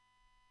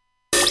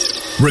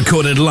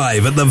Recorded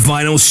live at the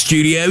Vinyl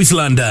Studios,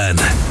 London.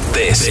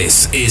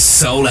 This is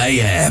Soul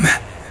AM.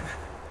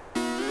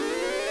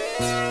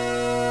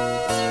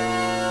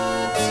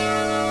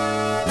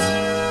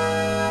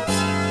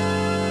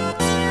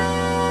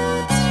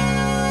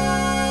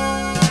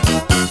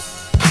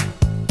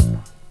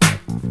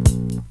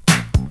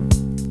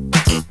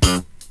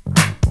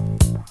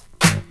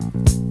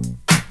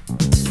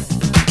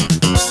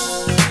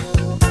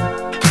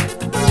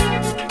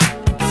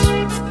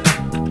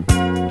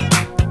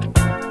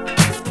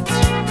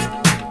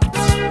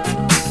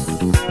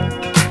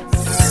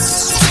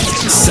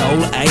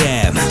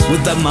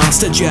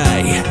 Master J.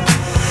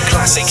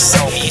 Classic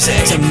soul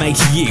music to make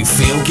you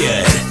feel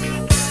good.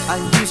 I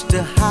used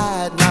to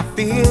hide my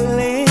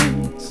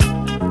feelings,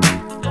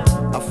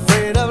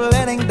 afraid of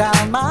letting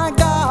down my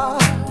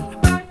guard.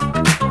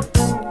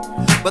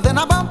 But then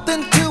I bumped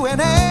into an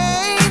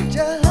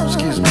angel,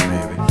 excuse me,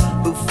 baby,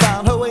 who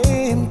found her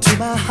way into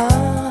my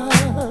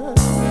heart.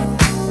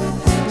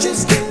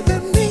 She's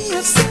giving me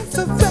a sense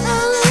of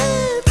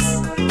balance.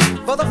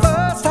 For the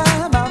first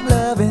time, I'm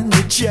loving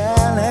the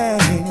challenge.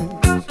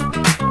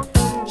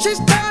 She's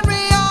turned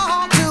me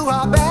on to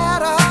a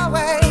better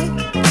way.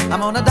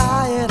 I'm on a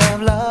diet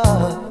of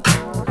love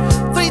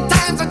 3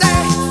 times a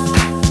day.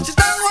 She's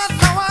done what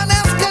no one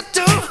else could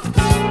do.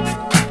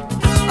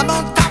 I'm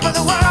on top of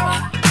the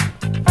world.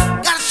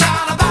 Gotta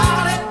shout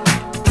about it.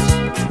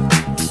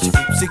 She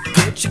keeps it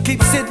good, she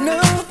keeps it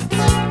new.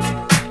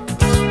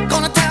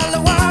 Gonna tell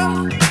the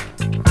world.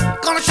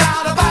 Gonna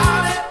shout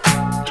about it.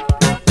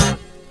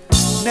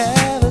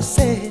 Never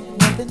said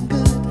nothing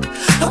good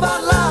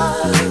about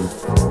love,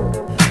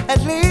 at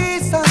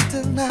least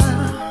until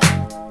now.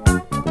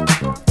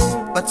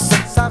 But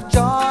since I've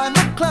joined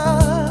the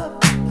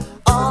club,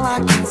 all I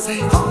can say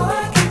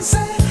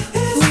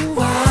is ooh,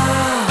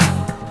 wow.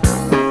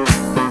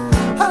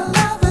 Her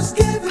love is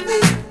giving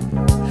me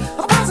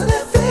a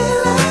positive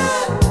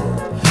feeling.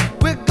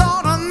 We're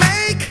gonna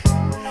make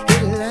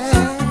it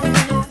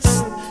last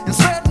and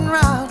spreading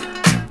around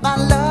my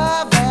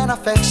love and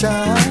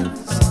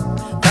affections.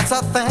 That's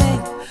a thing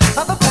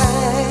of the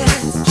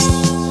past.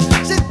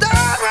 She's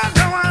done what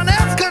no one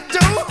else could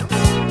do.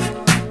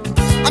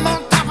 I'm on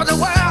top of the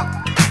world.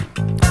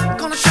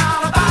 Gonna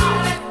shout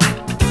about it.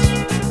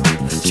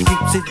 She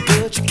keeps it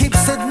good, she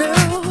keeps it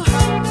new.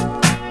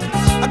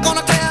 I'm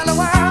gonna tell the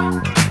world.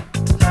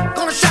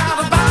 Gonna shout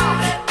about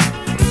it.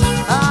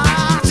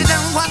 Ah, she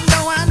done what no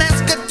one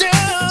else could do.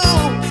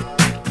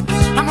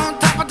 I'm on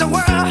top of the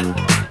world.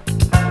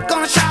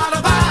 Gonna shout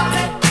about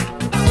it.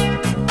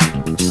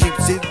 She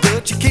keeps it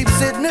good, she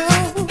keeps it new.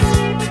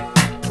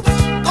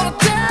 Gonna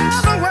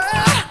tell the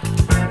world,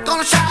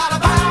 gonna shout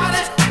about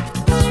it.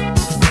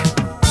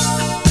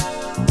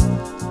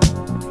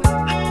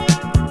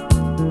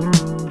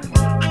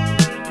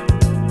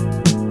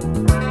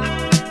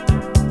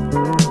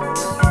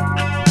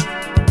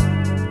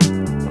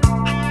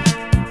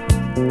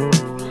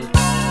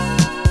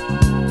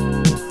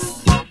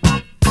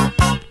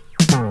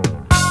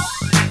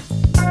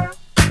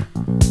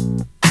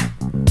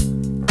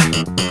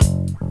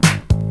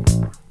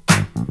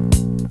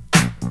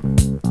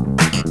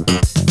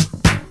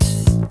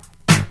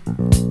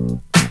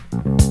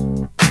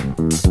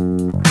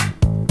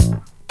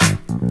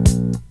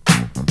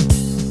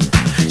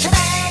 She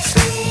makes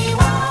me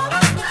wanna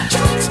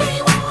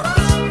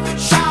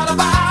shout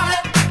about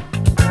it.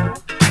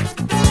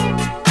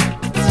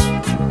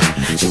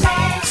 She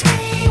makes me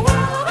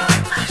wanna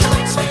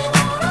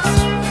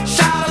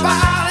shout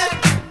about it.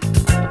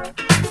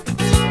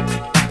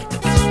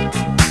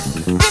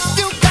 If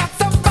you got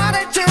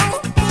somebody to,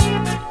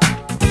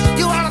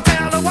 you wanna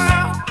tell the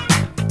world,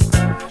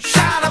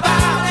 shout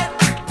about it.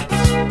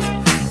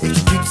 If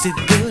she keeps it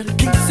good,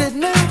 keeps it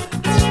new.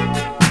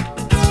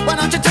 Why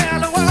don't you tell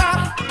the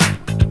world?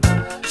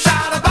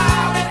 Shout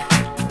about it.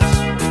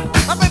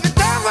 My baby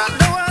done what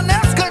no one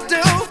else could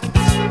do.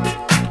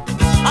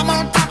 I'm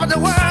on top of the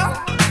world.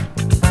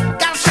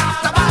 Gotta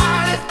shout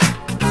about it.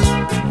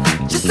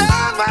 She's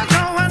done what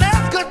no one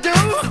else could do.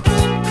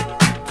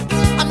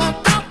 I'm on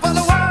top of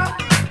the world.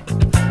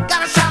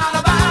 Gotta shout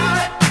about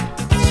it.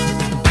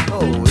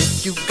 Oh,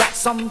 if you got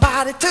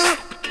somebody to,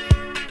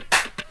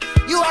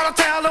 you ought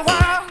to tell the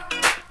world.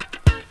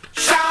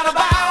 Shout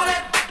about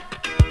it.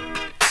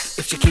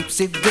 If she keeps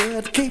it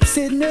good, keeps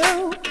it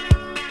new,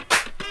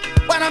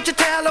 why don't you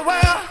tell the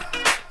world?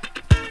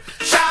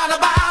 Shout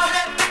about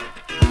it.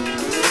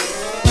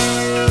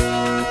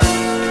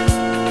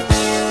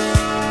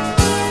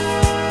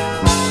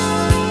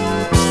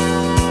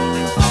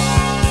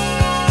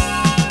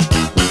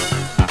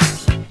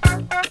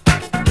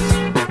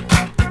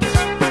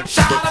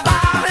 Shout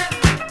about it.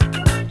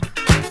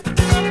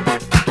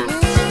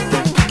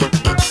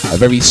 A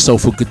very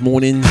soulful good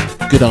morning,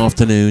 good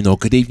afternoon or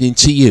good evening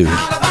to you,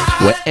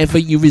 wherever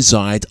you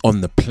reside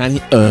on the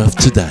planet Earth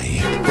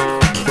today.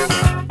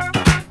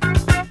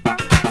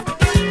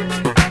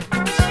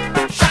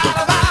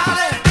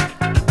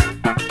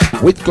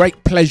 With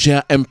great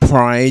pleasure and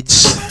pride,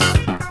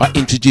 I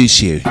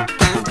introduce you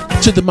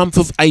to the month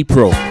of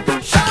April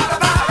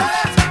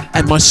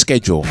and my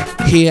schedule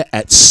here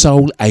at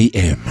Soul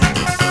AM.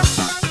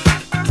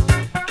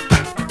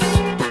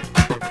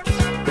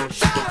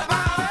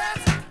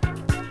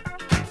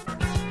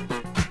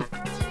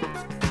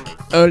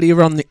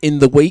 Earlier on in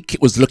the week,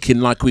 it was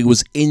looking like we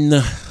was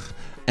in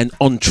and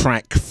on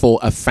track for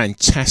a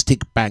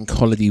fantastic bank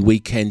holiday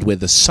weekend where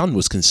the sun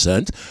was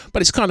concerned,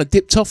 but it's kind of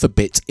dipped off a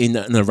bit in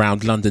and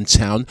around London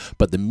town.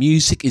 But the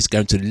music is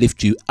going to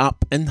lift you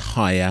up and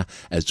higher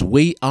as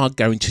we are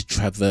going to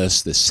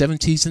traverse the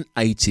 70s and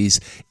 80s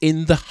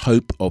in the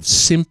hope of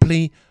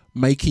simply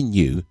making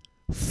you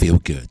feel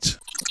good.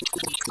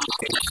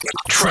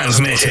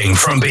 Transmitting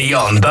from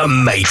beyond the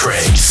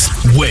Matrix,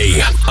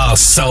 we are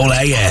Soul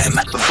AM,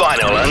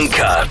 Vinyl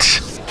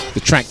Uncut. The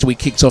track that we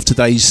kicked off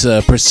today's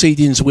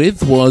proceedings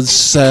with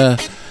was a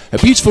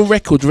beautiful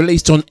record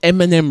released on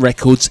M&M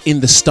Records in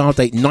the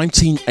stardate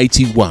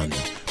 1981,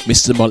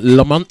 Mr.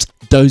 Lamont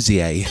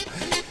Dozier,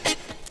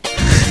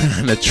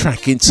 and a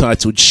track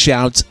entitled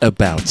Shout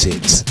About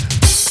It.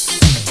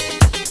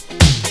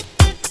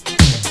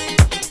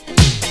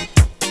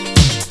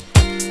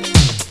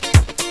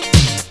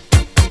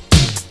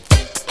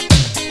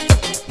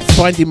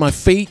 Finding my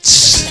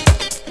feet,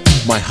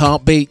 my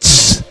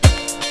heartbeats,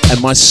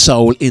 and my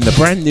soul in the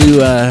brand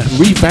new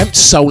revamped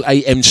Soul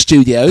AM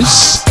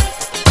studios.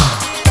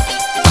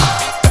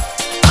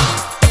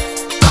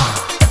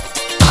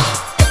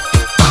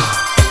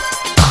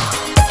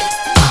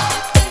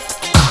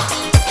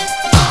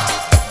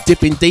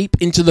 Dipping deep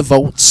into the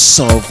vaults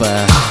of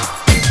the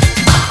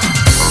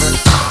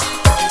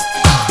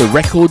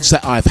records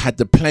that I've had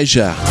the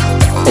pleasure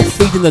of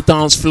feeding the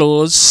dance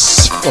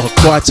floors for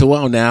quite a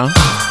while now.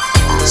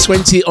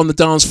 20 on the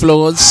dance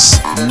floors,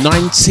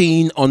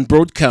 19 on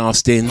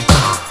broadcasting,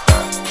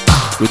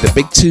 with the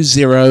big 20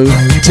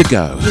 to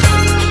go.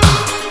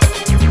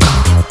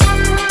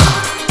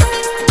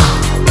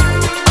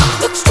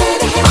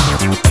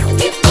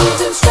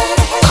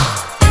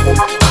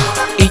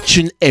 Each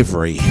and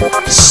every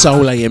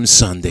Soul AM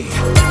Sunday.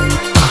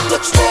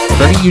 A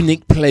very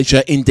unique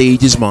pleasure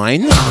indeed is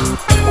mine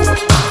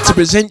to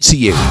present to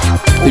you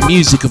the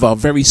music of our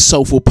very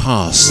soulful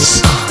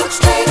pasts,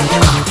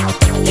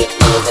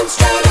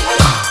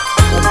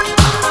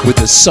 with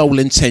a soul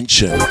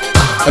intention,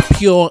 a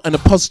pure and a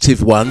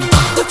positive one,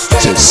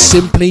 to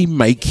simply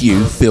make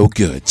you feel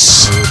good.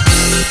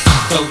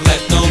 Don't let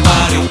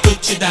nobody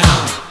put you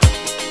down.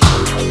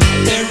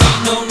 There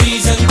ain't no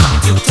reason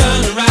to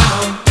turn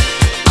around.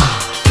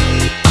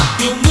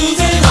 You're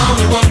moving on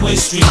a one-way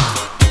street.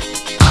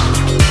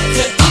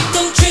 There ain't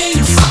no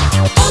chains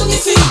on your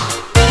feet.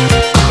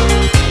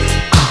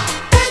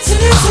 Dancing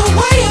is a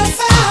way I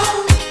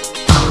found.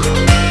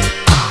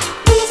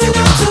 Moving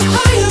up to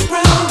higher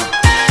ground.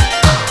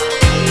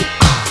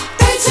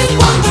 Dancing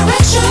one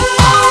direction.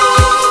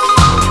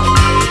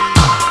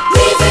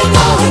 Leaving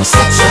no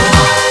exception.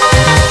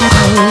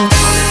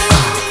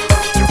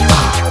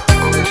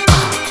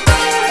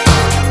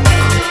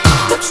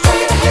 Look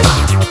straight ahead.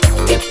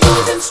 Keep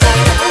moving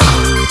straight ahead.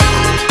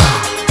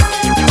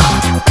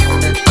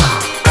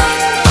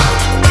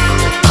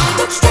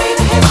 Look straight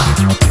ahead.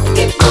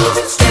 Keep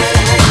moving straight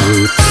ahead.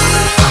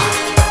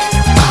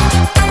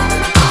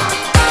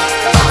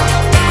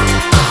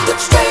 Look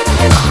straight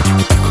ahead.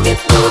 Keep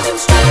moving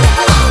straight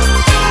ahead.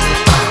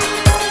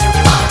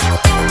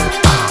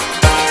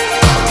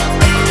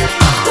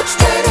 Look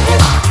straight ahead.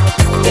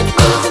 Keep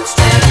moving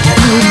straight ahead.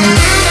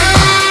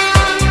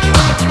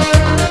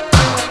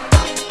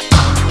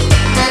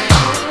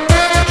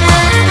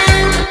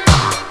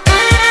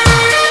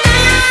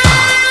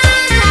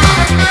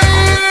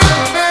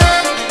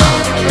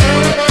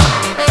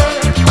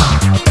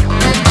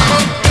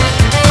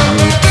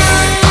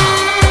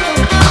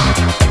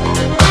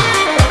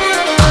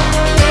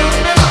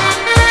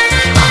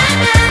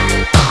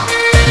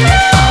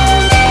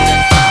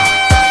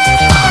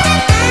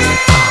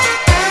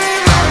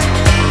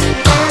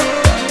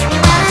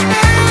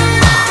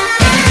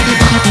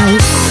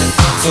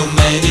 So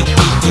many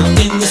people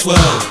in this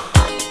world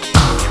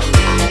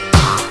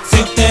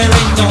think there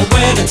ain't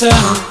nowhere to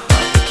turn.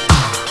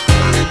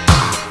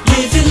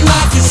 Living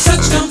life is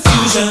such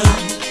confusion.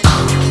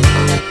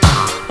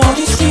 What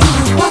is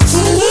real, what's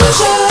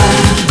illusion?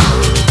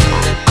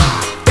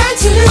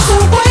 Dancing is the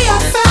way I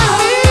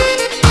found.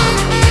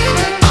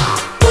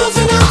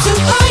 Moving up to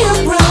higher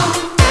ground.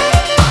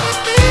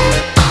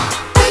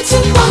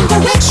 Dancing one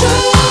direction.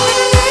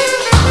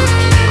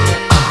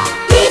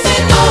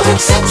 Leaving no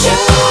exception.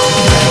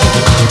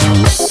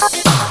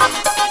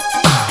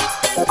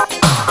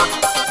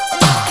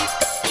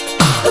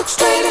 Look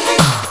straight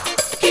ahead,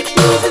 keep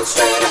moving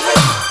straight ahead.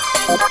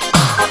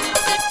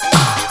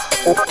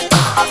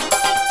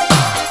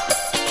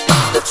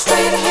 Look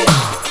straight ahead,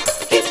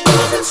 keep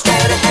moving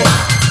straight ahead.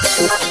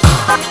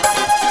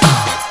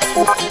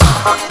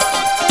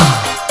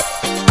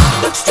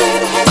 Look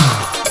straight ahead,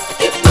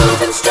 keep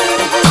moving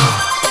straight ahead.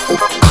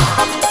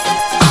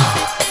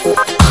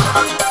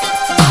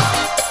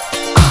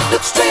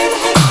 Look straight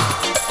ahead,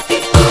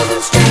 keep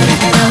moving straight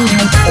ahead.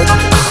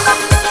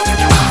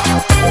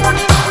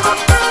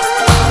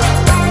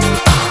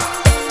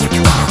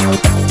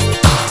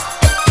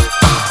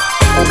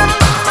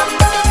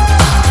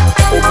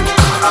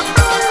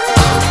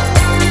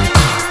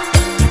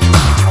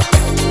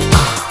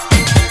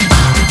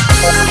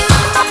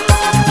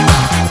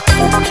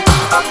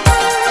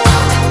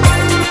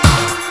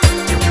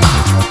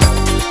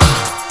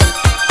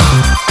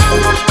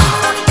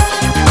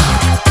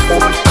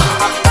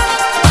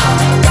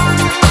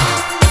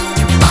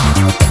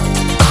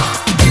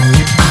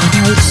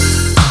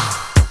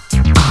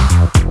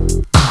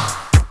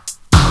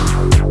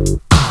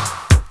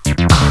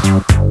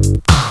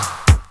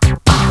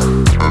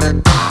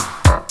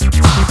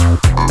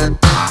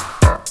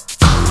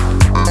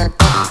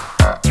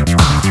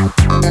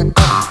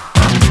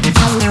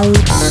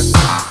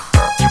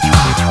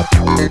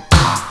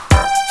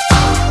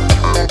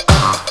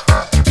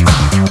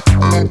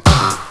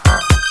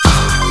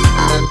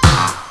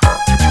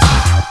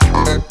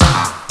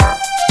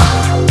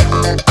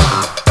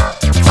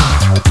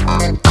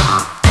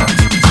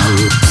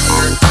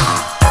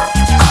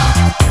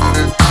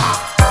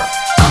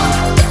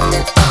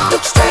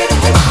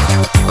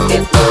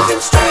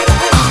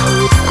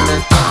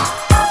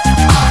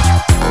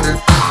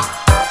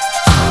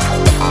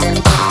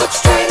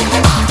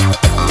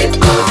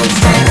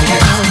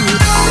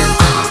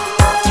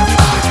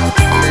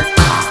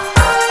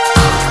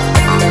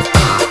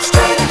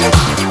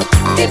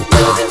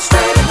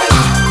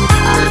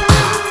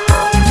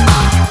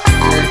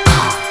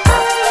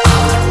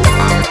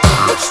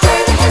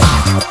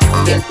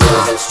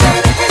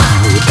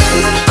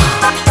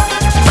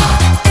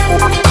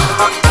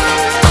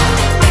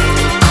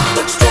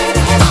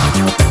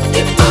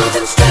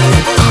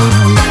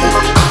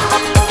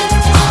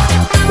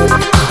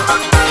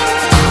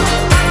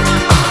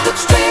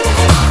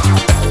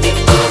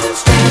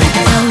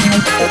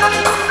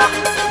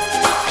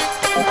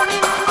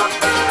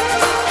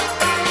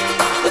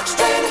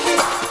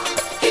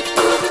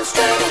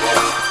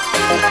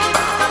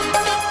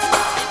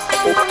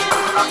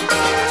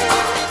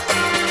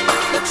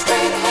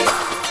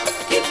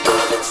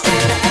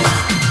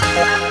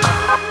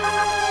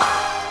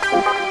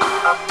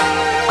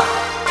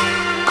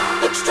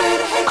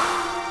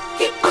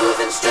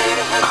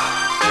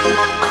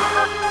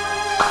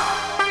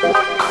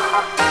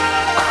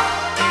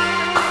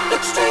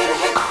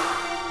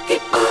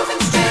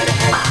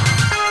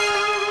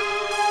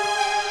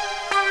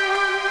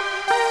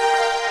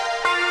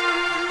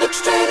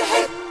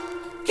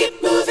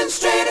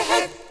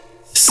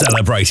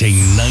 Celebrating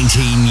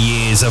 19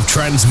 years of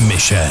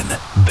transmission.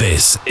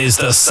 This is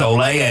the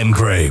Soul AM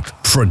Group.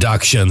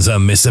 Productions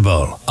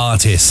unmissable.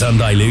 Artists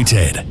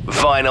undiluted.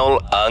 Vinyl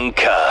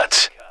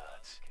uncut.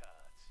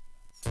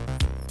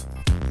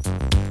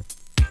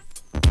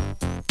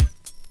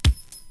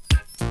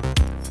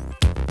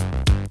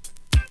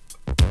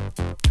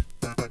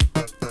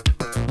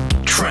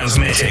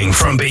 Transmitting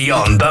from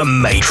beyond the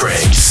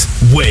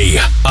Matrix. We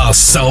are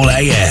Soul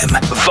AM.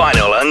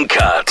 Vinyl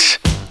uncut.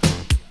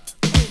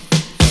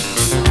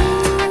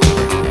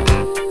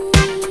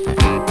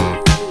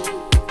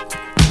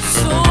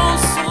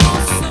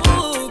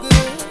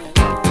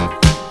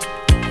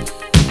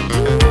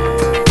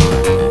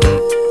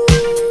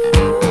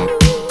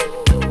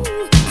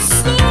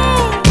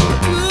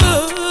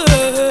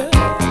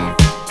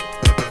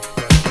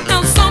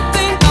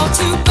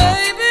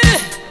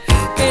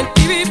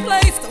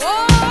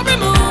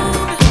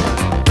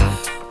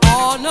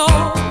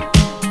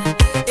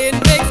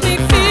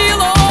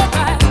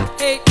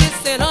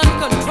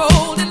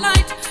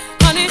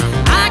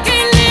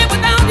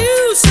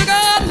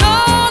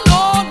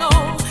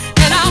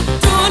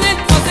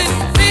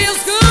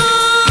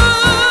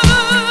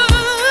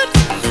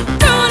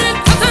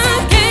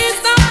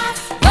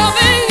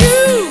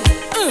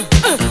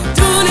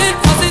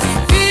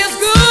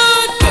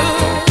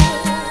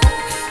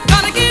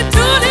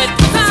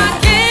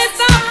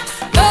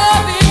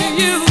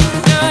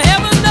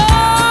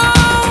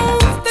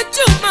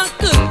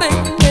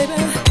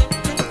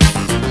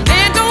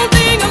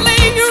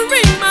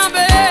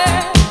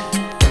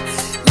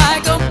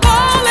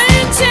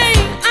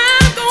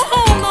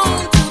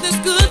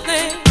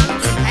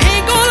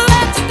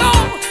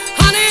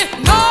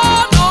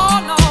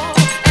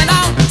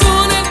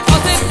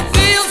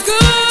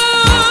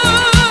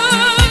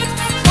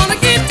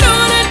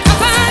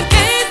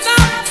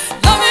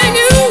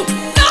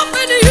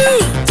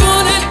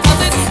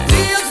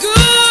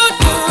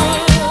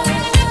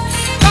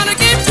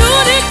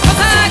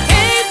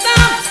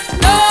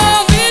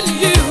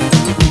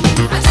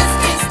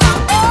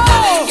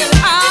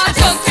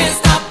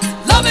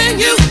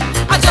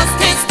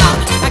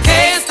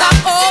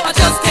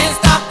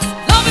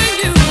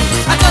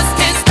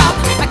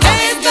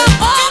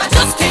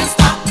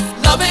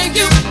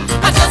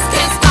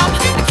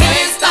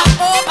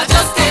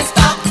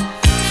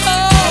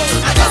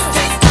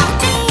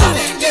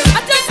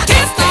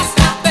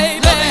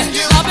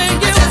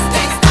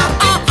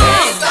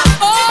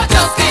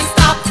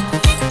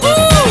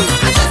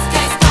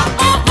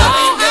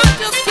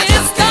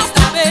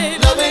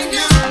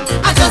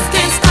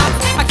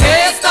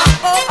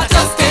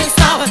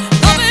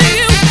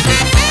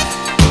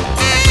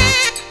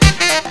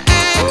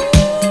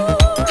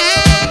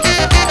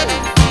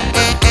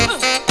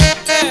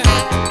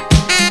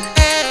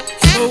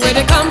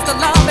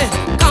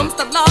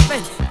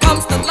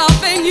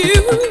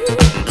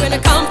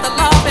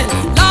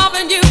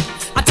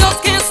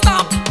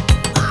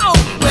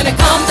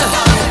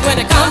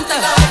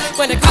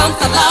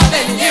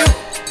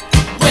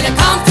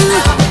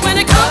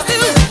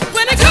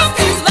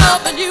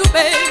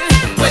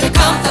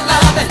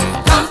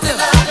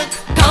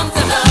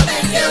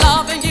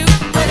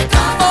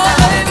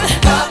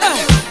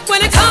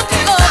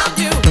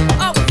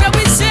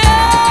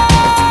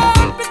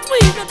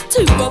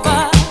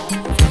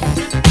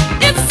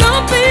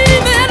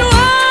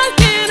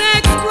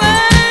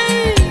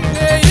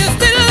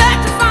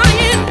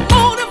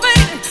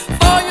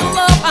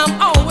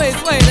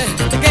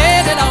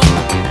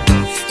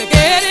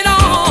 Get it on.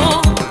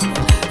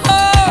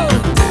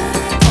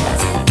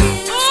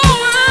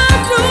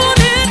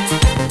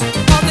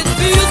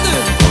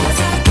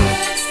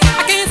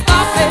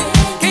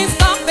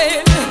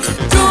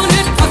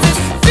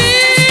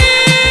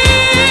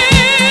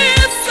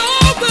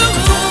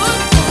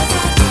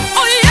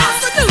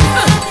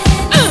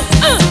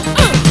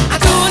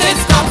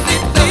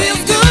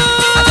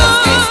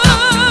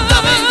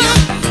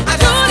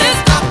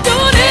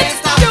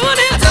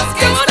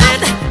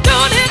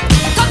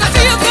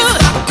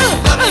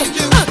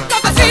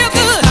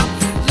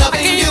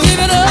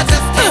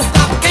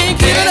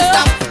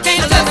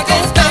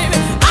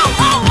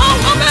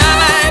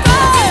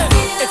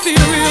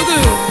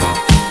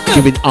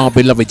 giving our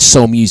beloved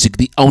soul music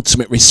the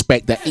ultimate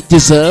respect that it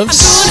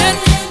deserves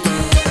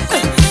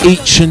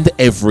each and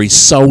every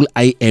Soul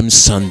AM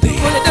Sunday.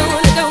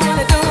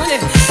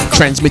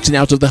 Transmitting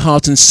out of the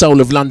heart and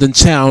soul of London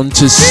town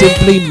to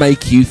simply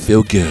make you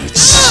feel good.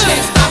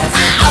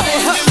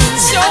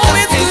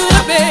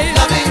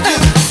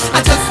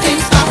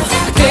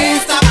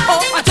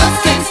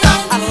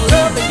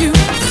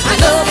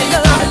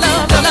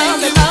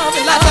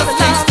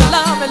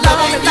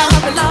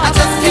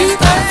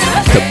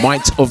 The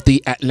might of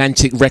the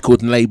Atlantic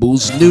record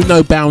labels knew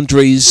no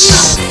boundaries,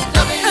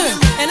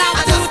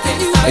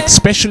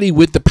 especially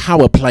with the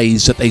power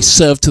plays that they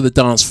served to the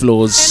dance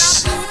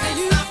floors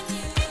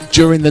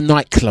during the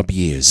nightclub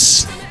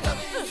years.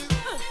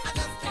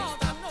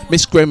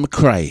 Miss Gwen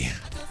McRae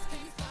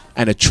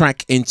and a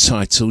track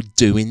entitled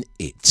Doing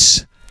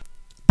It.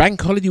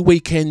 Bank holiday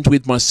weekend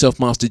with myself,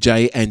 Master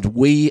J, and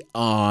we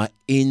are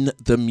in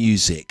the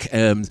music.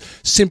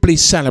 Simply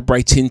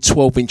celebrating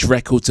 12-inch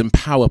records and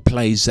power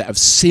plays that have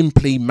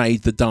simply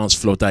made the dance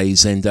floor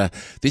days. And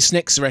this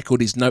next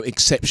record is no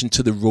exception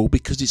to the rule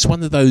because it's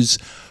one of those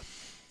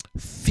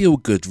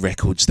feel-good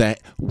records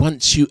that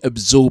once you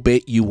absorb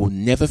it, you will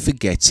never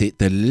forget it.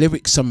 The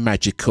lyrics are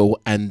magical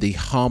and the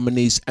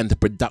harmonies and the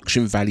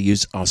production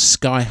values are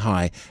sky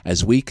high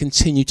as we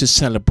continue to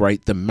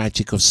celebrate the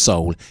magic of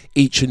soul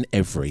each and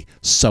every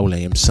Soul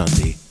AM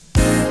Sunday.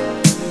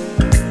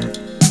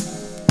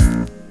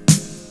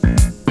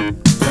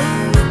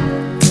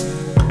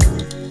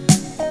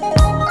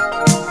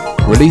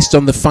 Released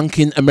on the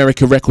Funkin'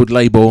 America record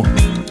label,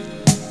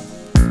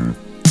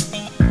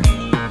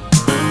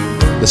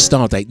 the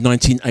star date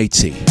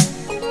 1980.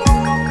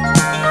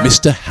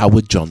 Mr.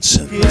 Howard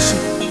Johnson.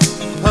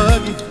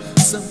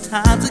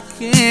 Sometimes I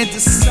can't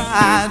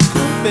decide.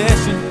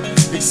 Confession,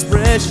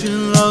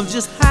 expression of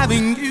just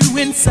having you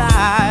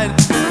inside.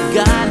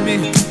 Guide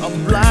me,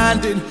 I'm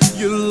blinded.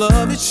 Your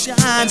love, it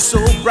shines so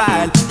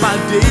bright. My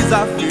days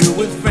are filled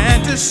with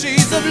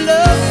fantasies of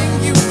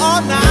loving you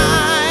all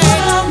night.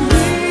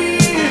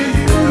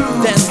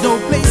 There's no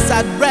place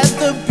I'd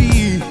rather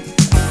be.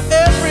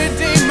 Every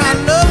day my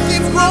love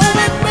keeps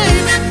growing,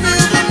 baby,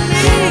 feel the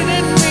need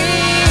in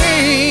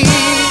me.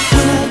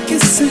 When I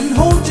kiss and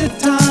hold you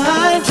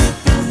tight,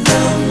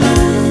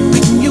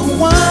 when you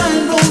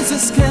wine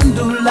roses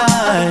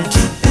candlelight,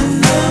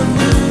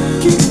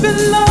 keep it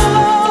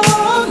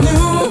love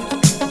new.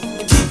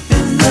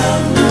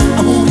 I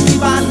won't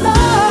keep our love.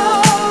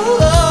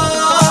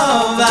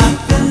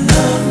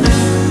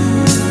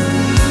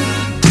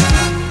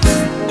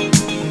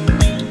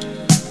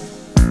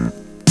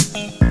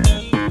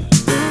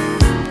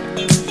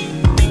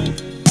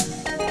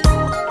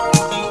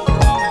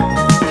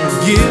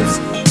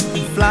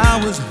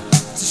 Flowers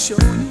to show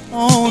you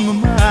on my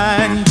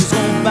mind. Just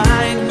on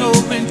buying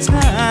over in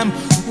time.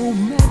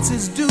 Romance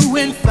is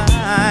doing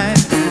fine.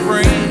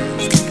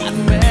 Friends got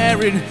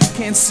married,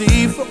 can't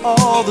see for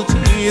all the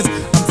tears.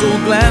 I'm so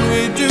glad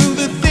we do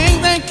the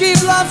thing that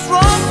keeps love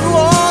strong through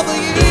all the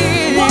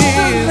years.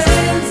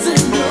 Wonderland's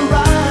in your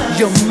eyes.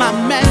 You're my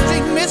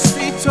magic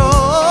mystery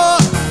tour.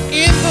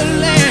 In the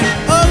land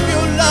of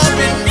your love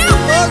and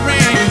never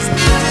ends.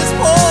 It is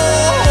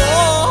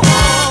more.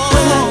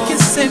 When I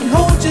kiss and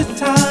hold you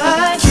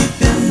tight,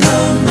 keep it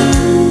love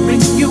new.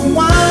 Bring you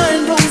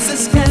wine,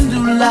 roses,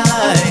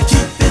 candlelight.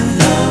 Keep it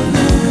love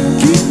new.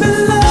 Keep it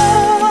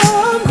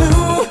love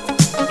new.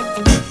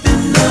 Keep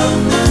it love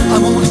new. I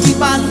wanna keep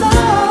my love.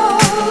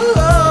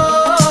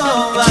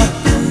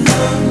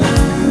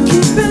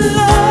 Keep it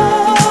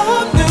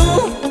love new.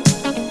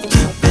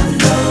 Keep it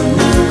love new.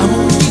 I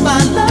wanna keep my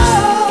love.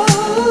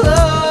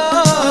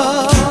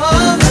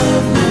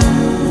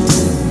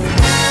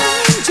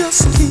 I'm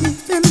just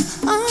keeping.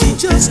 I'm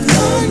just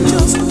keeping. I'm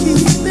just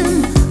keeping love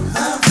new.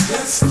 I'm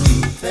just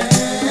keeping.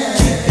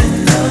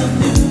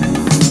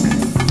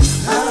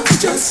 I'm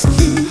just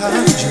keeping.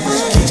 I'm just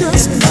keeping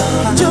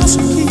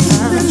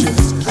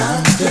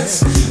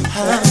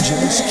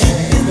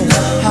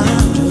love.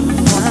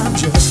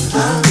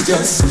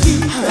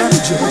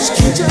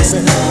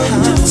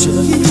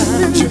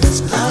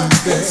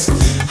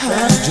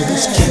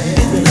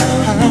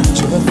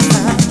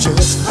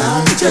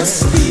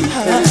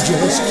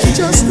 I'm just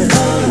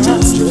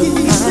keeping.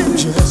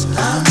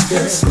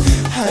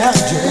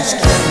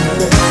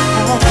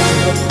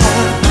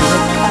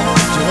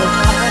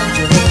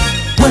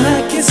 When I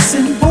kiss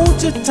and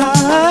hold you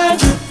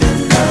tight,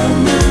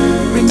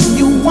 bring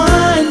you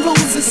wine,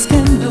 roses,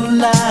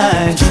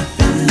 candlelight.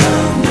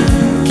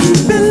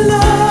 Keep it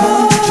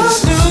love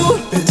new.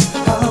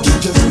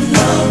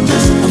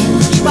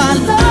 Keep my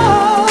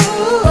love.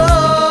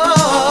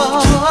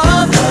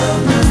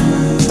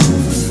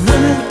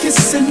 When I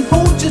kiss and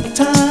hold you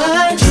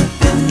tight,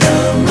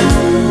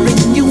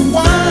 bring you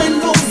wine,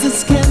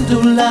 roses,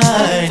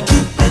 candlelight.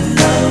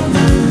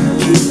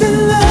 Keep it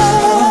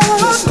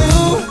love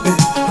new.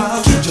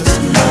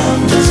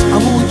 I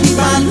won't keep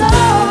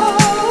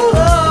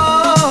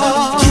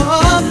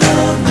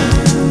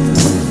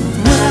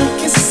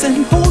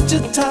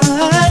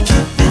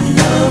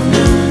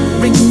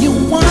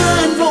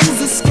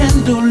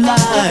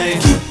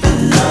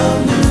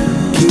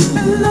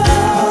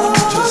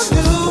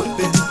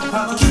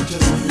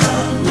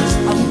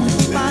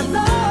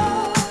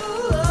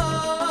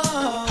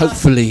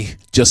hopefully,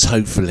 just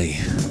hopefully,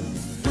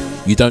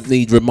 you don't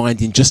need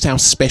reminding just how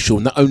special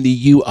not only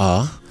you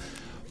are,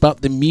 but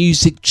the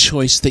music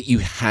choice that you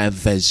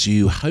have, as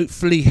you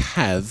hopefully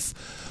have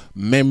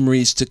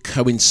memories to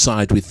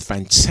coincide with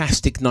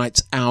fantastic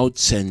nights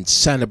out and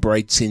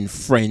celebrating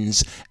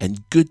friends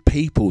and good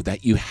people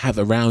that you have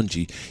around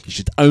you. You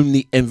should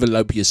only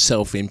envelope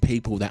yourself in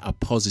people that are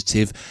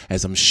positive,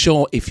 as I'm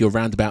sure if you're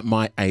around about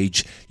my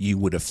age, you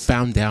would have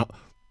found out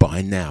by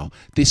now.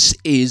 This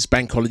is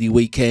Bank Holiday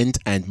Weekend,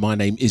 and my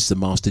name is the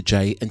Master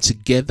J, and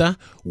together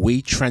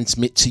we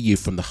transmit to you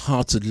from the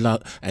heart of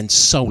and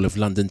soul of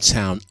London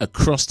town,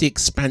 across the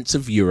expanse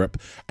of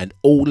Europe and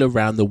all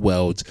around the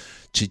world,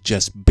 to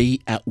just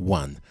be at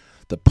one.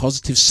 The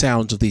positive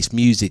sounds of this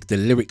music, the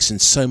lyrics and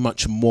so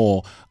much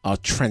more are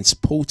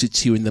transported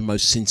to you in the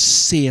most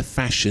sincere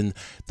fashion,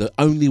 the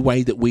only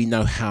way that we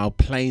know how,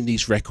 playing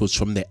these records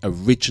from their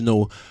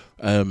original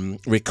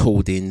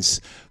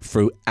recordings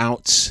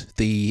throughout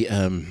the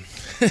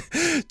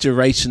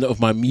duration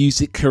of my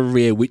music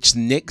career, which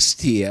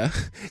next year,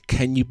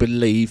 can you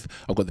believe,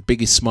 I've got the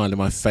biggest smile on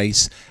my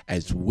face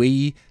as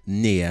we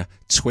near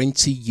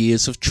 20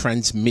 years of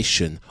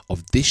transmission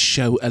of this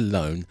show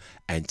alone,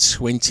 and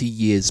 20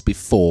 years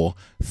before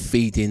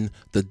feeding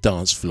the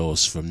dance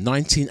floors from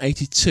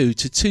 1982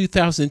 to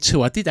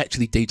 2002. I did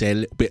actually DJ a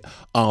little bit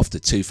after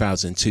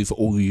 2002 for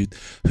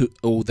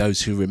all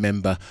those who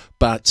remember,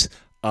 but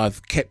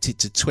I've kept it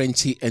to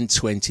 20 and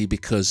 20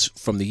 because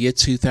from the year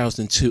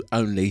 2002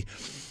 only,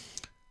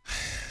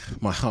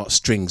 my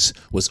heartstrings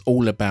was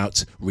all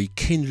about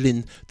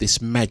rekindling this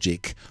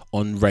magic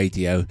on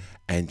radio,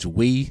 and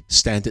we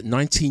stand at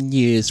 19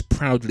 years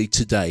proudly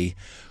today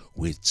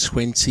with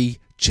 20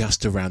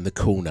 just around the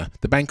corner.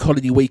 The Bank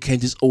Holiday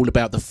Weekend is all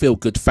about the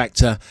feel-good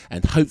factor,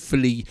 and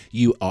hopefully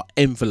you are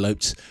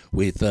enveloped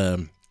with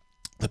the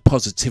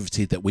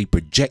positivity that we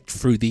project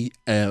through the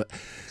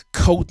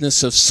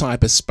coldness of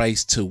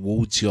cyberspace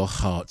towards your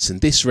hearts.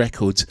 And this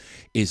record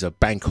is a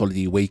Bank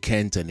Holiday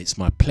Weekend, and it's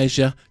my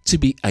pleasure to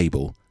be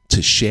able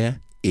to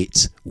share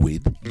it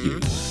with you.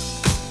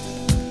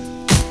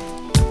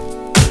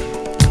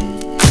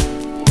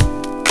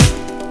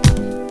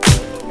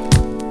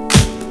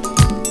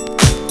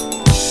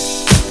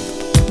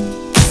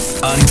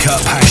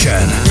 Uncut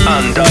passion,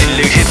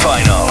 undiluted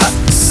vinyl.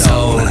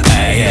 Soul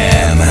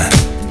AM.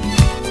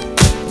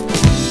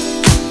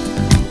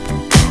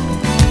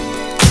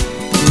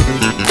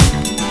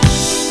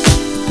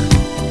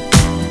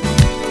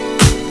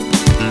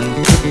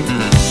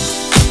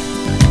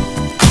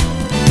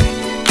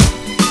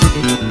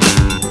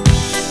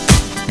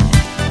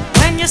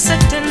 When you're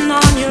sitting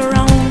on your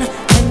own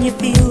and you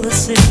feel the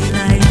city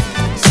life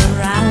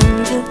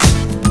surround you,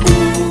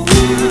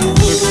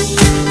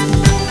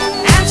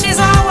 and she's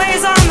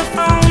always on the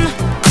phone,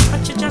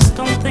 but you just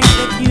don't think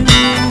that you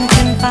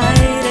can fight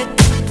it.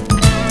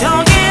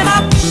 Don't give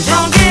up,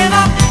 don't give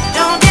up,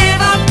 don't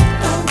give up,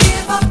 don't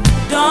give up,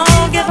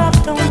 don't give up,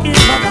 don't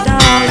give up,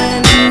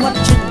 darling, what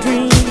you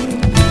dream.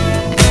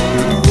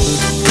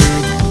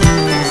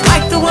 It's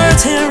like the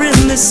words here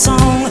in this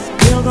song,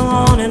 we'll go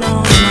on and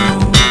on and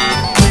on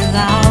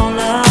without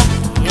love,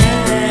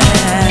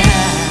 yeah.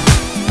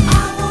 I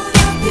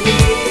wanna be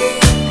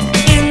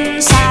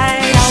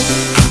inside out,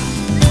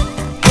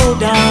 oh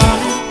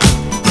darling.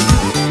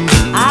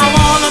 I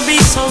wanna be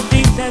so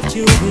deep that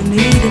you'll be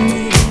needing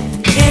me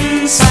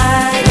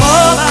inside,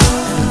 over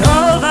and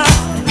over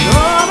and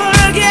over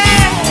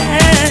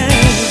again.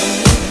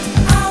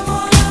 I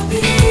wanna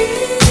be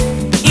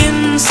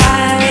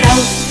inside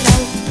out,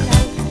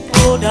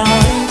 oh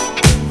darling.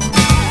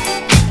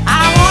 I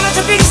want it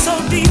to be so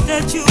deep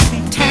that you'll be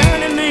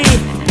turning me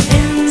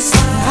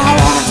inside. I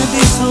want it to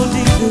be so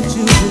deep that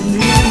you'll be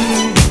needing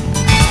me.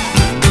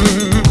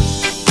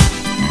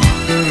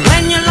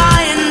 When you're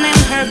lying in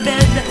her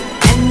bed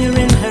and you're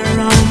in her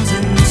arms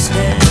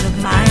instead of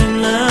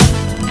mine, love,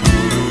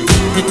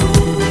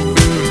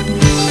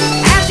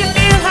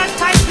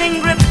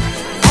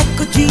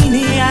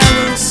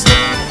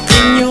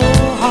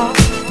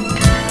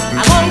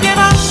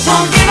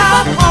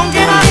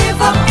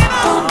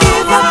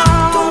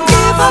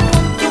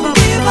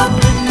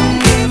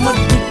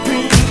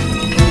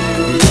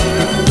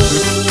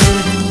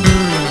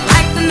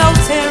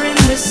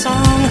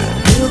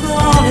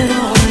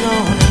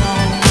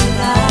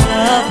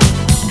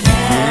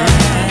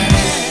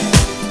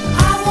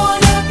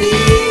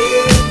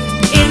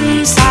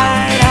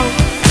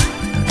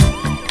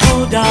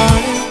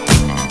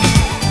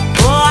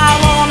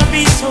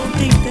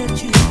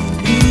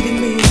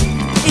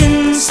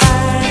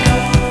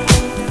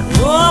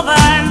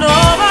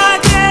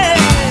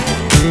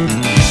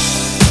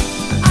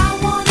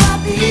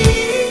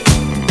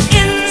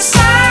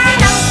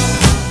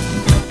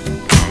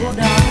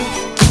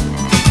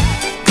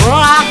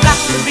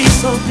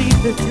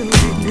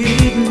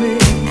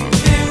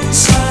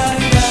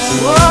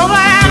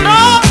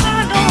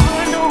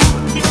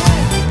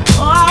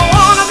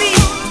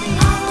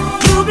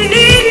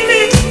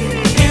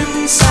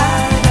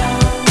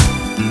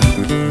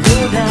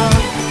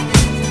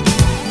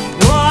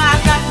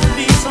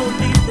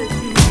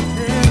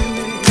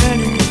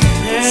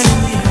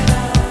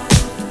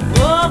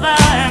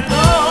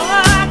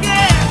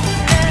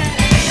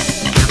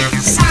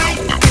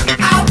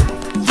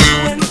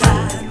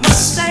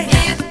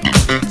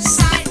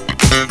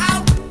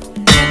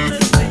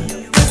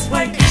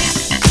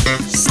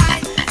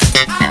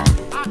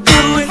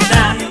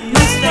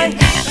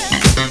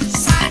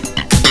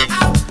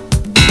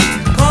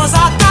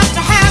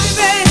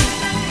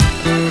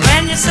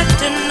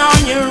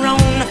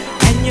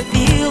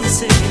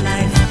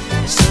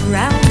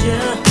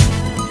 yeah.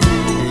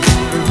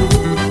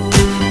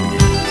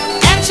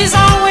 And she's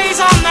always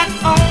on that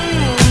phone,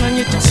 and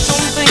you just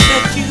don't think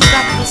that you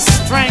got the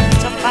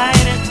strength to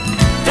fight it.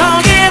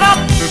 Don't give up,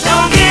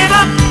 don't give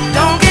up,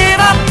 don't give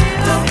up,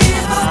 don't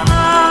give up.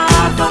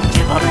 Don't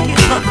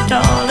give up,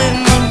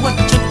 darling, on what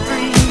you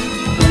dream.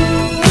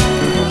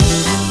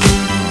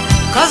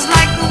 'Cause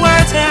like the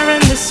words here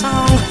in this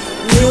song,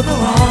 we'll go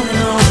on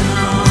and on and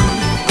on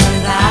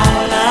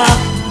without love.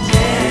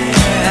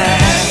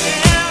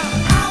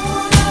 I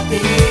wanna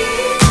be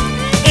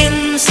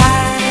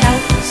inside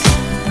out,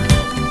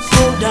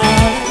 so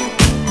darling.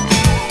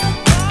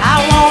 I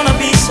wanna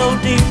be so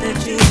deep that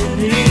you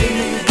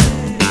believe.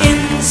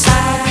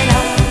 Inside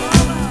out,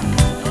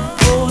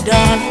 oh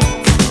darling.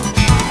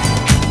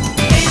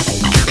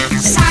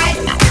 Inside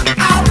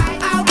out,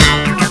 out,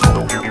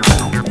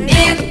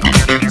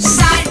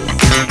 inside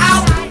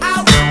out,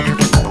 out,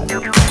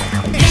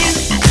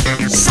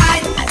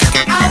 inside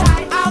out,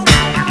 out,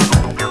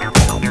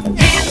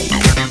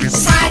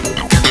 inside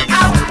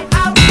out,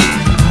 out.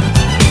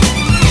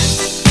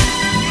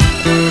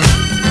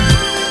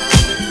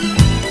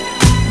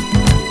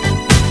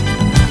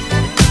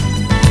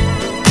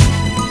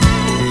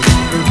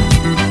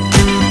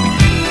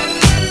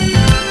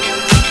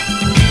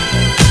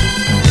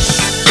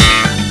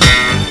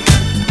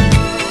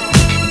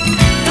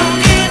 Don't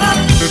give up,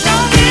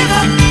 don't give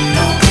up,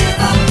 don't give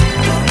up,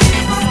 don't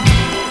give up.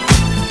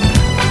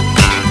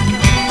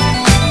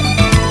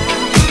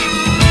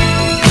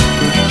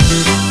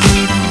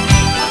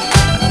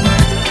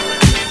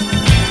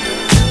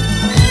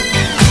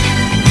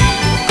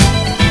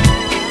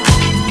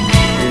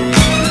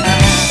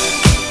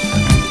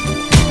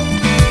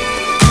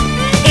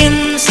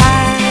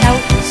 Inside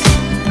out,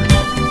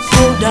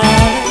 so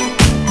darling.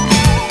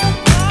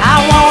 I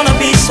wanna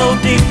be so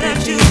deep that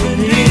you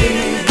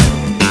believe.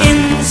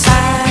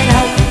 Inside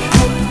out,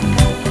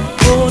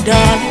 oh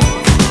darling.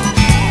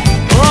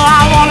 Oh,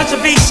 I want it to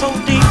be so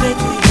deep that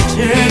you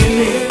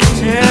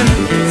turn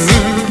me.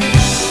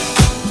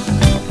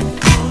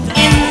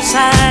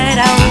 Inside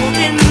out,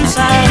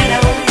 inside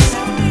out,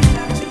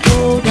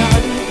 oh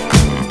darling.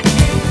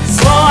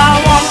 So I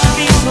want to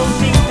be so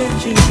deep that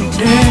you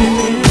turn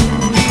me.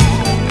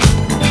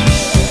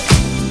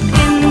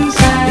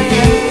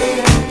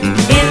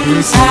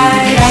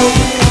 Inside out,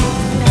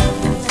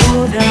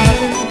 oh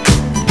darling.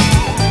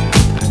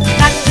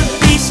 Got to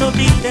be so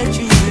deep that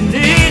you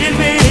needed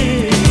me.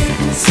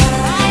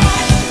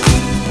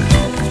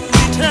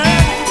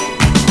 Return.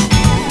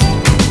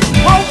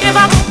 Won't give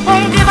up,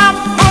 won't give up,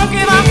 won't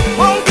give up,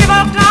 won't give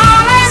up,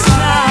 darling.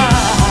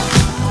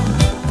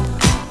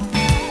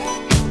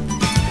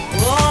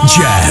 Oh,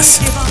 Jazz,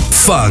 won't give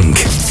up. funk,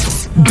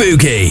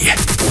 boogie,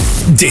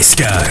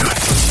 disco,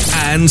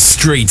 and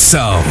street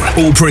soul,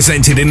 all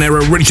presented in their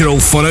original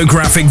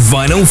phonographic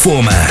vinyl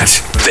format.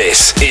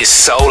 This is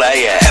Soul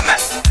AM.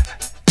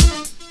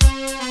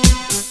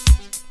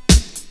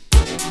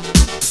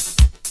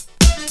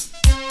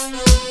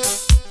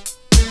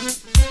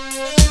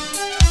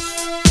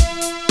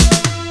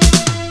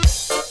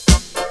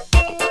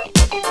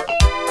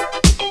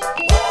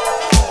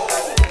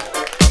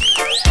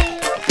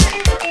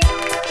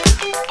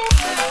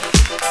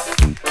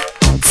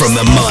 From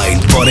the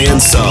mind, body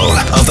and soul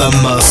of the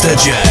Master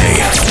J.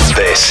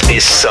 This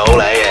is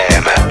Soul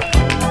AM.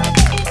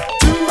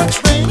 Too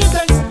much rainy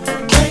days,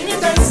 rainy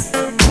days.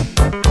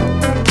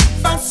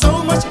 Find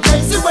so much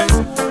lazy ways,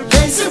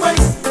 lazy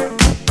ways.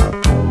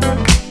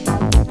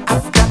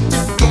 I've got to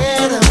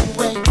get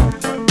away,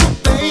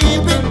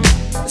 baby.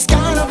 This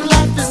kind of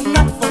life is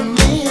not for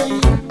me.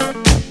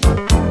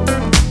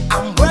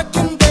 I'm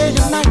working day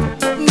and night,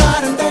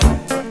 night and day.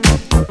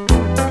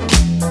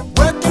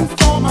 Working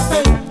for my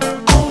pay,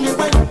 only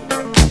way.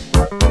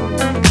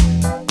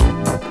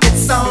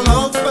 It's all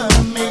over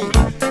me.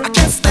 I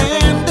can't stand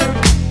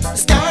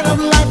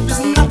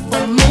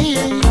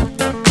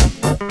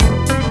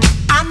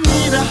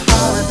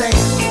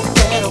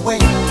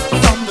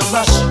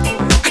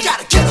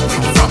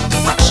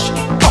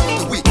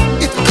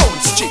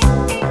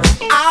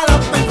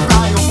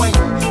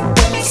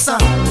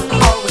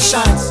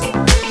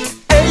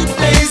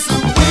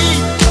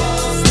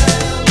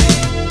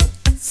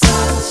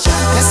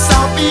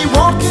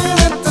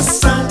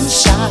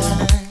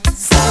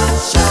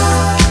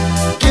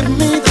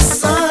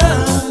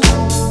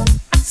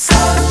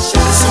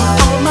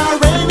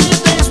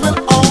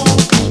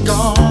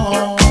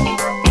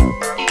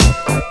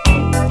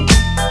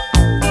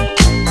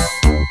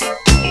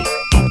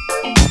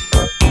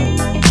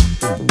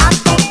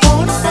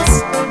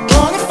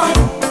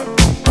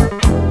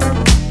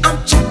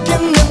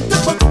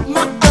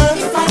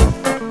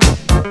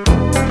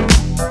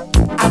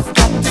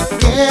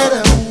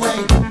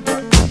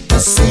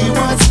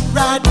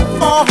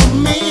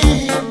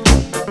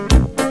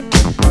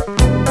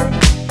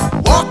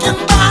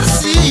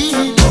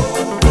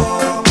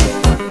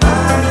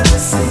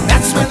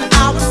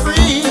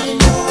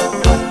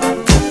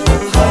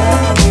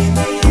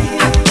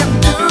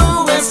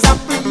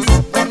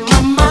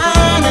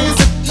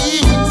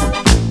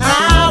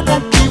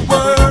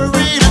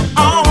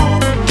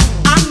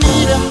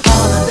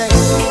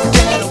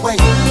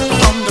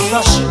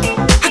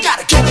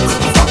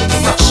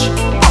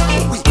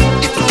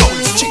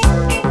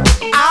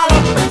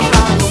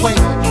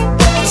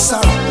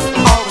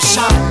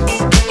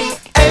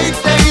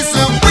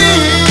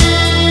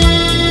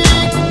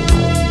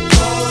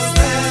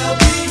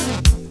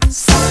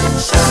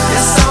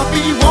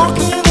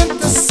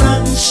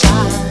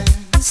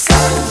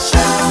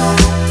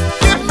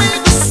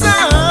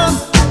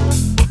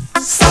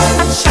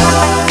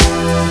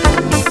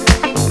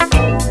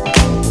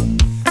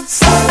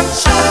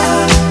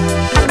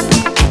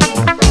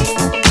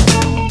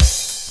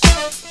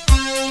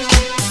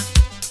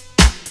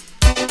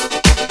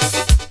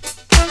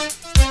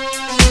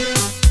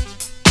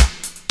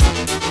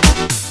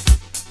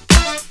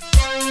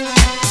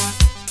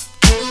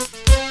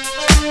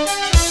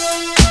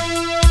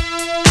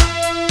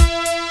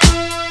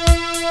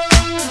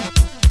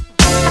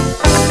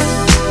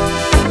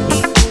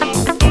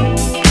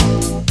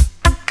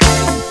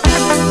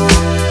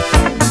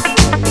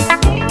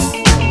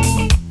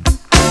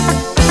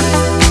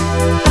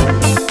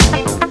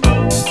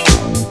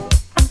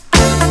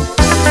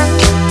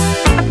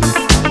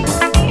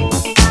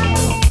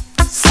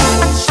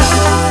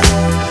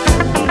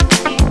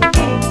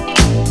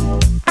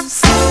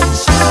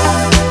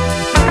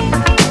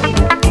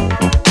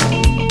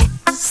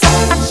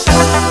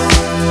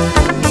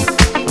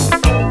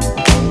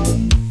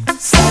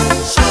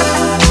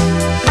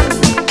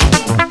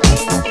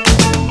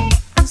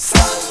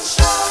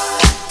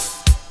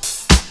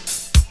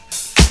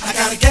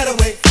gotta get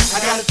away. I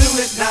gotta do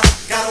it now.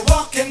 Gotta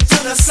walk into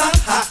the sun.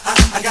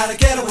 I gotta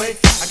get away.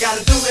 I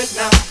gotta do it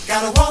now.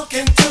 Gotta walk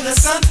into the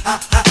sun.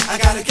 I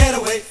gotta get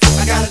away.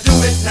 I gotta do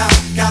it now.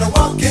 Gotta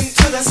walk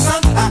into the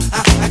sun.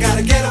 I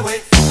gotta get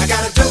away. I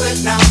gotta do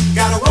it now.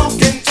 Gotta walk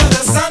into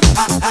the sun.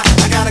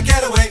 I gotta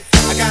get away.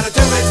 I gotta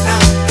do it now.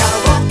 Gotta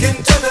walk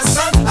into the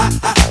sun.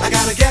 I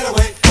gotta get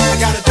away. I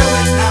gotta do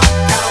it now.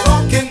 Gotta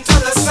walk into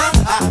the sun.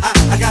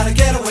 I gotta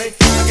get away.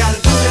 I gotta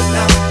do it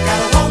now.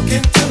 Gotta walk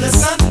into the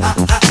sun.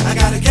 I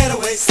gotta get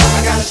away.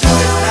 I gotta do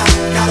it now.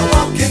 Gotta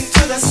walk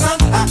into the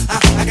sun.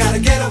 I gotta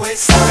get away.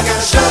 I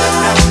gotta do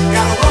it now.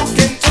 Gotta walk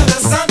into the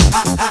sun.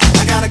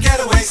 I gotta get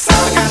away.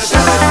 I gotta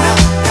do it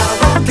now. Gotta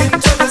walk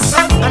into the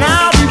sun. And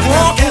I'll be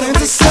walking in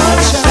the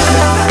sunshine.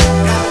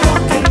 Gotta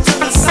walk into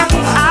the sun.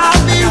 I'll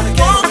be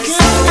walking in the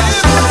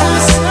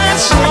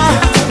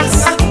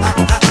sunshine.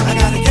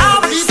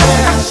 I'll be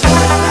there.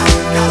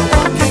 Gotta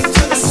walk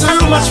into the sun.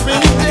 Too much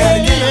rainy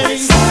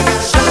days. Gotta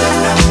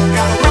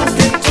walk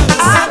into the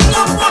sun. I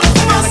don't wanna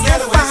gotta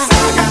get away.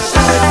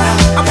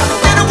 I'm gonna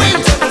get away,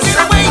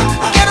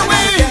 get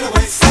away, get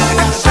away.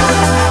 Gotta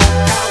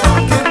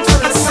walk into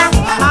the sun.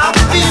 I'll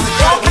be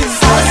walking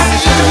for the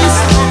seas.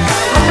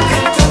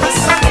 Into the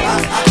sun.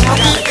 I'll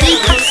be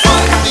eating for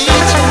the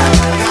beach.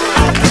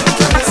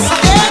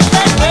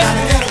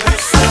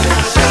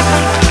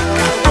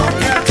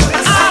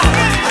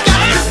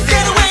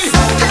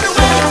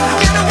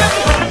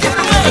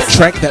 A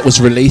track that was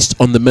released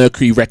on the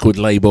Mercury record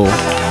label,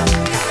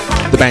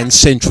 the band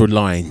Central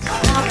Line,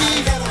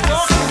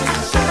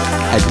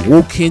 and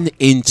Walking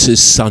into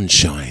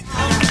Sunshine.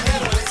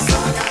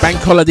 Bank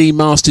Holiday,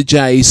 Master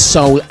J,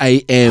 Soul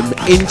AM.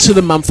 Into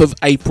the month of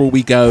April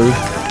we go.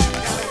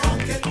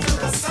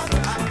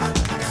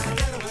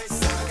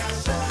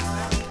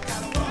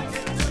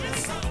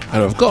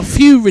 And I've got a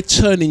few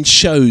returning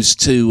shows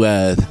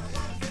to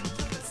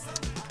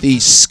the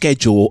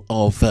schedule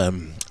of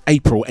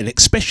April and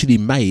especially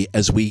May,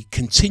 as we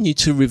continue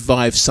to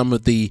revive some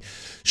of the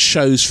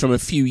shows from a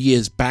few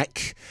years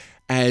back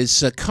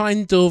as a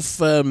kind of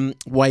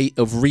way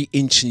of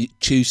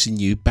reintroducing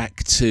you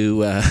back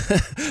to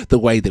the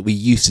way that we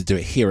used to do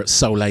it here at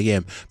Soul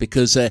AM,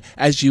 because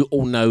as you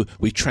all know,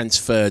 we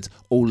transferred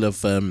all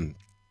of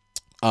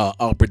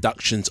our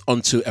productions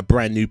onto a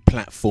brand new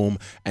platform,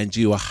 and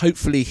you are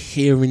hopefully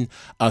hearing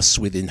us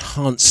with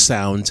enhanced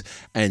sound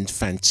and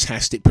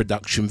fantastic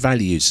production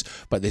values.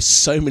 But there's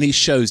so many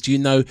shows. Do you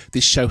know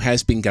this show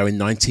has been going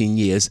 19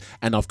 years,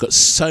 and I've got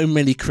so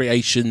many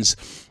creations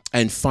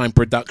and fine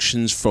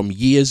productions from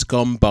years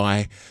gone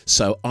by.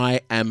 So I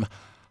am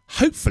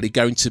hopefully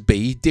going to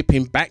be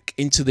dipping back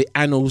into the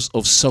annals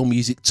of soul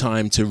music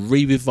time to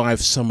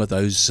revive some of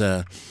those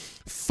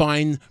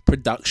fine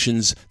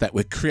productions that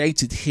were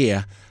created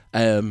here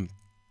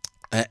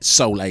at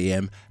Soul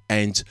AM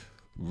and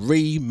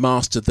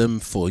remaster them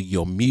for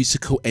your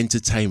musical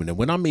entertainment. And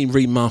when I mean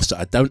remaster,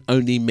 I don't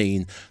only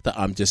mean that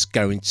I'm just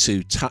going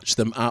to touch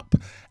them up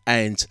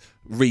and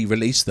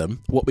re-release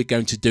them. What we're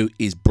going to do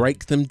is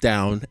break them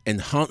down,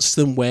 enhance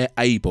them where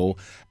able,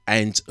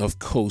 and of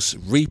course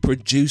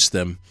reproduce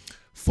them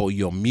for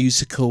your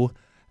musical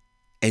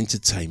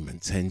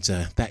entertainment. And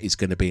that is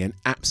going to be an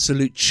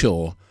absolute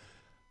chore,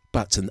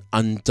 but an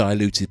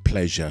undiluted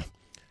pleasure.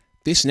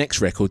 This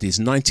next record is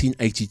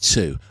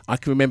 1982. I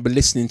can remember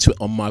listening to it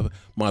on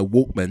my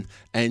Walkman,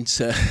 and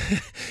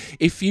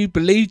if you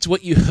believed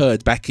what you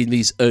heard back in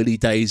these early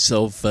days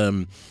of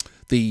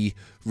the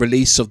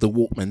release of the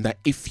Walkman, that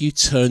if you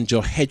turned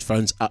your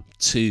headphones up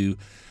to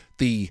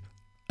the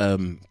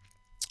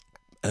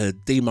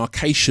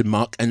demarcation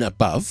mark and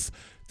above,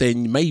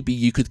 then maybe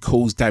you could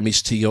cause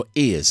damage to your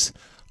ears.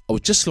 I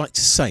would just like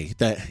to say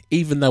that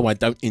even though I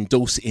don't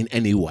endorse it in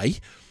any way,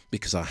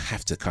 because I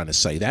have to kind of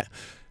say that,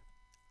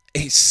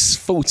 it's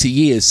 40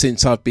 years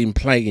since I've been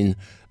playing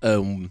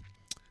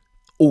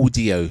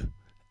audio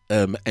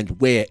and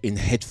wear in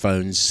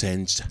headphones,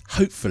 and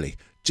hopefully,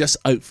 just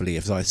hopefully,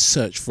 if I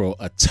search for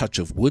a touch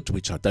of wood,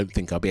 which I don't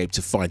think I'll be able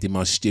to find in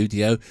my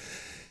studio,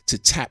 to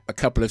tap a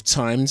couple of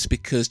times,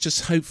 because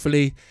just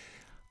hopefully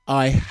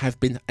I have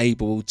been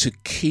able to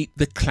keep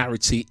the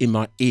clarity in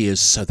my ears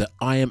so that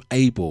I am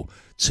able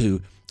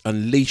to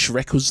unleash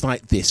records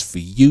like this for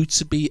you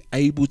to be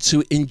able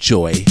to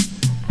enjoy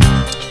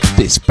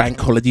this bank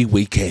holiday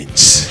weekend.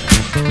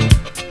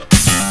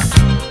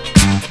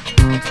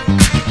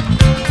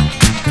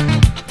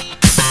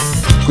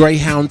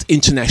 Greyhound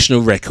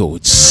International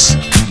Records,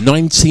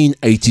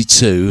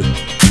 1982,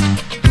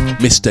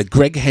 Mr.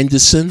 Greg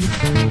Henderson,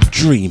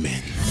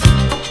 Dreaming.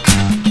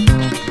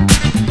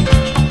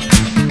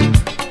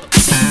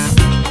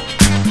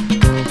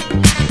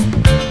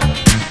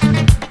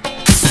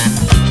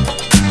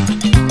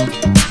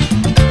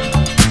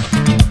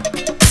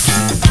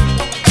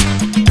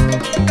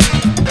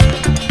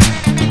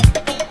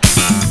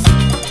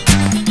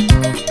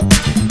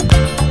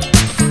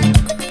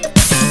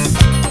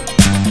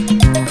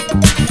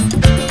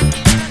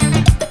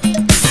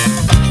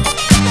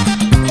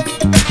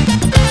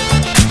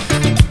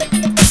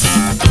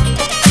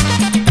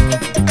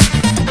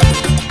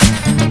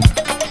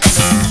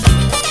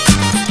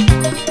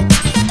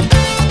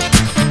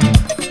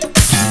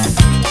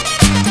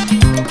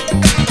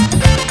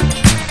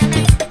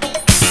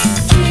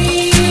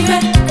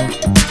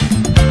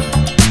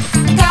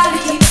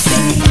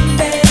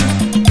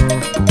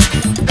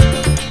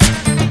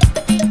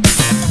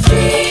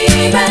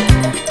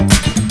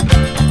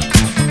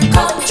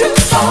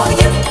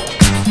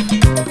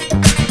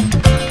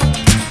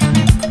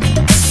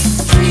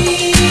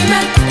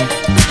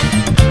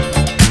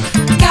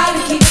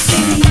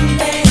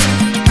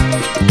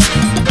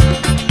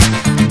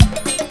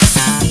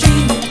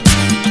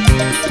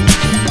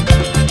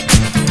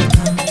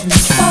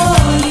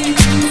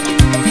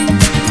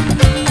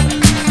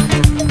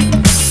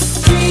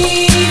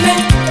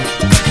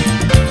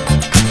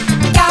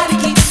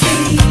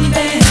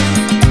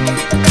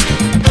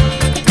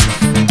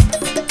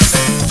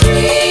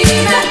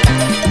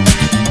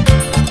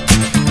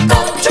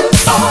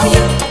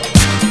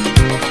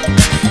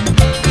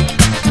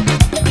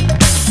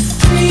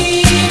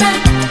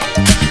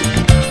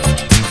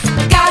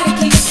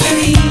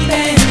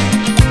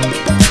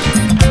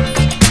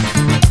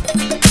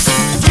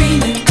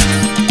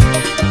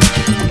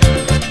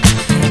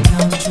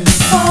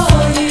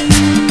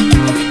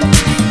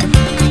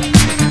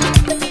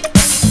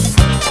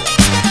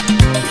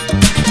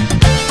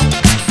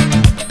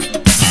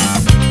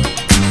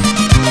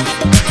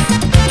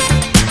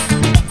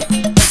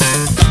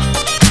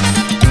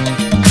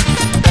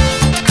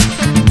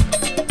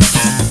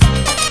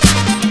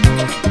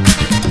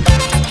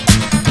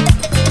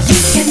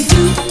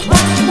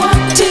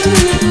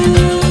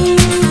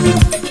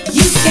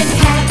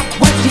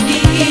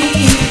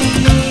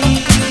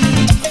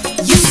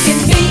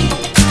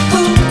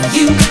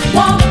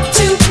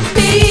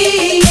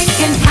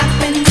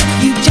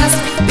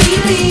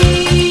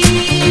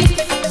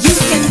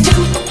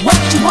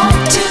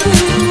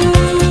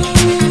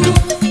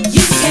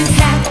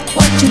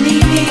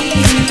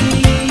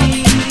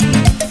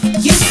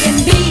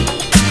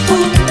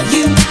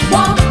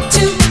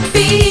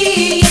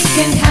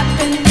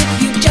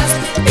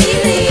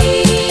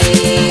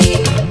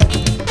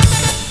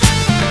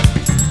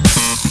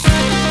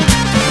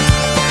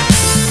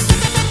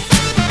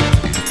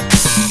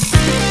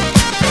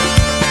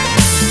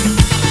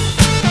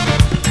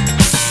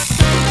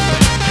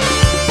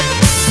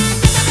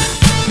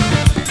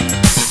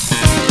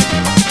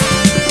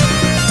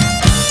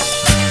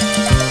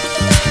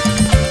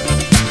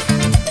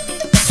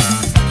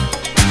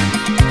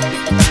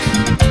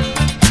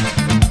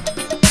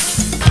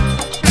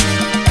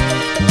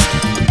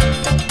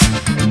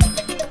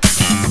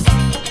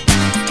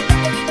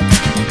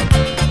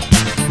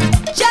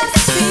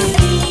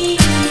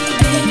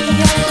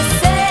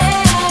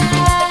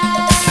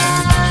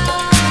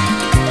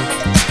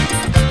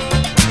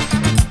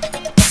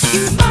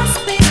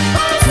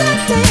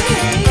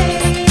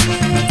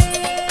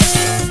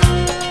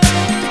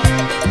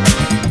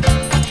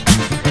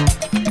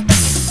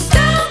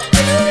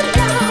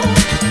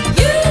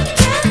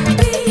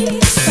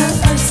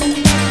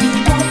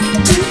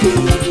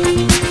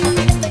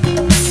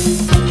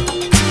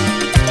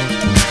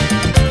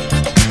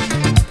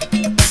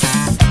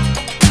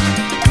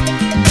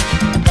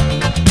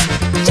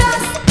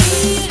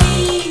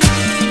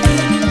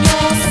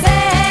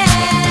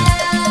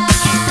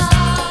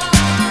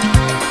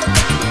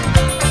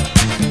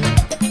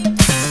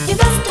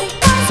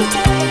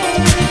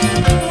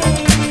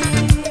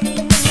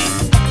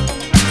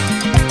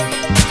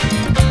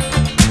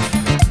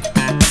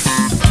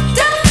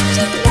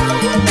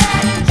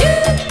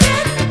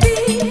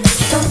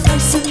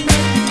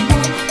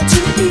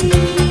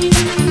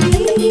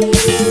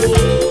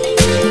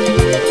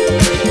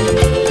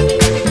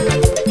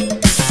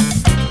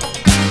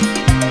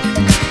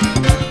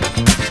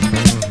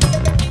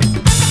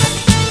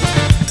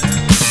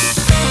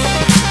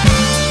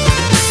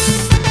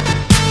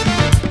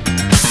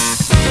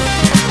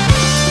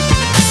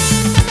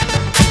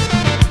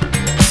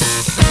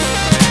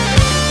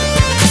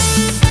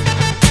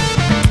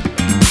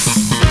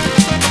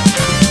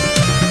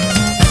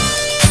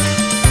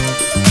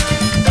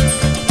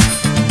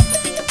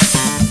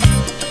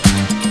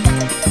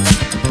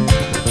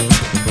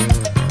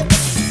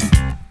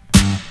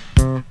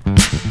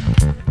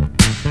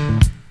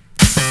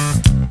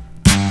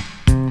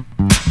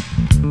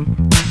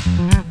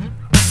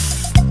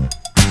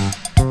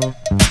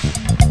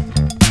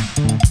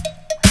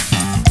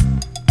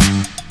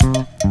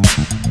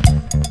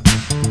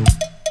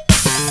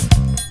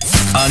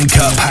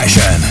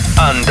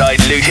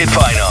 undiluted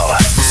vinyl.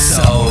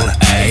 Soul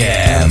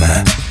AM.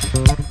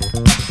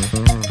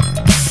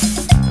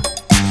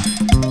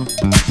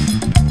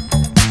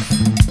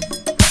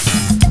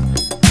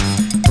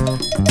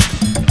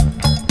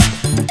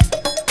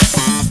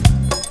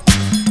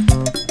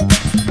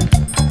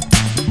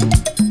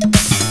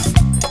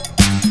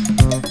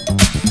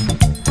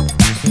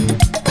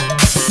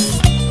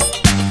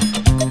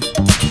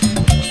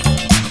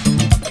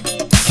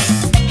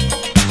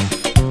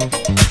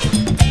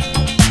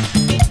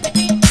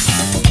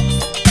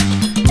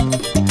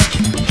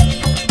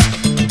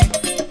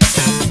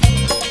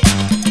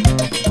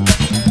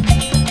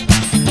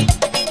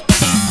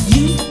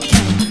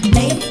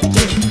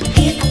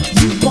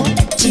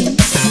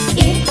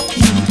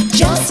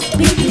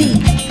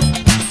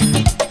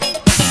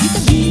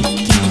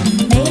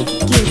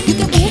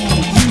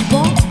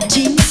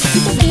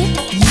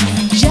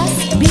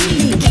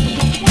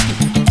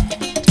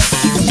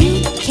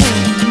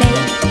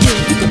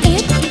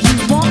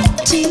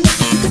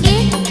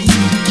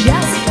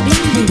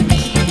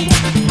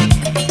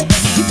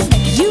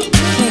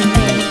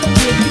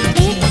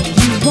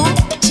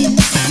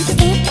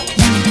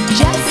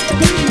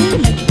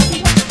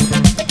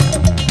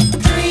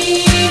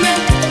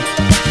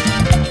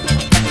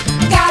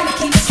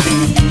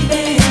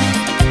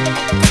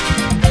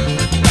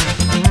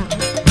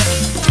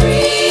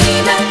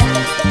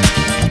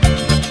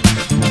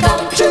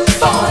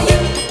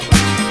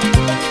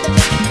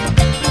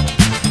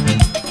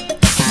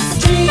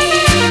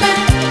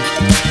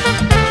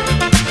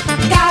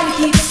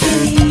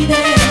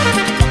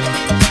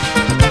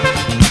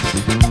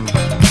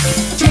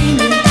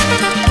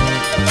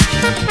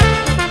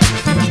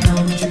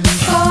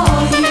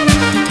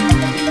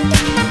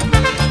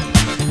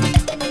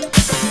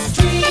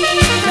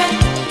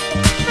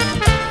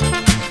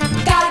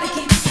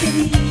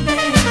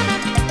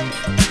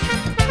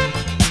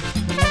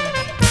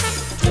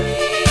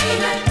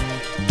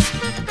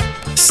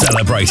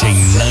 Celebrating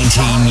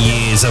 19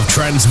 years of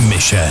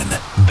transmission.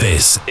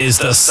 This is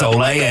the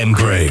Soul AM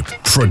Group.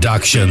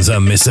 Productions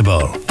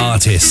unmissable.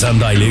 Artists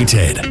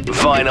undiluted.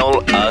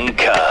 Vinyl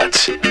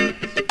uncut.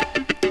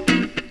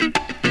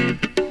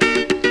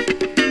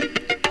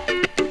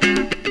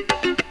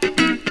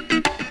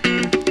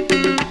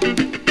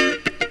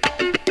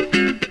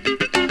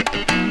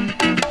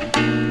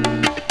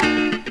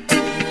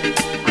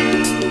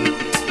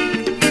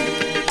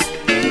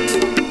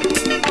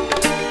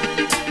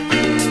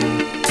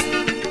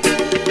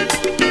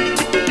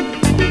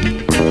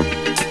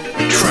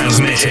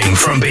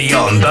 From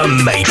beyond the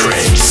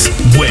matrix,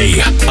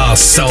 we are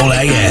Soul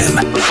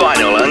AM,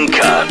 vinyl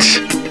uncut.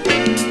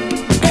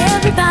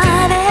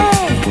 Everybody,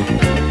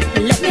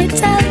 let me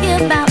tell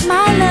you about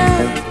my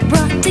love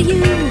brought to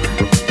you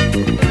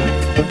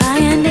by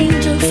an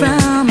angel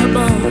from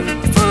above,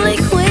 fully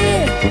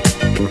equipped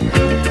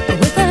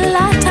with a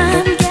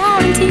lifetime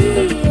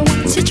guarantee.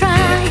 Once you try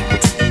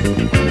it,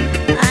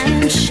 I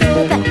am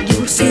sure that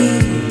you'll see.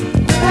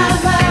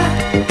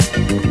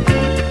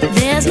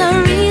 There's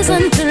no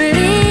reason to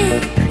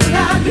live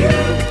without you.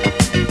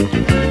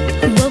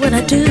 What would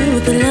I do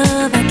with the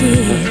love I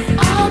give?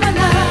 All my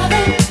love.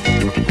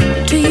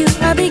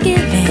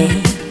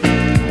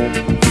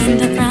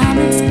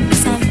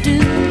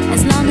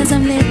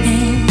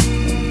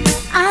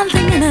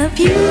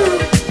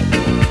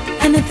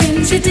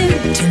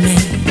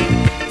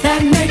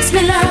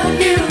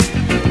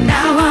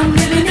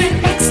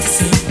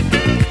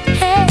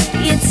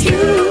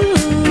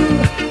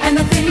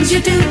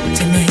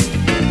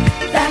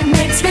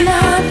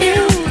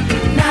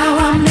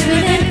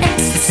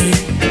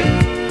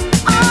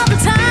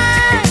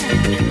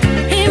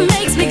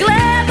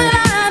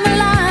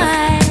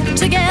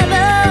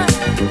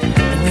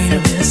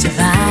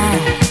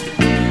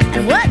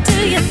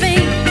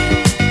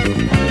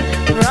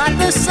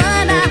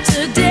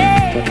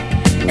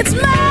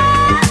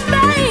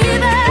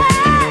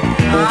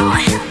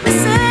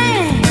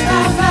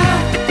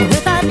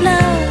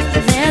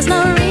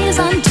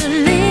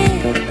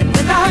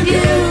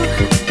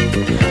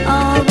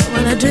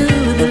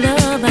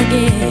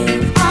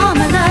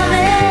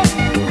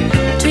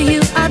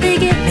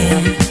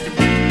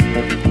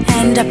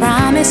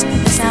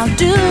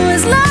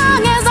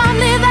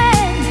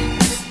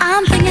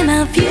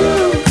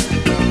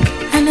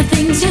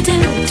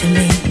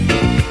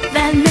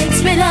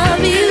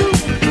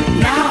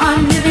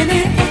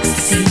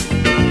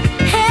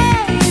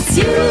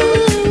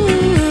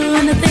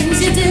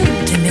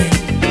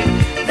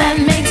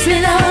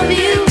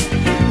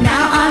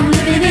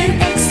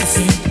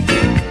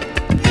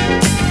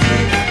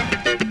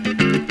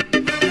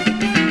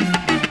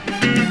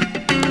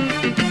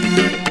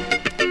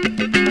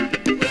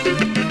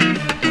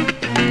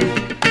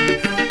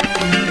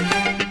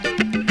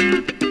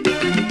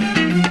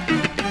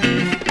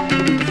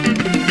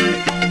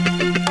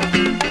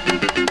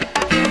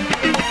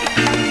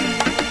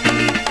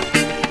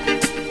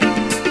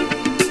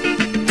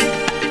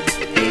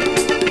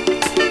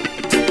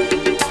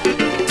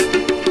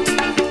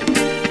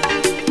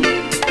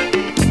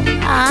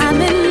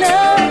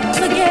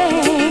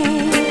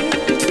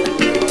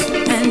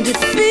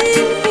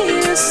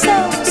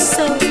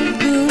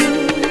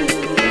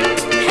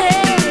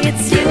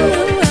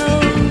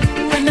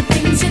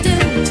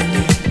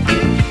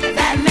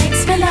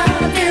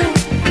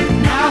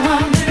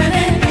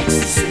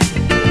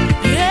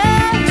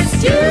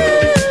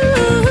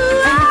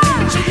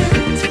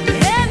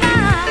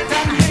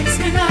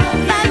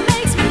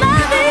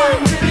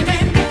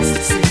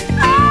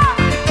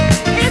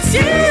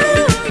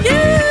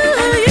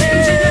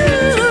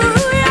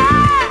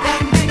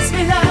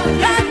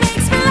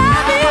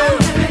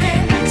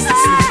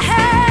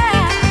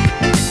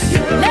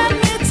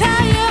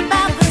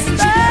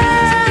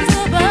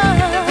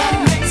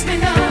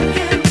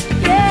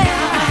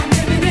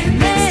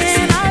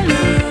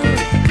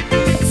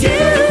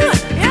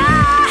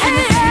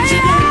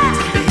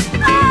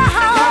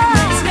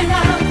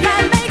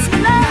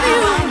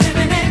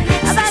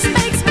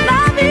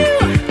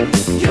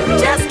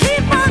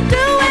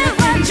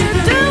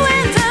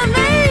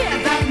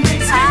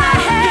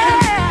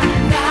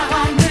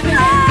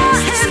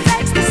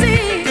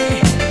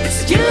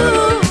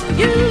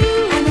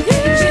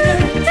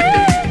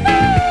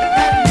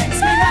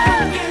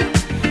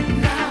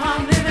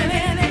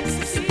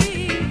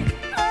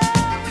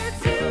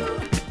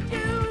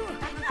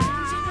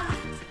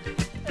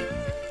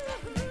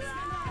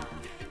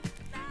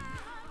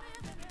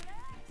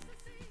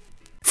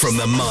 From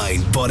the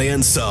mind, body,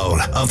 and soul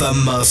of the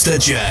Master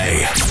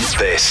J.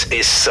 This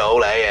is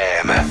Soul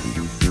AM.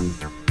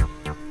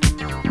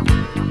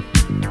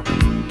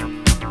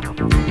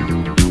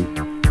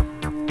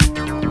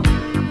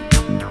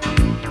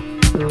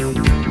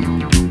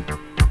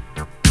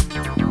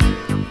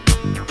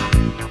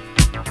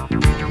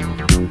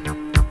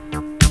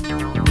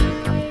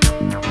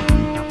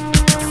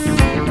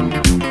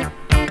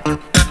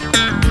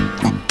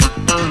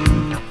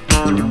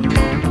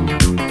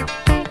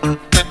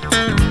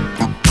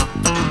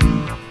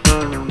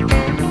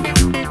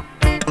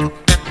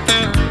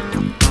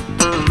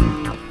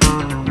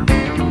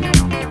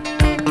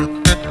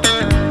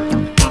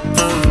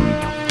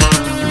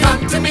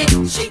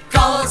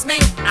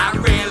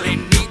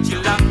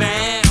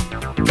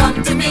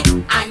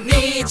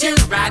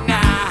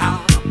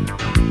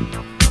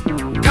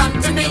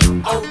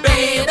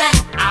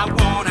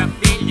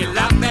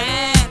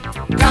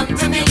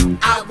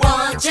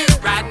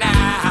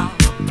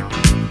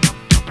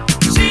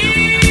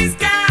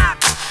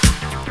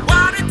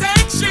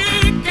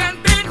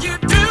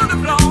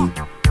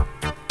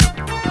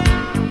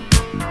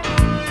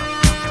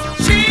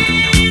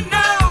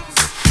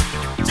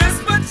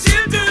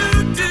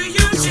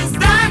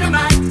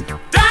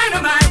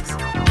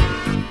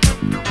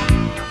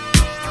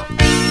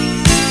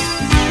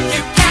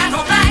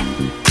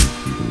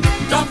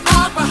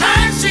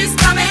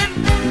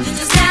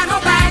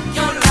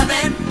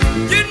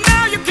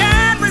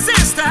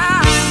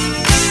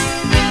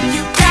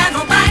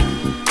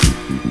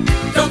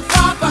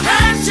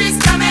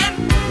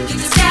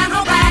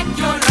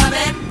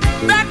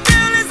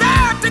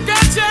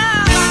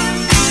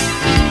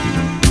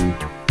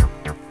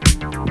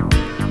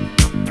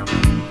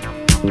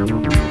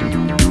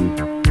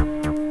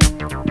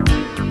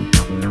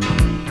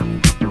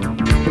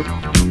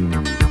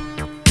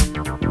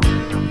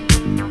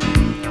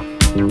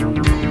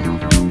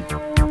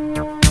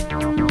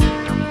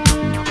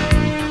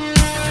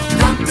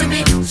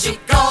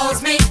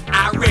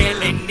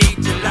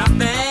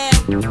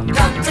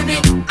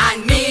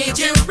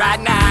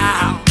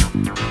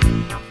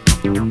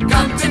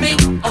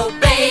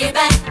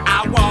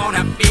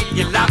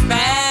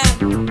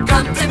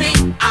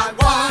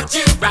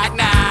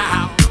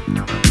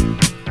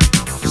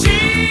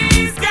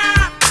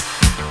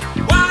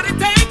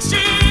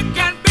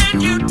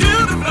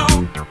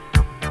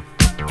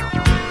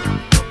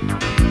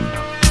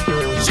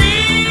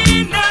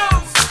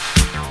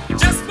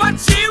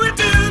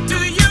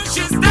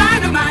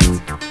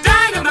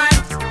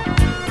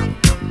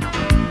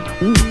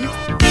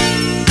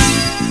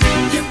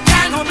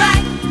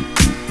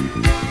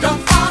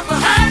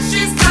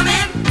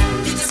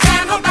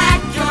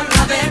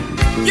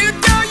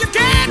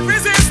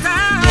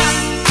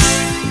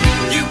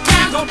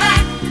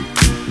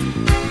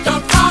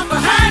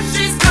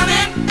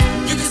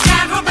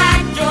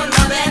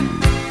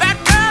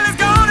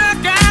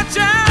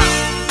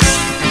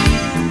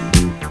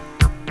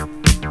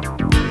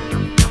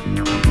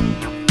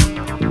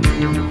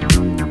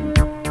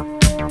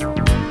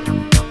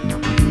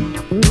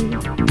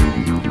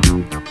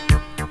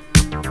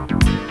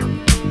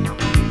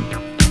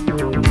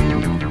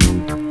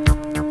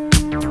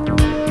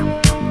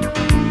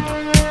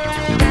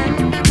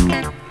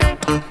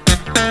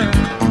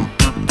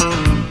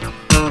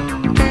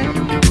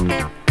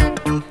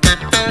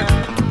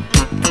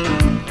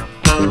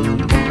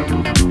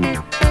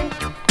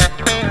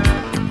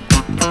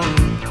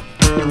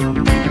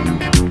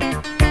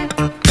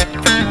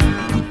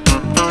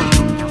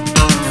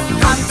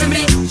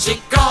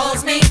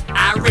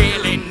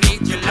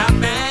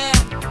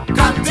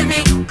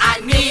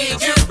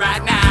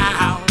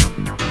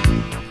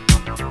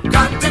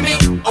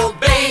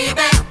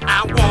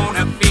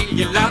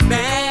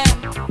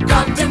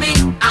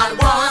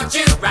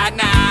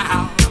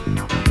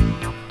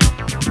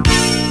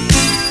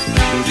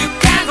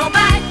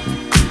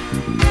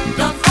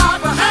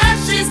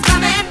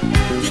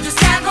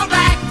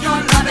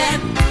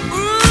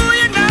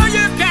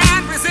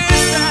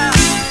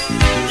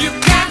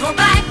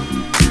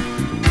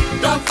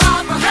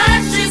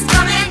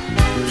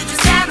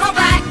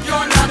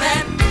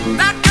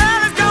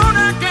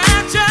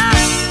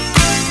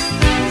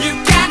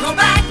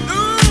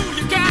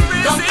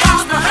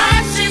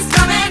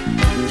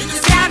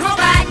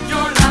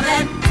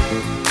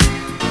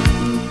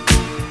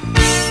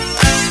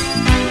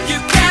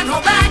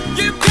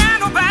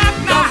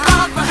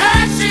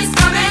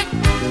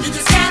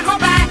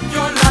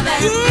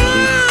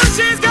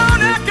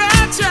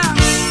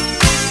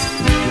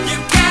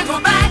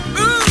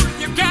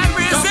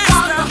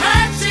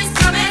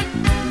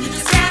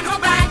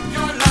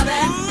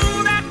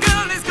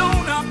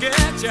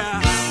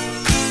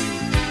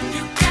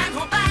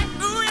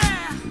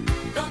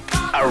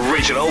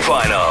 Original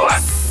vinyl.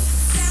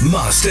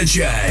 Master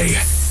J.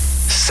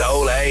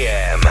 Soul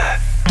AM.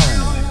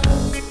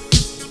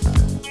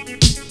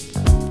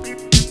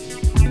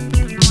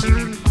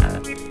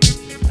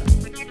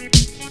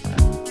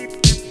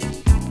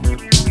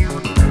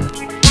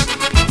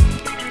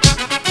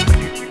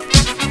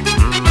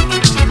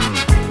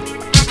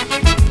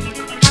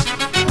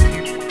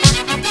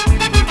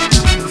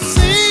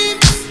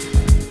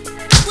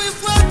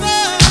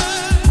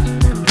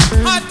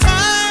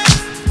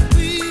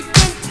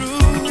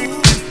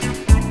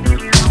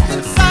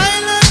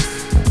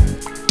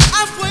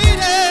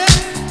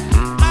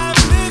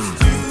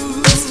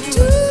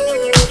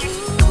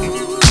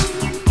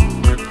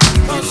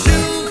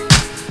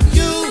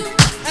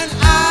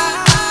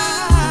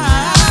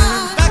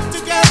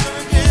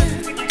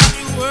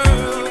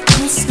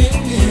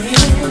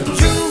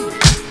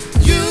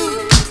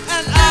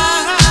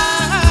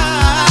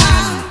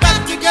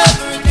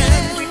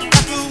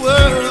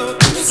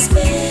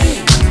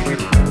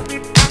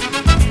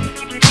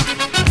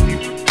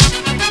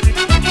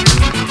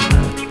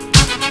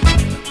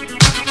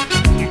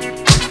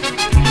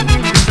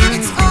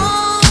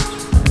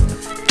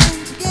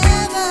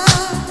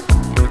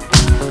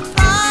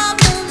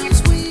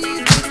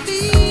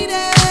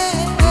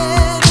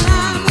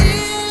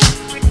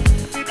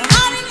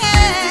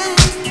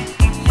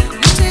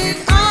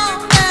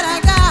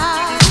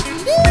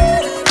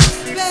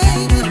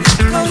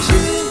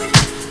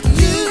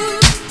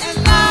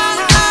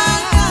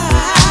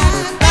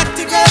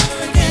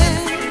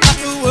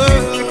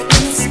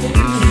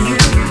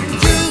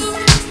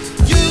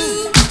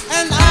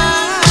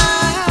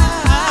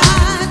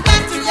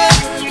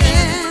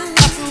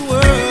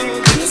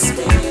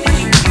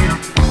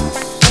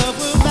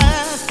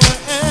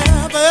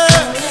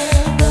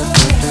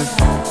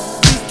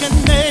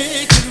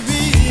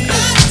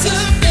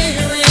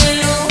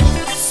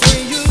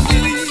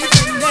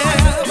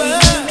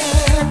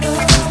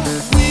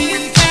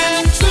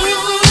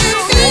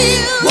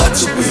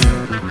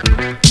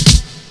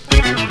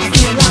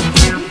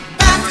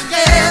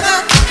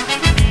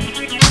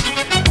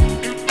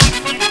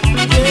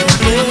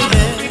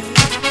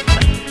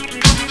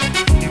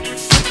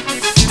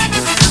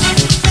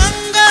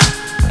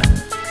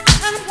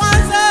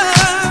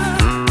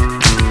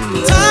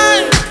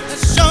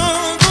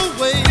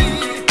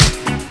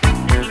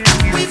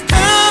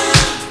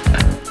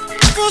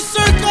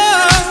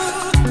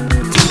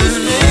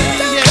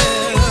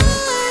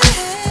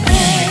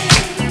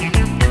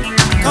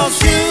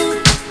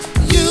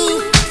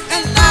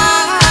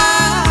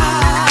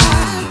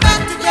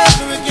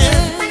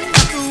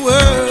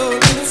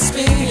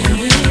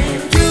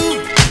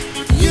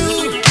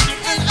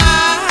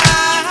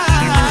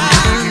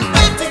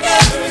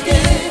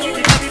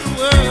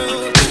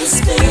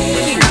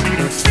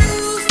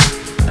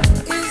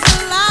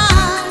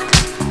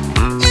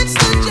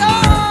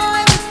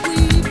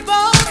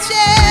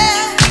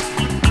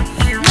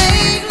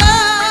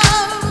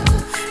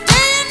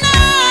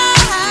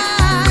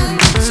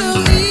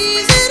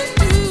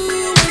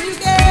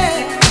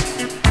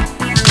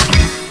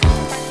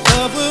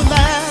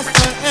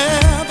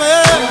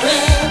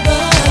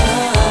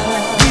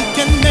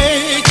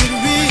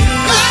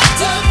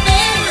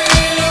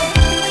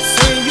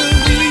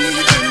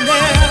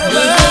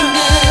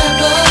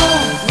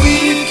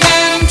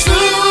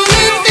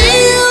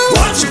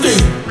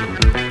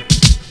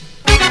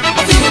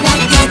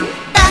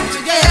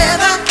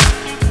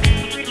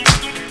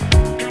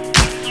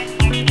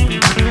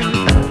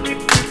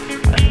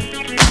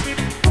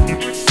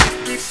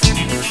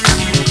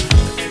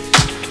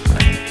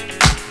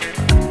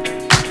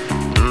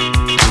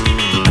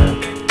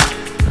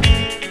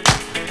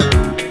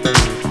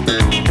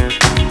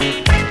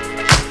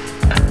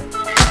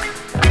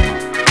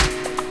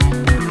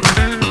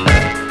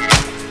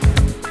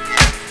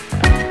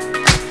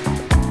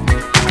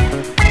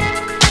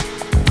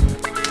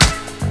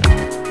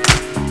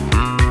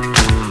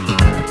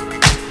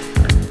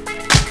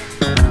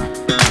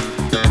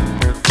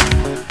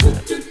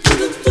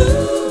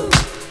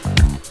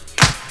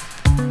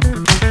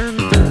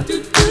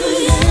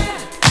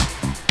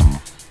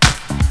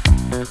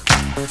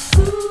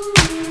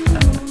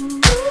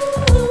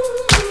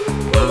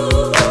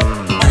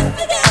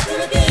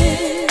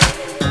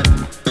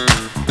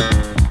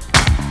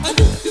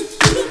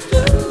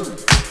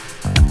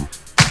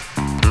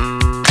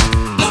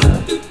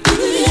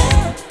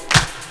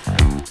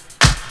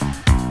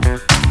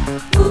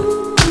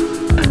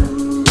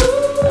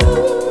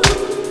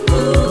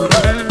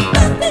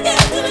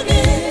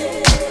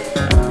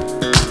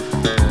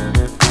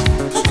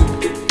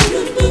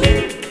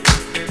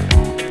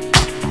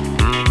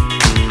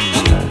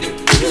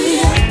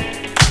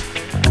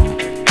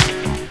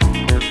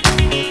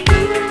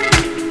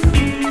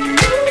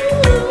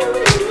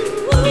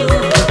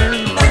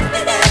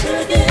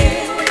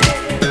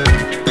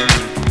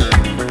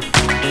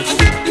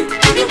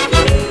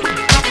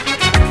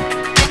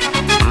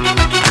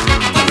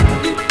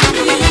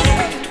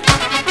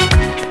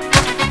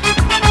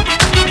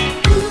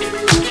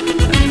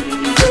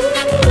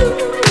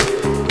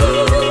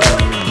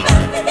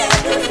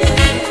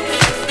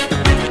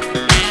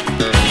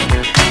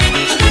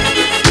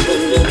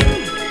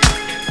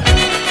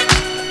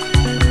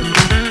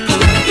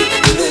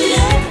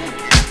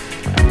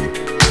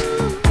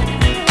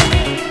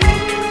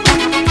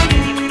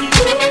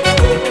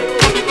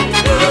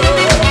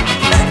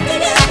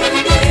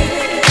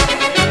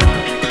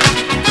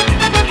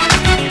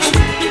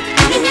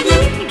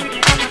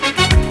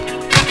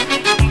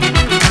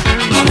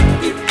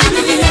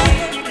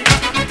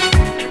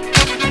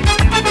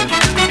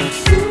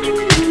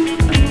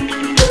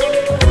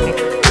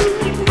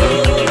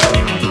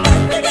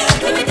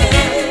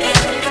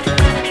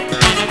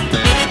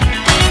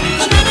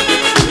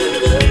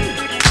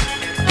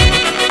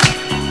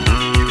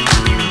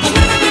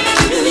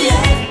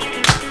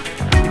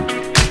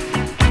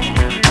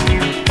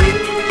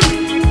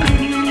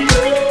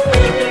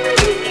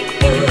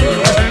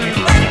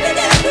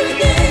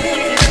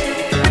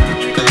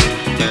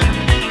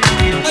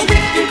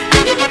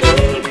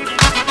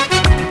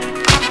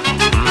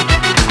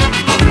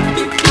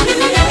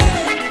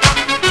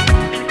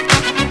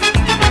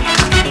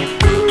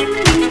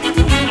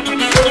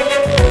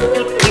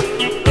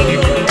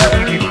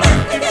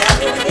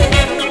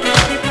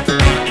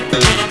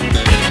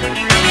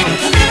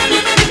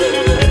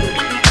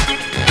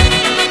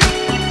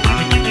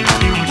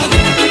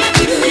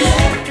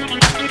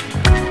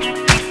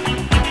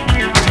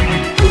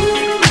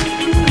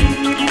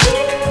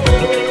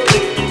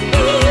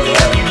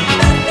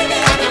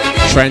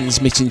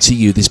 transmitting to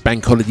you this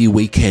bank holiday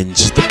weekend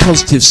the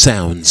positive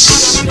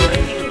sounds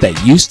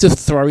that used to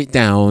throw it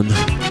down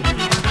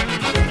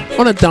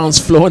on a dance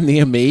floor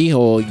near me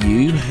or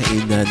you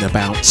in and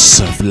about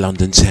of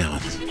London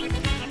town.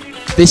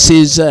 This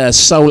is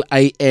Soul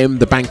AM,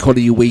 the bank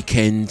holiday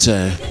weekend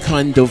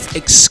kind of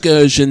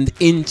excursion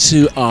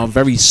into our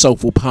very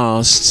soulful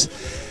past.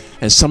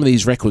 And some of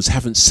these records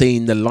haven't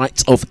seen the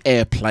light of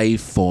airplay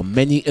for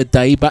many a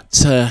day, but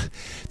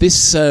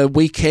this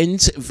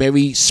weekend,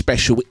 very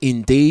special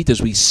indeed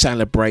as we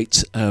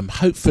celebrate,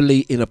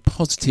 hopefully in a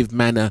positive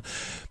manner,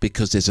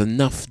 because there's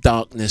enough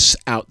darkness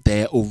out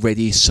there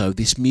already. So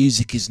this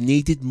music is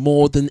needed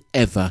more than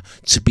ever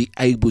to be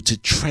able to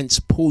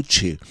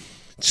transport you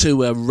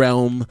to a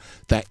realm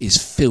that is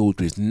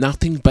filled with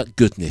nothing but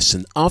goodness.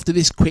 And after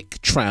this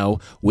quick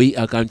trail, we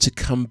are going to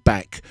come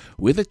back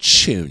with a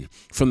tune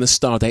from the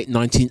Stardate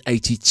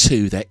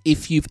 1982 that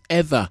if you've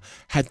ever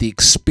had the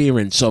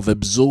experience of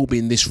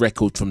absorbing this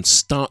record from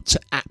start to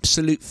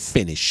absolute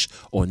finish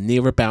or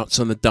nearabouts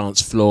on the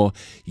dance floor,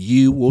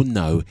 you will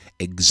know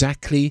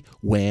exactly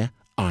where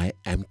I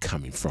am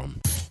coming from.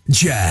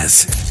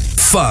 Jazz,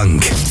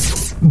 funk,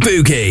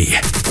 boogie,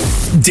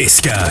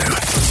 disco,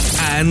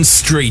 and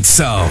street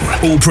soul,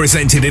 all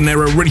presented in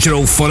their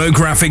original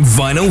phonographic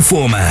vinyl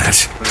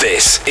format.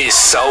 This is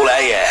Soul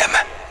AM.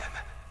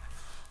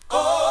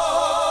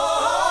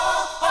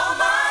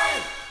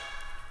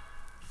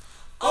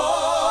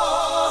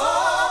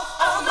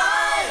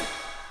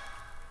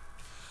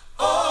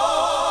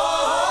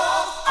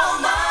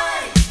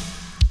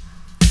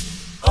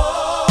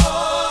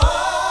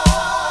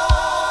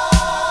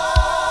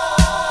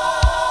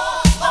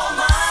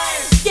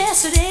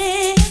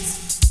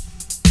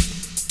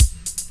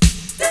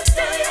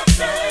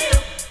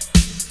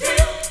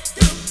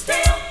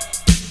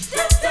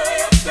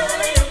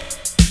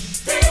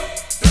 Stay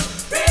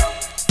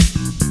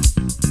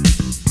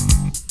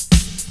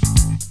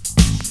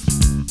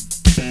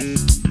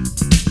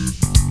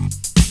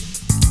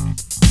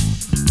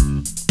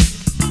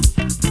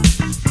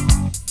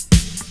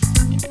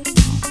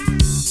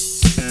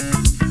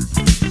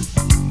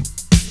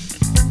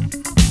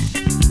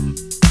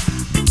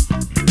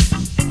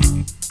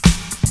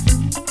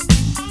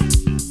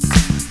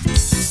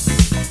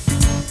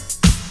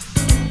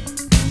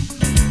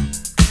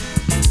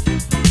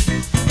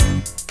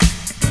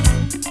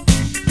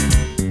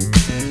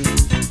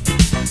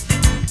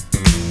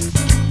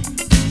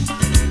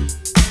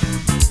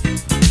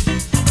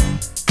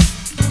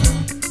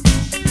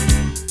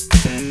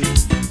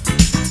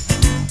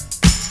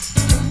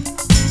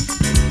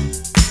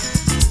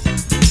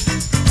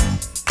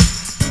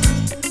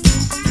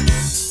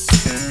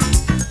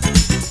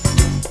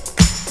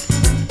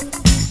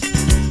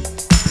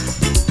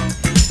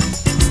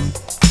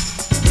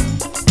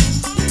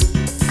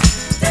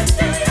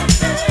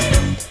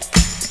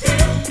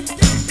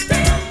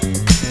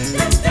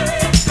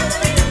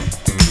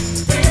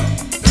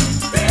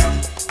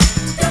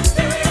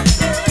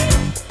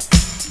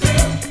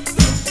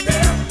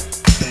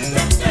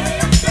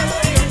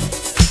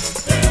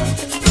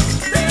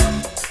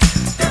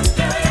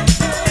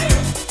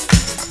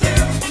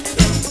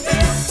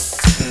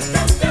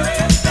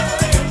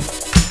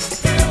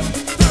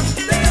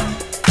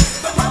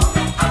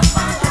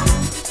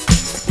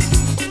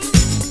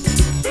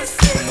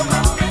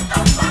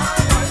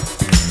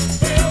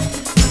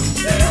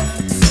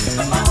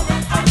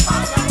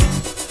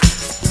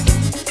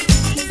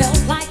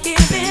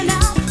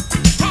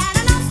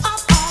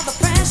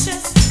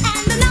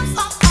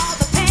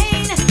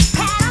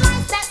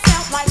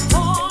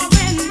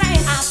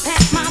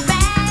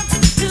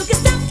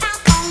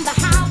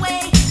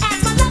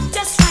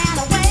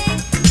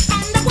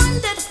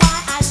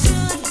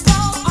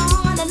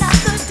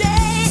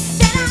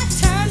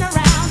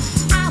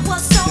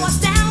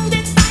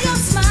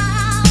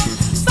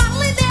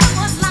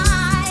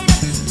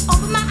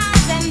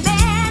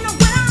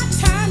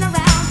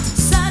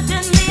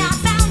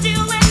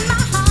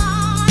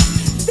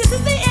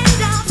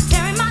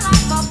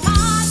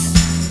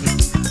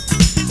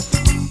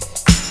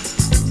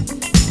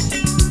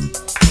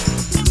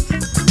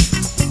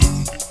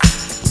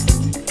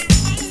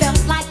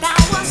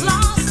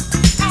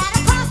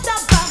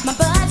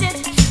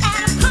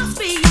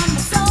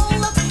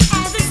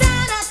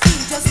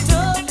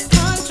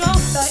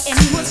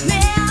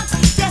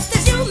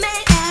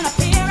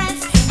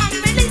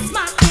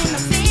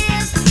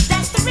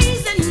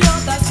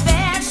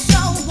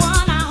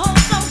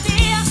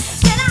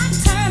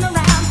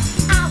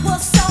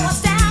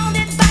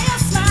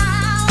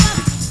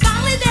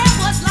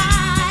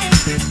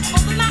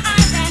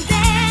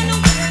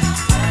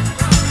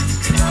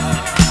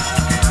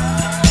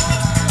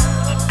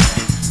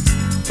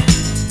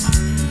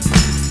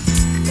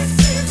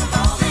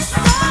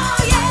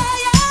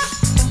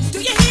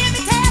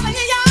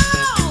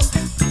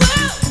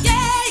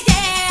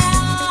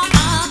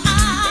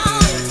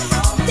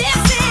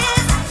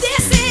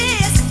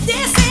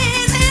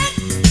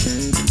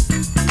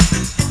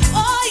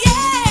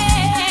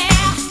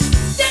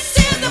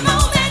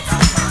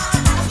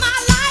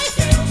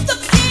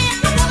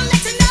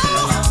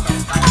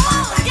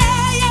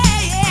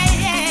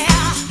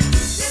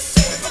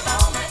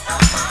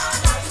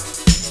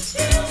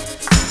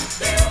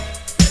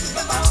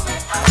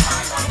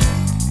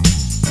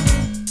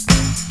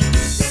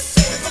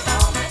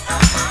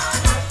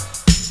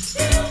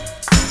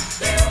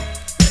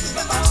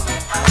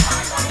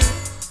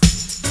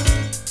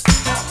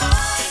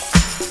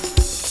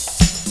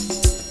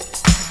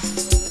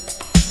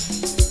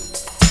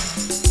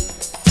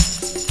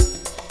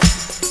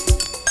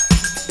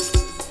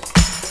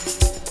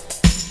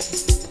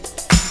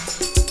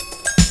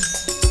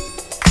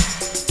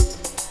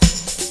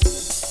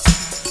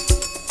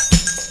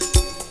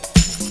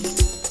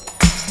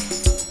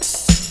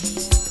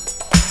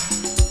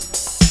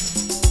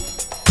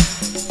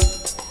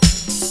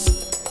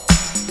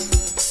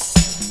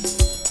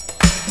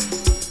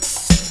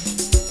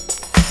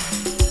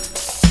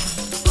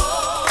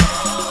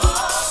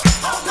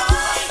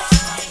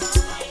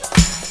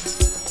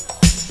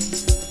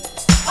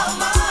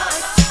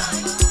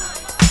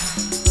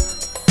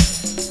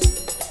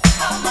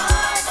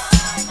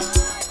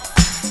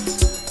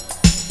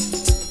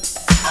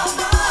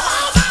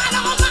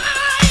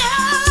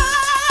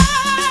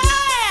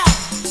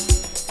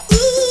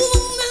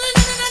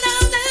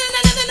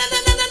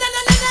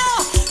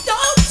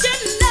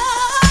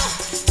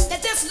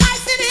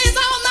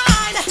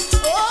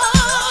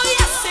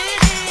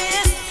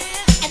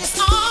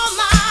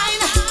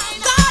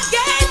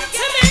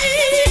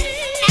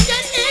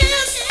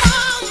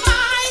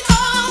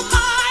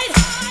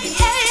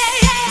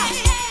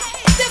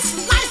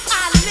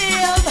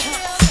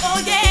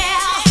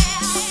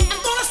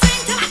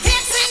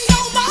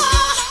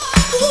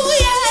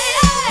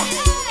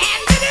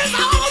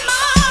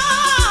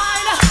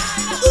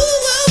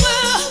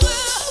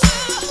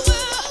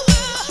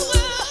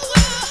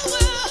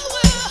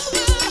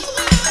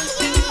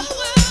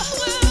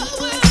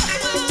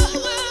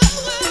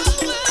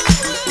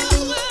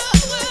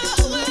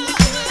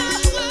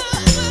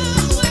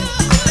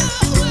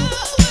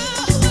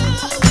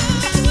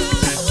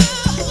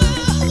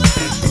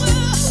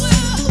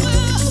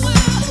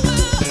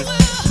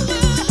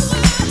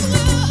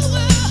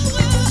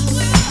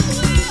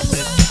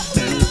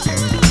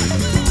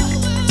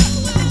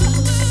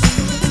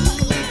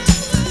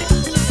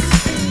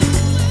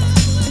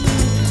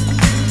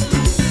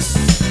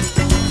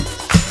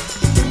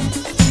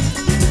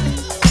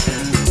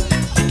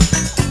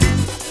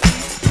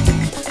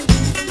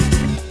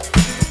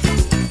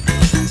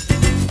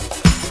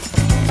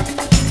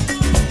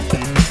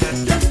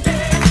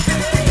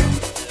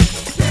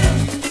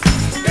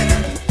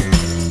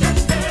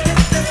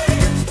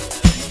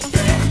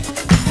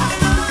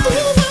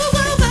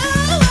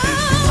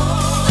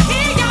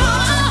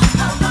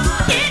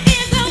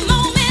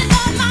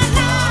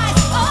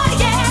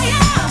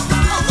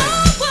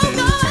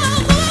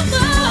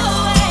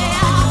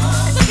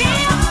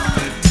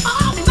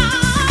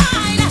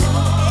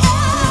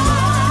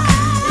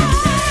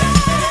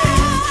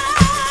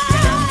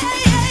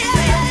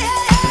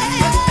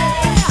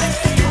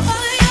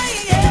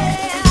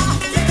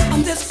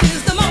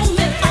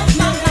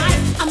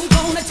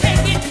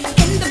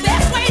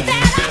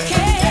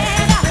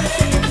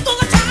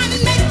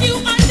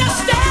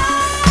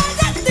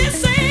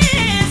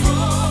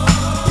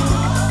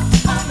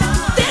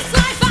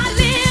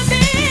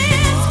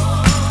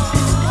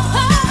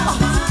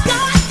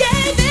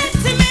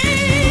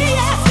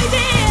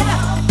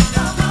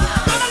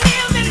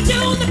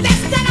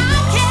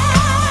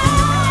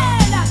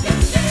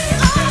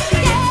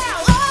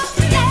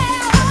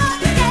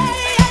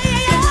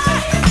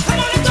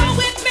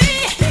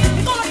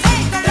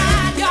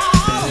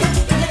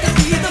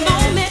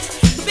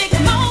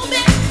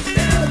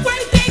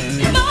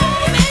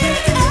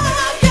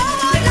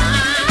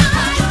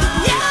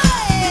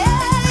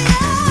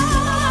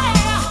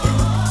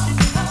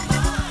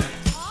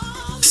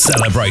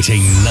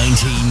Celebrating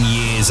 19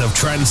 years of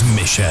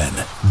transmission.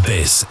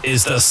 This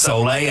is the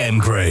Soul AM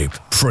Group.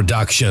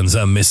 Productions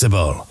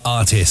unmissable.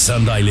 Artists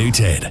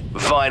undiluted.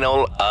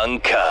 Vinyl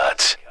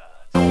uncut.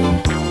 You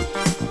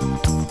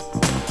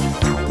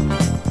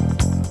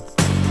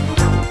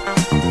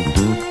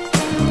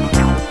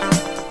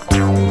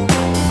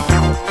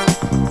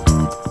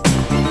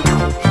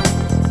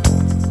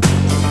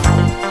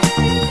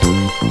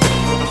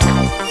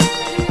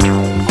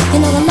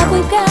know the love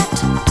we've got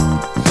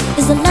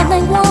is the love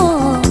they want.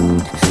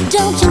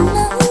 Don't you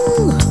know?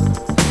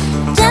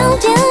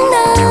 Don't you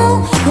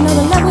know? You know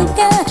the love we've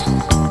got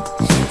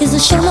is a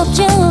show of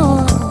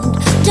joy.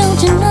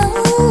 Don't you know?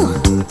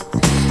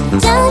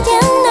 Don't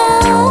you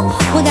know?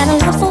 We got a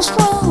love so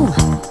strong,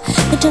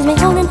 it turns me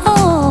on and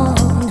on.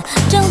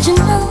 Don't you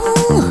know?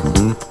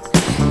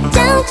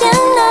 Don't you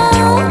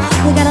know?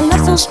 We got a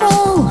love so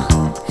strong,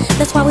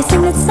 that's why we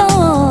sing this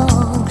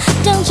song.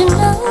 Don't you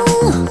know?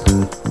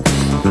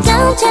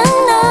 Don't you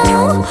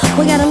know?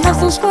 We got a love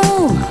so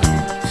strong,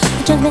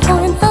 it turns me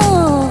on and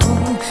on.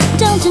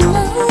 Don't you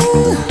know?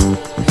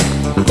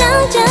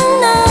 Don't you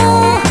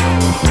know?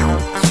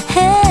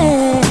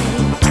 Hey,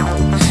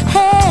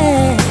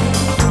 hey,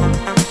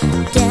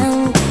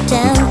 don't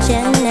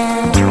you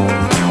know?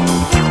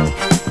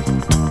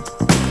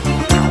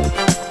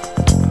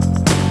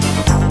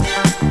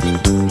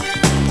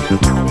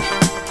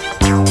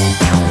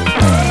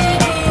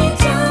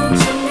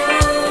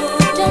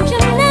 Don't you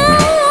know that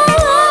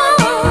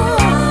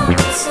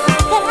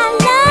I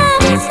love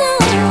you so?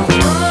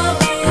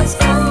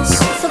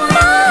 So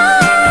fine,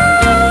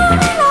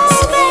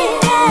 oh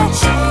baby,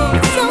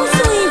 so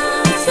sweet,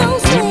 so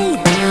sweet.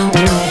 Don't you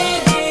know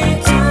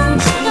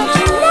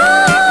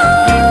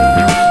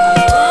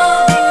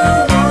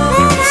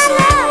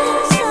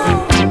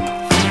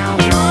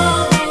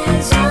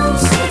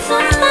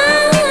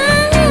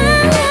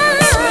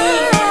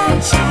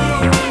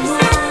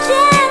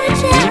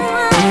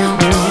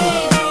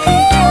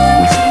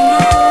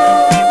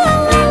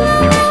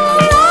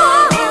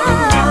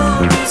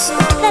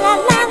that I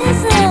love you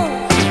so?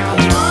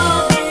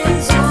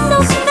 So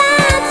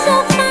fine, so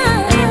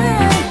fine.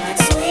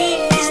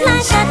 It's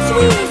like that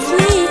sweet,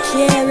 sweet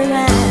cherry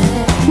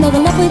wine. Know the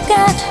love we've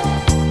got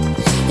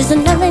is the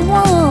love they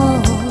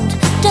want.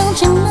 Don't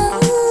you know?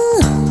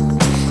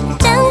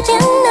 Don't you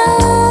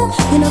know?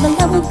 You know the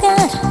love we've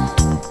got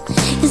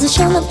is a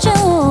show of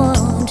joy.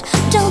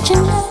 Don't you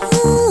know?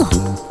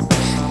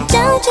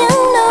 Don't you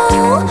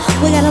know?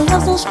 We got a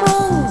love so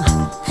strong,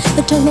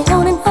 it turns me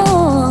on and on.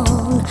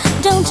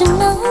 Don't you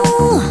know?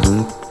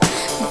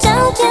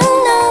 Don't you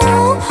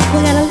know? We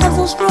got a love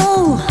so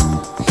strong,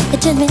 it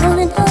turns me on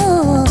and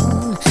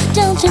on.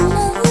 Don't you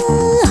know?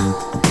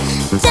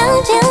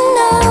 Don't you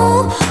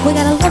know? We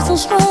got a love so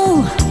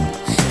strong,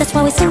 that's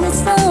why we sing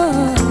this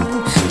song.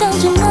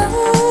 Don't you know?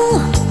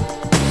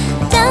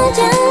 Don't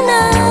you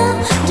know?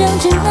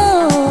 Don't you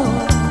know?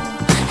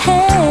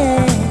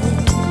 Hey,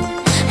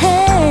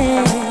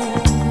 hey,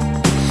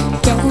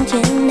 don't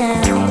you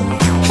know?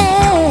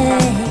 Hey,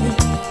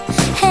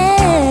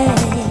 hey,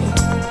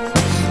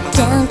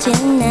 don't you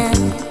know?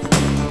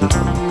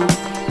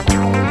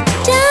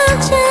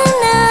 Don't you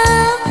know?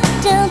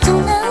 Don't you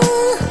know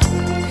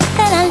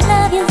that I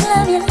love you,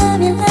 love you,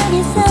 love you, love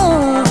you so?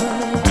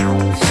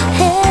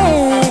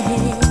 Hey,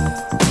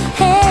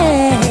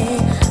 hey.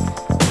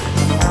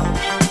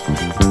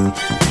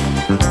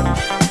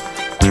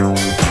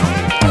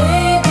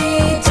 Baby,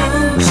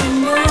 don't you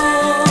know?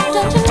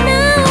 Don't you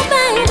know,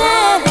 baby,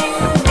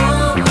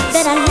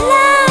 that I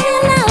love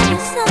you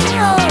so?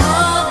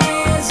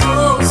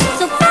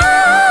 So fine,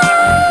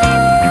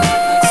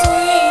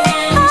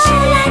 oh,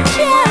 like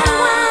cherry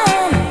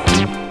wine.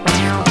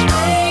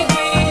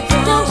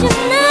 Don't you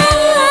know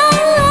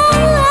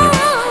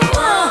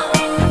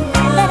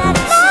that I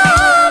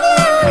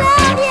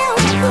love you?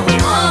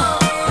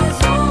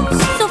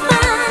 So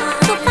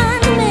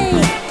fine to me.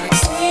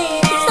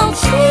 So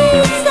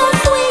sweet, so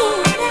sweet.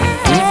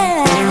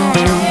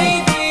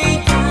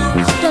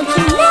 Don't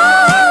you know?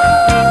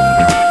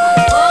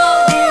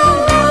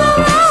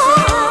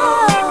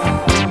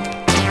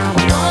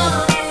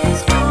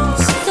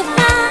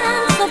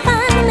 So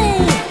fine to me.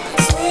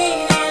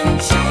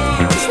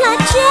 It's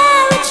like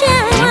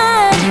cherry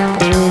wine.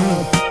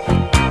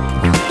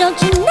 Don't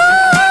you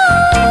know,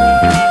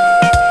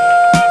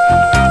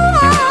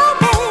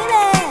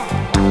 baby?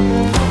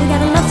 We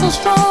got a love so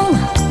strong,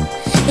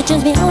 it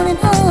turns me on and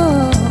on.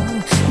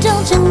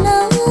 Don't you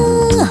know?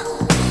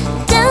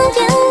 Don't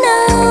you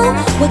know?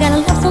 We got a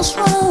love so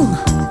strong,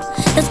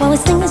 that's why we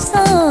sing this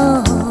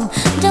song.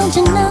 Don't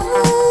you know?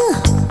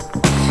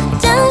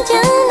 Don't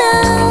you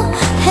know?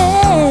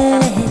 Hey,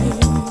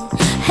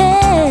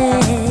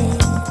 hey,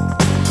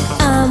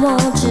 I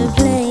want to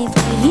play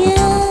for you.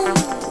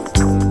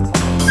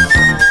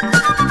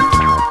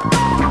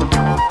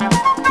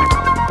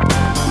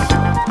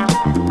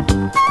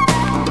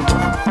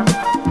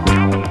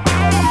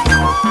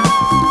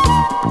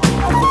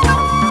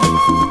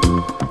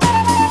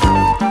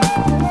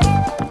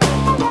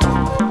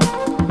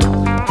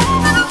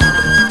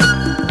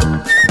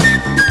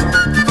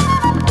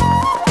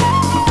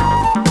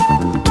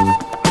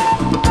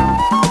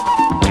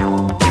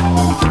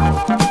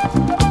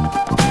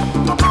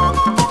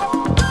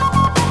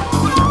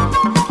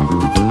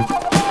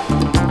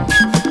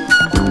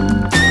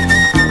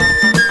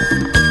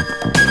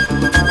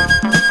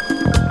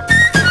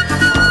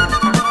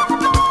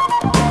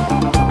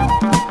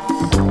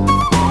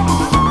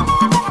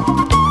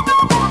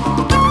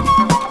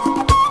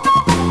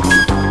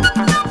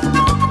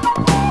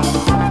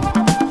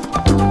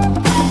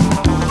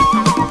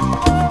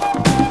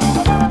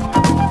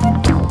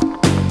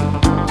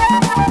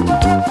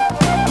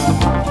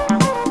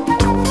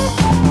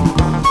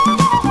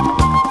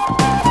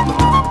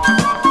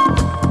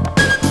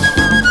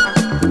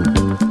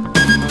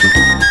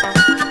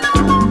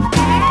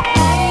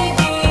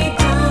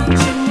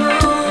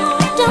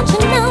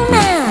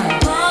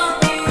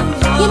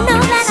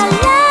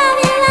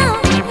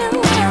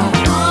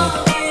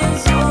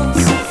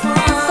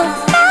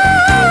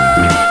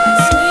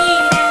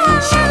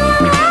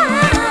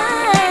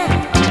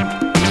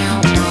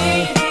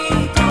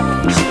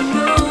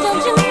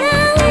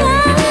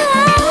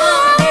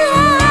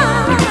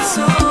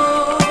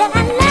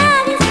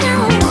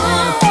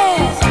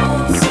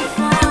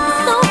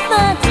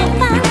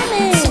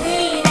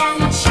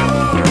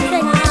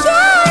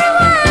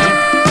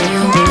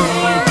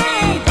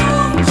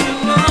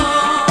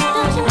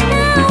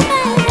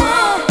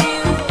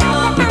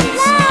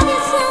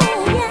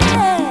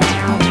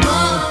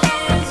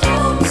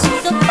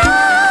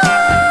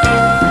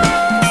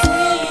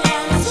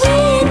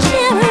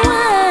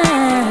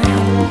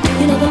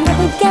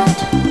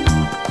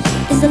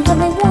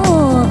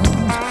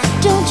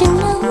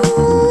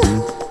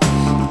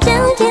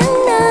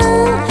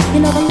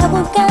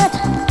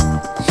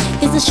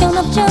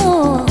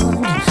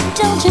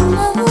 Don't you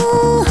know?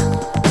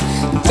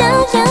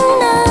 Don't you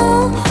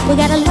know? We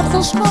got a love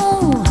so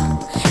strong,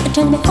 it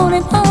turns me on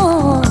and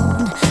on.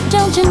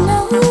 Don't you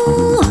know?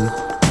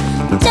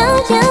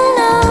 Don't you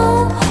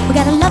know? We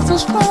got a love so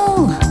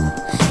strong,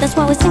 that's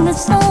why we sing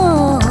this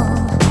song.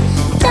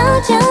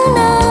 Don't you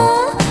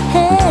know?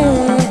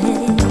 Hey,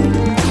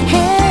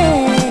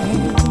 hey,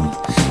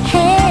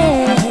 hey.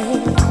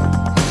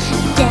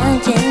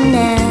 Don't you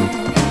know?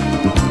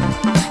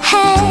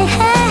 Hey,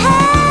 hey,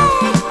 hey,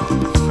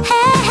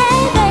 hey, hey,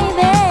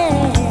 baby.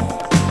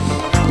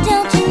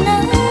 Don't you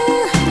know?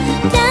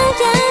 Don't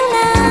you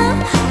know?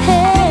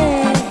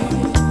 Hey,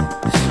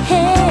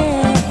 hey,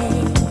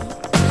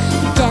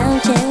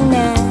 don't you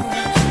know?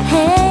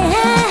 Hey,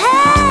 hey,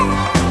 hey.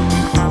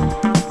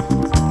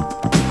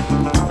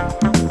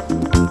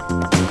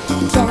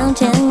 Don't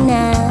you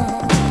know?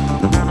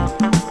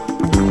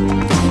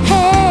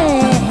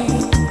 Hey,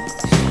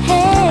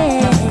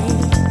 hey.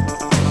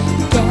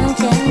 Don't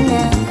you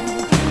know?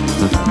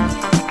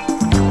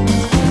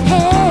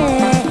 Hey,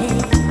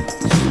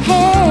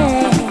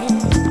 hey.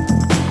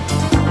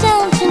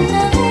 Don't you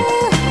know?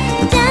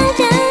 Don't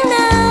you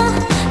know?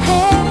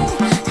 Hey,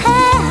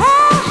 hey,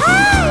 hey,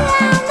 hey.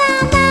 No, no,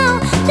 no.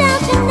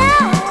 Don't you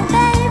know,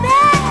 baby?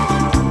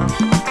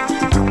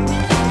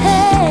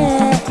 Hey,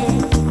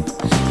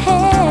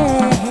 hey.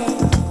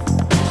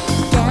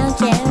 Don't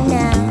you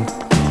know?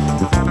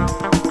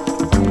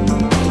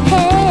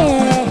 Hey,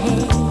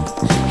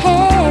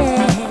 hey,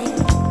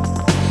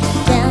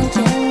 don't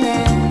you know?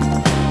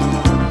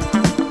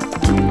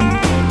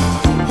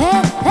 Hey,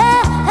 hey,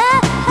 hey, hey, don't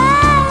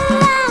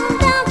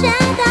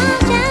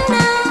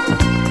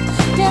you know?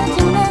 Don't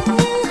you know that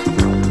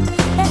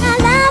I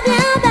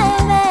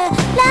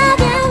love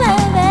you,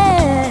 baby?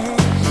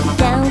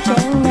 Don't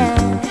you know?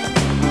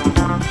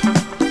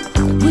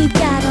 We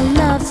got a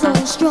love so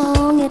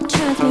strong it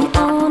turns me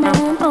on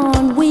and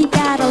on. We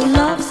got a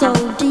love so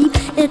deep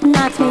it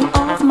knocks me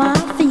off my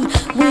feet.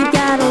 We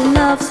got a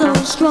love so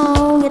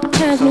strong it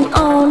turns me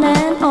on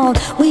and on.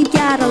 We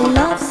got a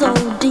love so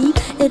deep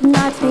it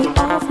knocks me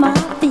off my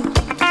feet.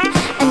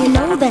 And you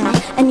know that,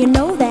 and you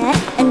know that,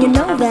 and you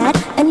know that,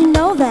 and you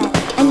know that,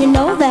 and you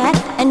know that,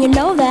 and you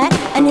know that,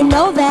 and you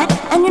know that,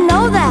 and you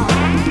know that.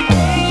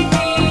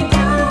 Baby,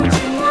 don't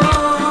you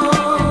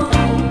know?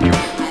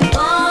 I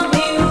love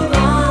you,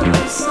 love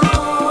you so.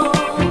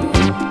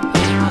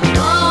 Our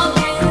love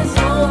is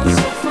oh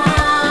so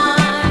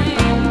fine,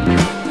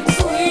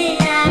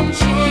 sweet and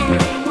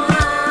cherry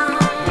wine.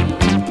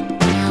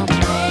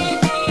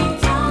 Baby,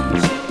 don't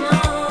you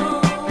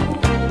know?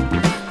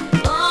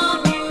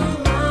 Love you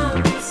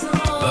so.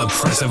 The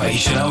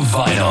preservation of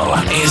vinyl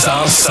is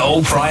our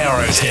sole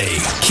priority.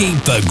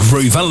 Keep the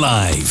groove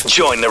alive.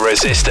 Join the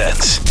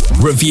resistance.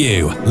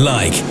 Review,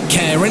 like,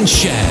 care and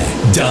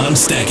share.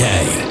 Dance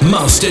Decade.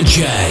 Master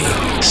J.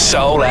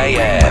 Soul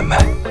AM.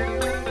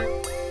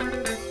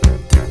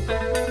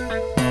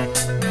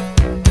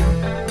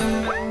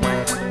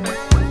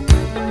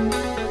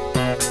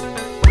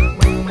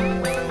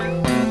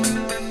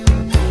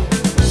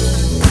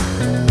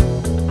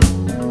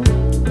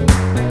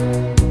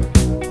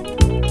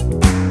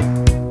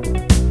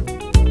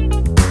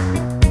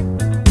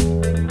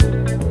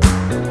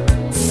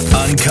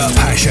 Uncut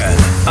passion,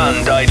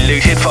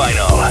 undiluted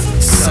vinyl.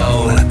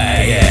 Soul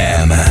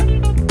AM.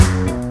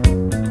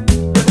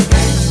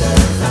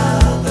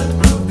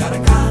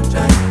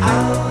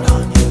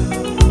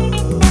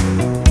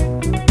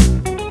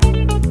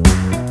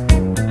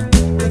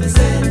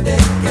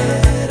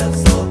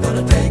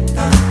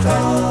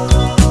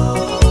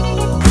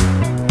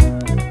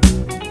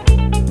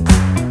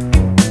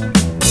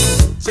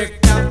 Check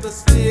out the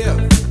stiff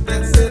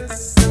that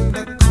sits in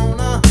the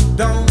corner.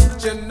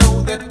 Don't you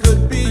know that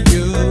could be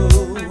you?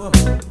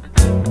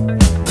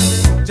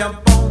 Jump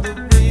on the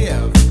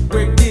rev,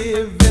 we're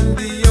giving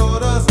the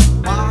orders,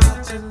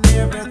 watching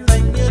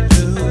everything you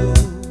do.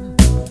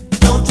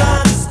 Don't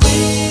try to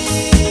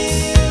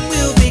squeeze,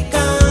 we'll be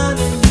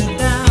gunning you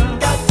down.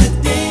 Got to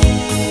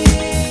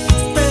dig,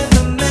 spread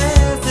the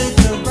message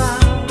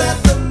around that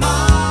the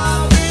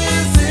mob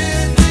is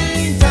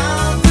sitting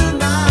down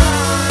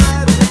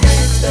tonight. The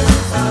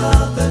gangsters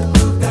of the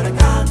group got a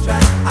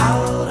contract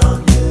out on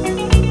you.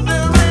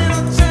 There ain't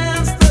a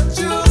chance that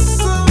you'll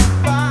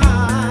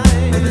survive.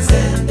 With the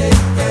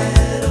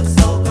syndicate of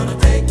soul gonna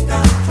take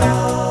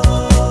control.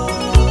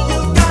 You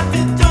got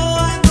to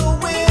join the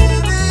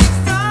winning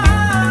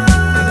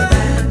side. With the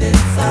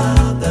bandits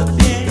of the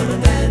beat gonna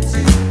dance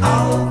you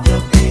off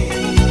your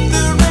feet.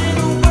 There ain't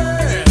a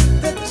word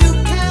that you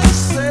can't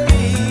say.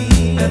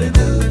 Better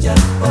do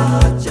just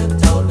what you're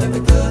told. Let the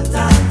good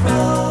time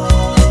roll.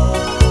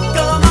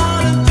 Come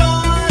on and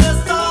join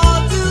us all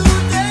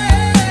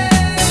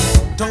today.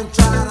 Don't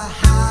try to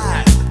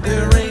hide.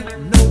 There ain't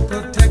no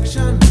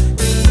protection,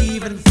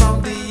 even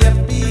from the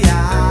FBI.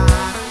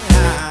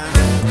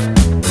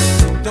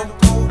 Don't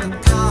call the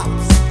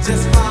cops,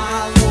 just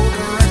follow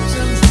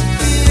directions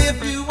if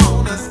you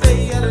wanna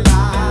stay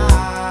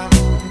alive.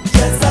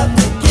 Dress up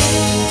the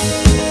king,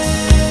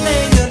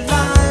 lay your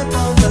life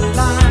on the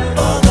line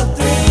for the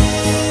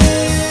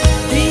thrill.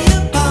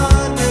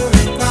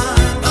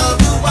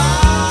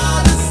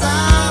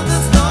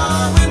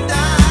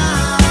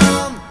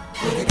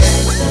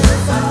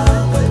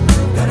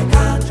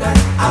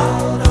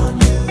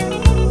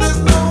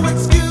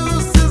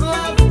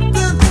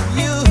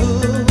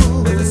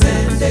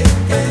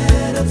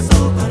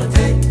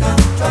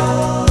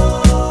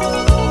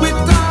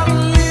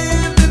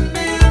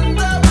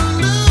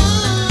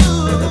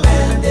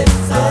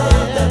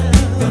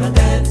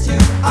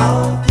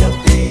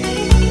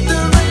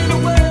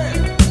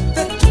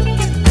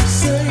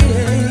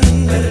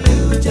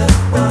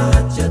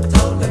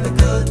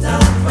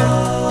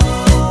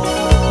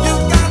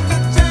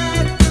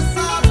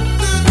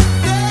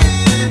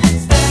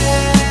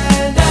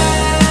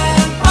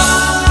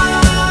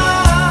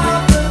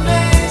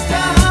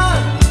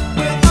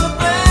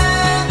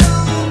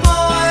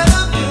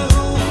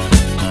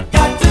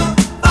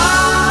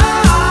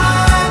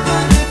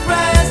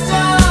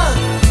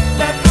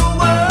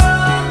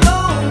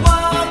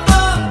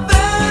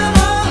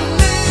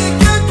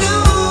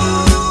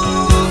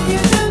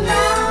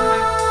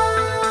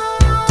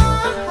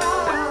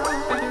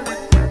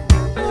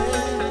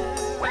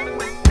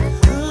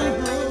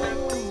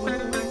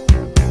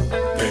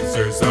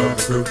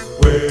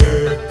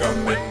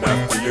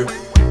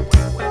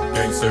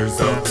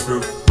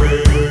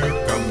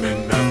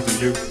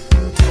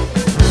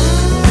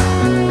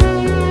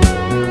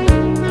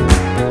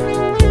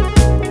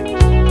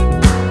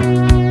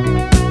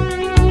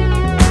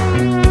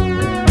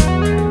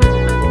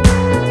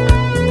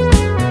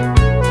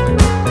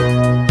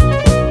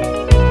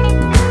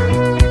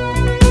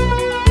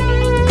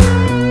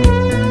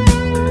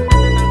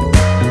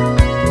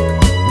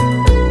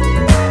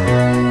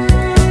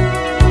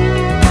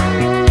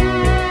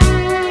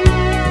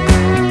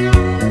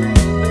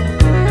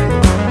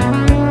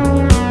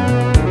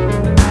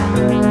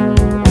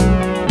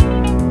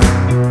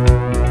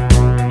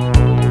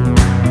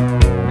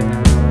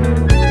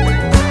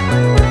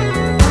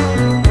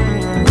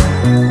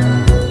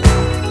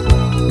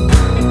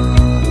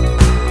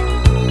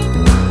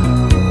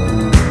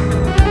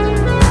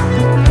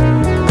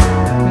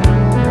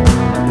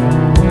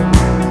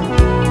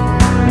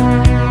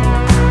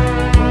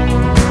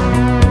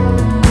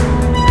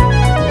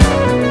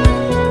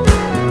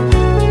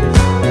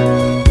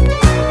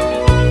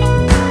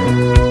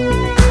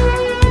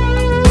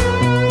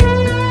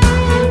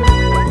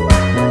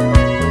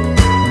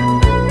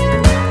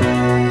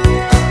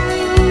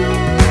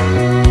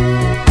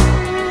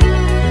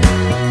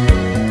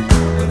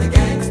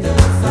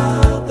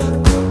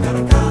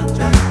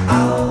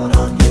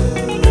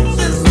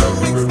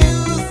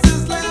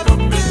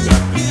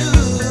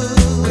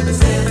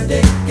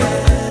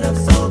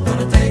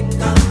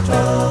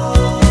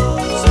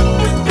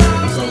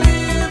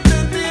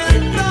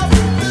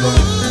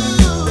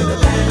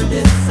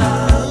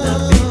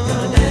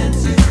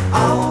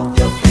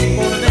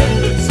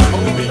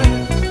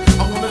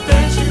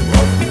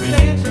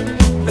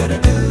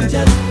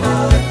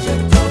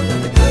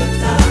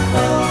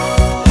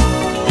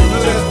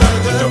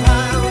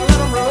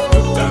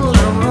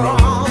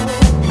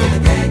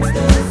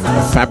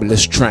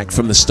 fabulous track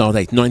from the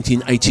Stardate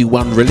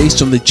 1981,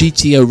 released on the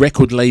GTO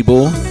record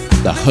label,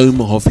 the home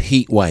of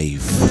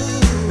Heatwave.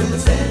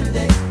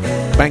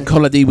 Bank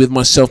Holiday with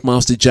myself,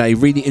 Master J,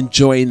 really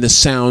enjoying the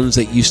sounds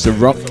that used to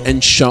rock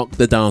and shock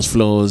the dance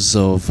floors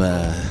of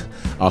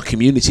our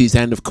communities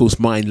and of course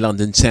mine,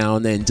 London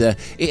town, and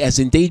it has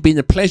indeed been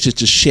a pleasure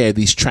to share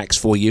these tracks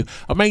for you.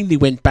 I mainly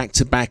went back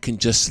to back and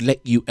just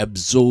let you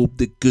absorb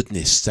the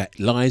goodness that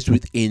lies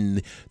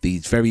within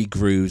these very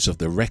grooves of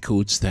the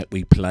records that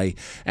we play.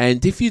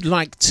 And if you'd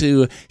like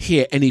to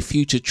hear any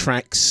future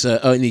tracks or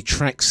any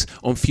tracks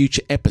on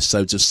future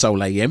episodes of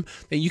Soul AM,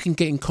 then you can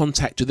get in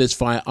contact with us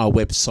via our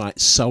website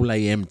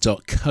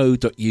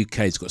soulam.co.uk.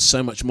 It's got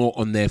so much more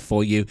on there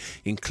for you,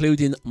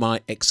 including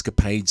my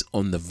escapades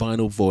on the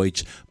vinyl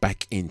voyage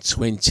back in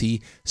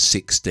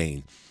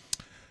 2016.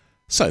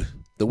 So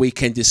the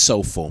weekend is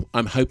soulful.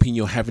 I'm hoping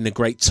you're having a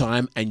great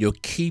time and you're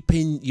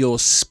keeping your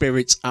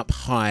spirits up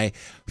high,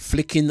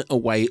 flicking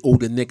away all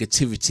the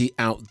negativity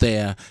out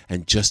there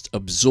and just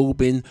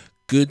absorbing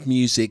good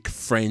music,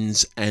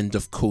 friends, and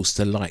of course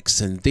the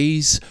likes. And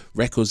these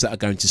records that are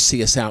going to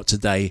see us out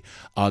today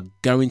are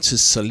going to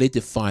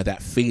solidify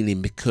that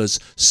feeling, because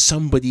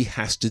somebody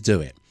has to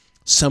do it.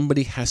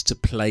 Somebody has to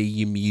play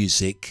you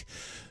music,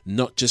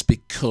 not just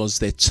because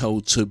they're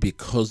told to,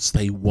 because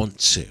they want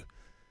to.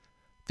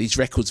 These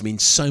records mean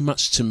so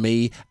much to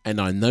me,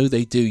 and I know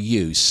they do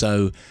you.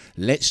 So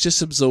let's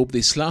just absorb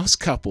this last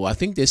couple. I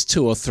think there's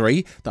 2 or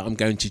 3 that I'm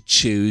going to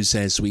choose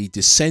as we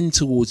descend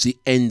towards the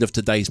end of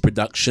today's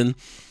production.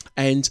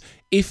 And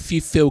if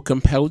you feel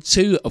compelled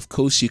to, of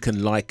course, you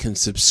can like and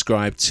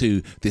subscribe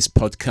to this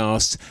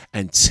podcast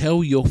and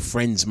tell your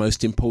friends,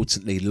 most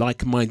importantly,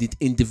 like-minded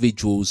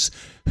individuals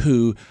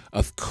who,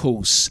 of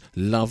course,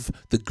 love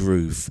the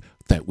groove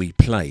that we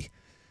play.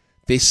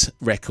 This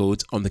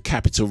record on the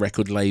Capitol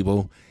record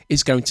label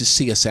is going to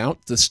see us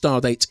out. The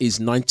stardate is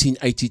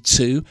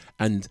 1982,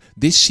 and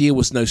this year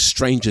was no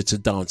stranger to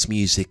dance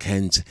music,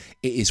 and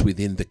it is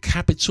within the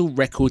Capitol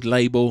record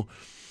label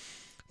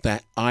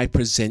that I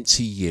present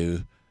to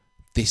you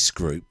this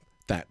group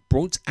that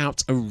brought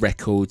out a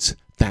record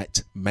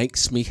that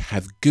makes me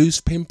have goose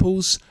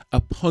pimples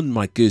upon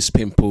my goose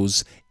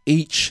pimples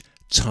each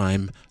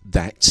time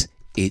that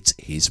it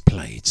is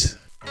played.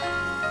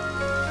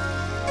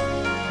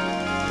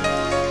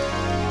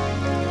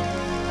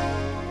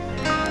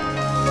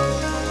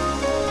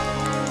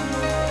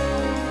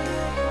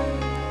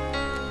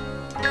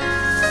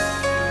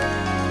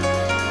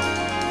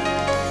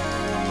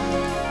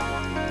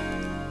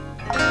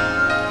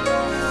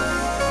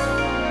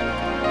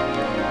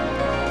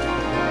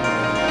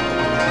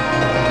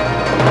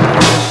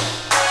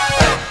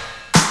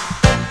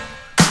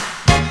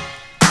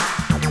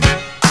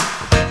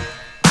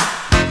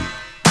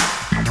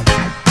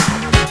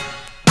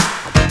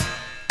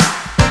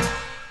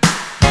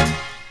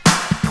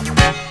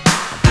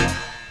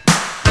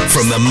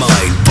 From the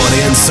mind,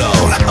 body and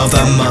soul of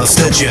the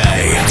Master J,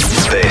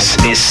 this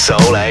is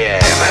Soul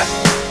AM.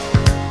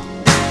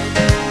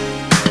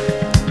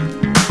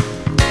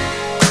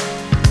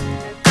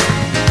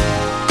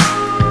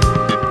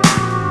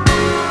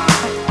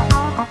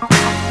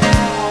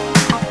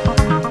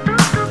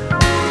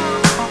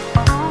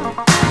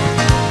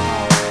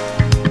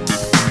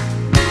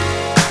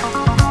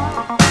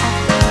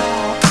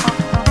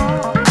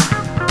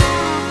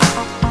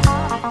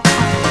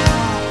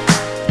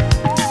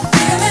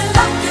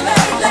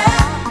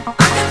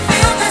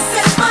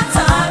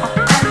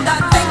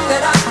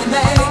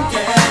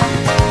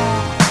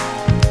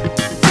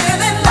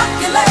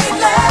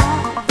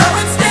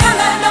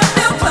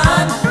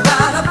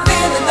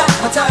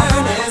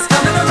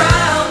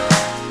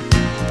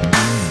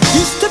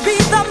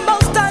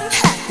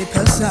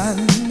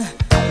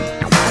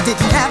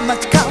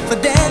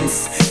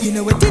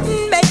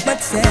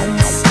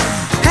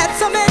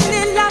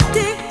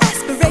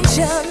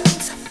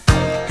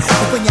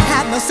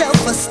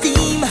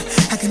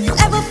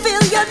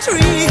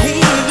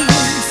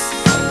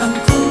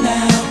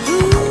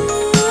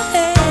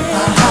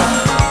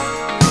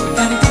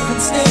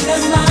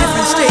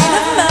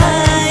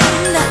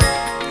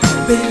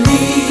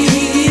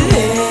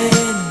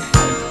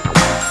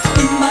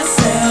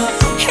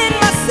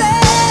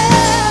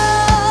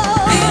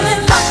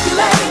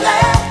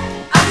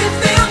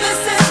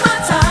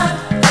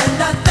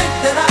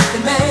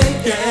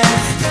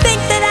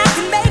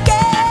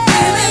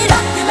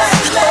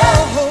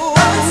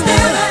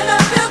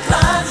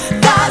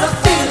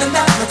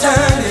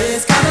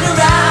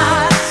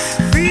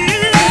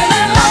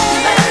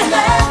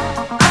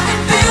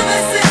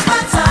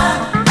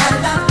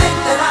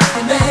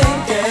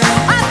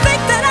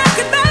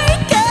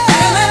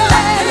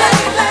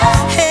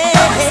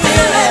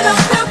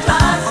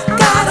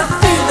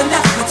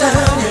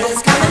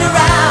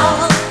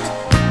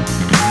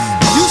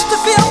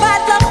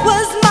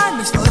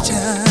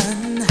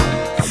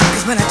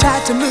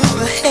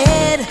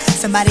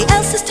 Somebody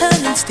else's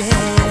turn instead.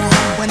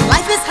 When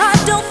life is hard,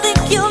 don't think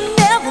you'll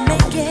never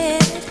make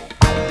it.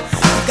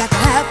 You've got to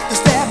have the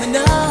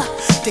stamina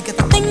to get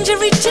the things you're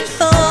reaching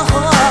for.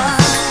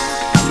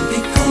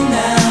 Because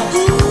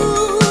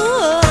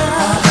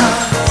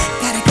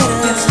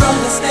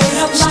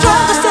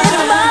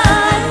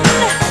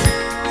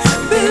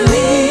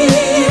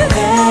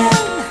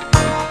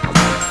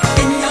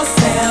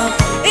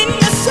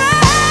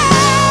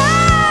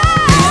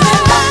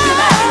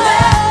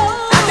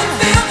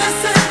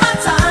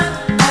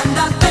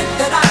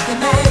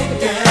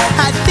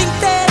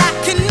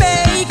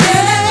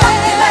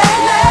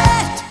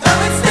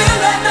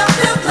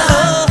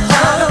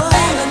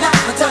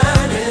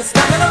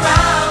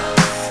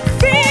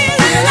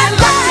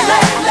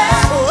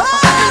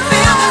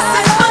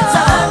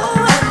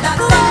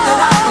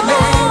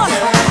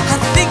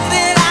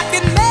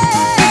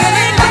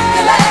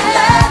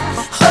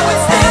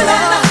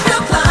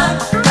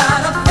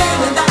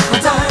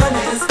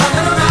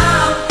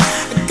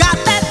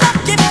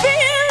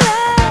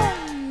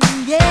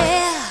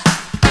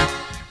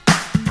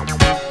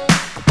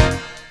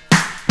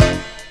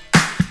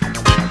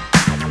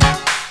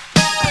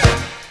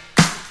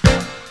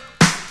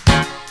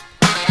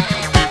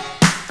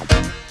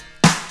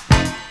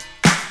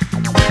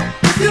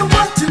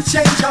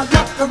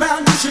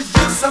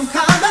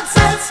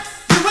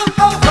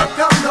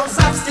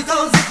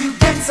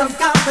some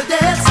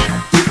confidence.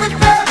 You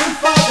preparing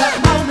for that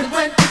moment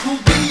when it will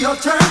be your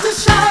turn to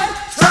shine.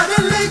 Try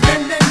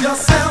believing in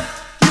yourself.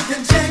 You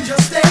can change your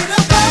state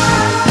of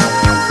mind.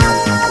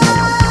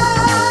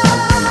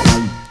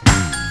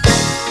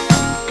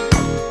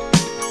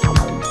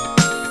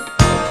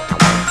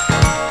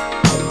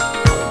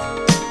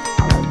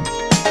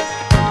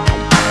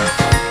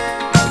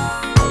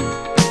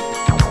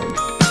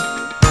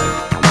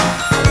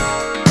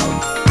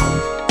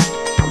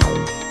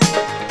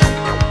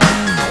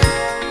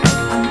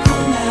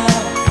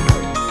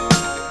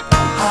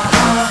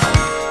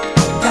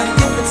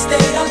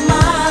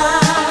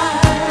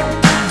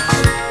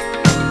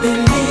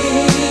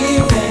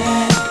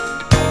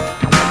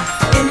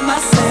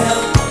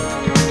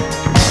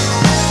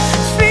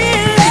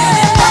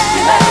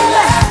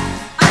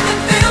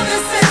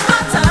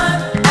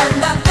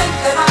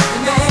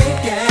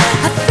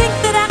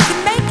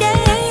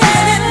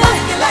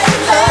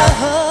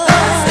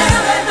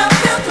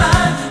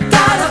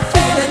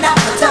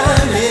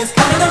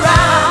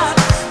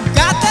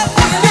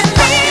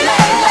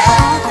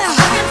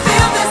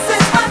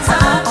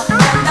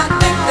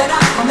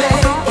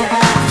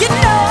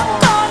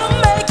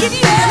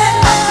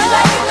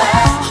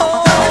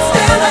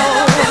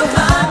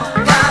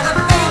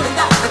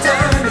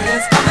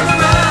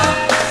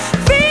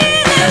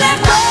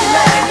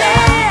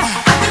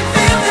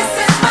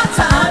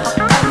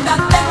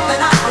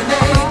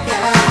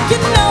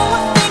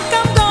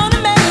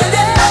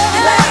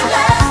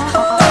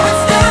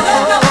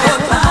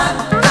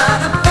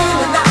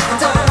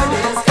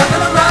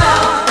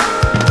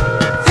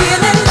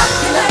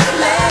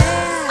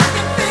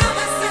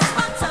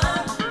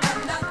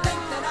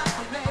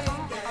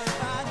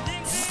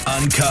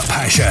 Uncut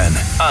passion,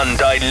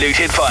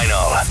 undiluted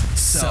vinyl.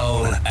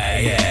 Soul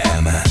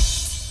AM.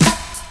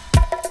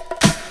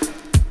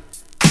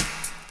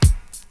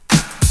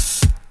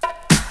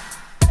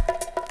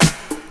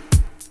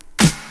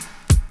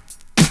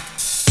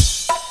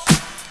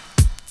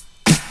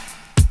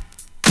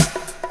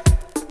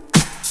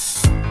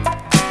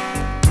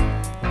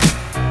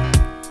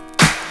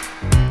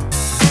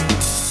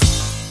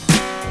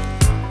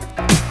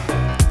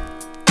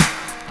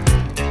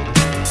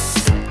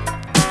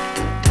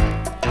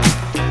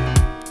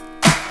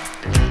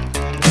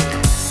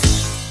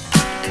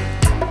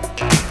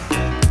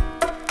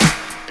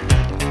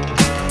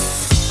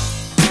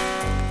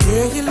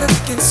 Girl, you're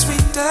looking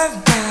sweeter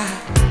now.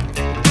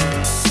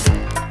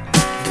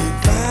 You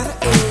find it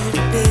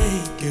every day,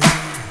 girl.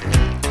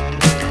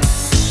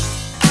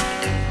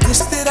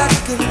 Wish that I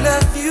could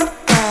love you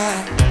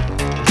right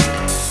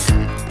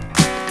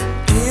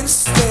in a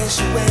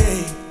special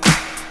way.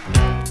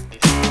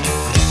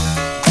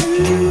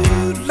 You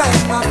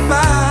light my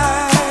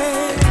fire.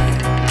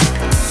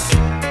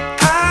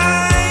 I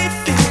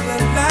feel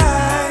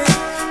alive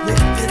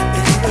with it,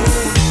 baby.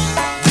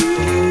 You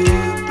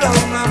blow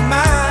my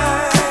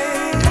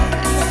mind.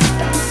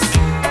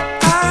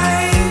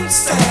 I'm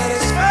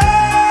satisfied.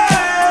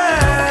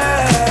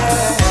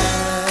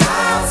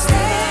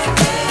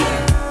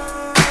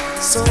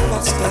 So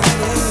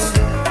outstanding.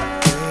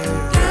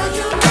 Girl,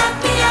 you knock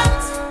me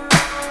out.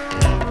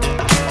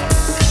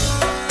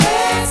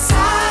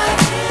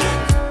 Excited.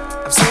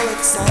 I'm so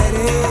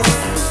excited.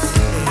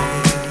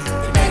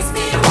 It makes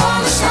me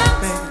wanna shout.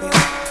 Baby.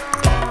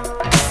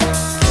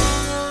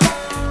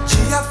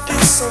 Gee, I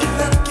feel so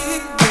lucky,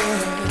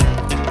 girl,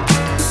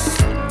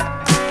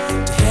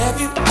 to have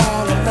you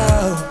all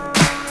alone.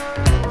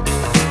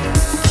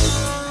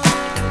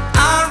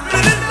 I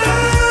really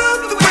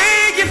love the way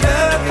you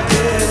love me,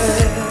 girl.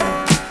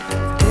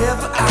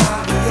 Never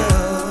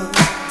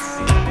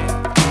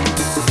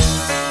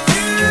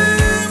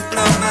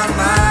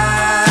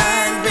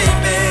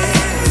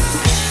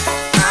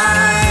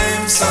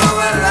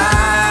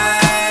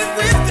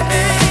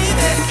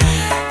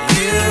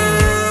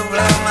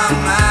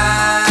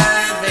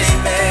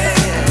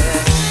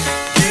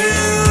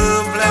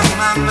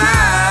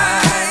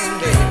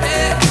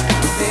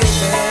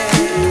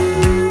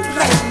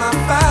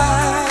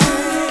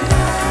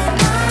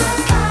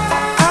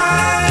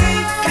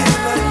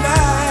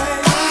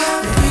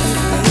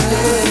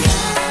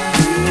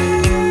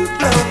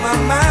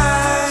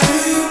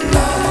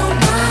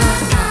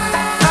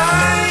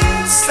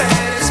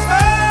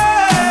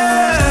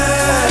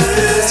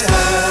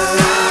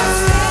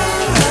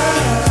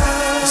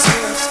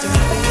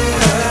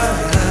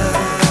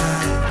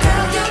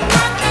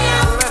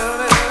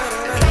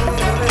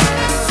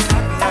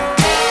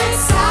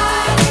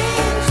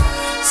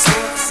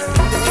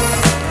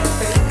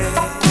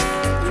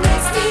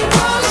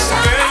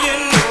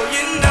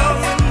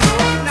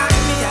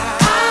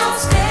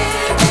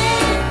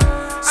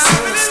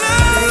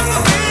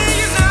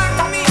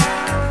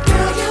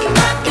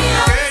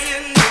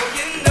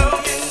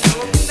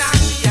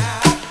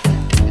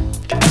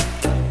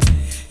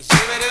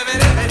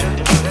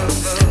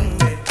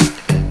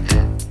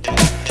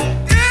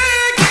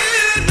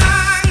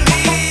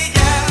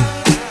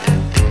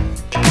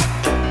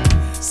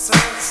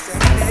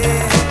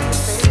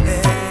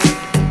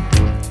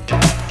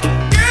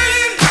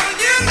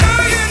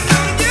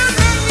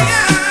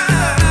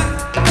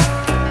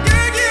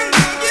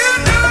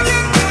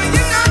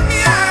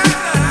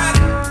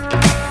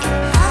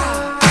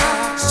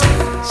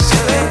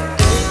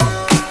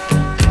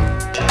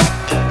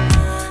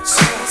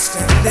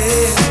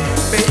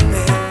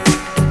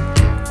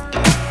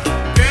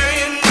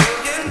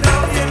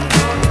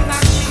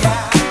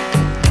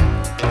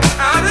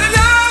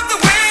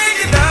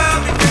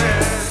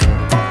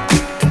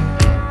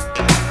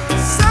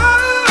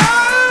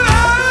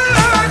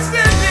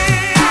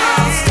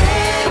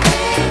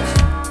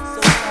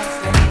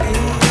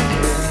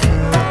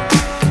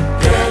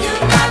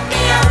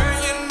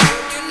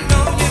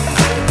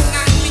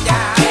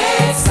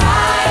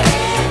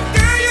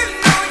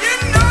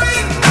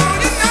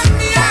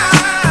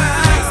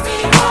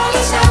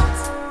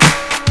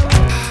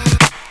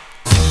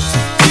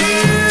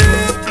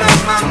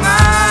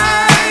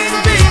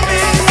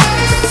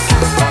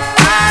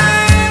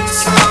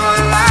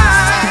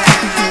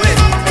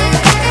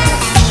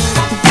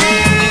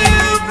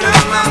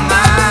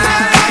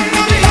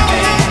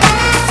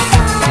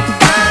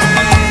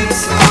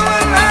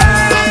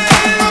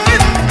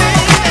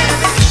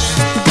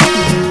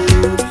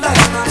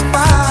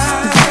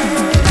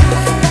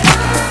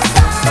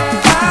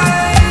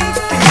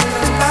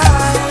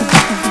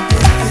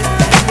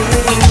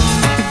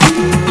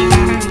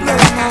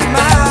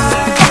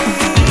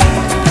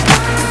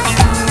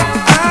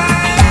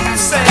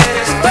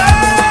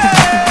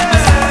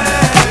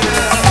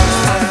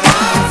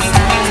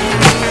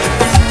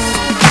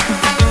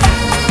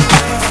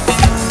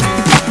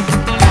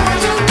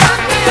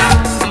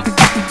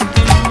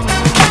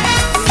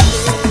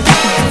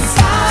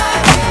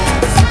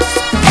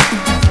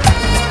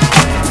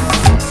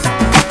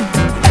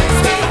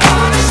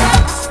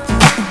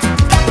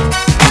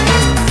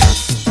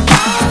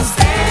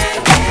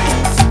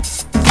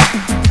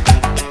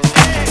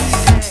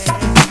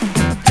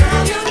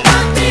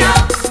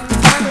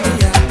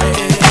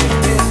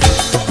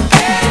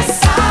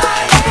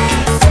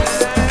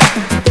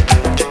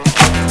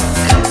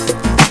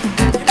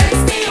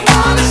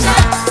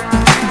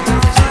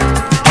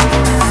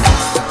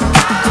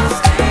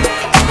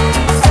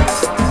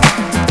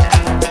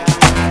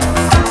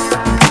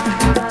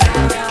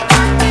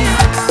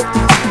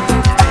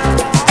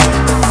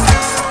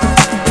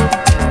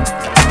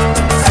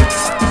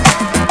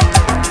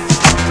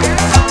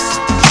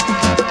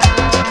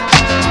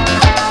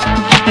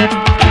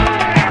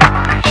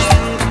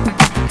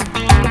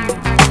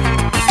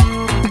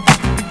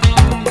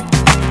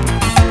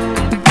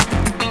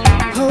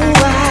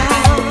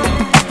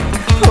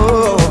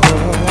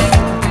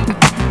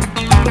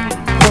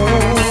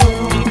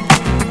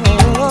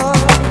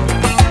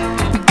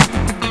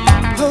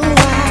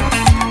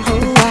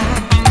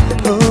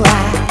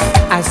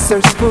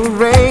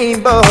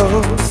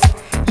rainbows,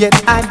 yet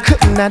I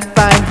could not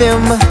find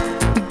them.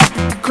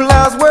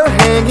 Clouds were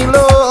hanging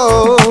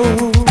low.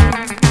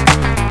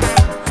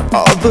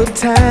 All the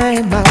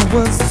time I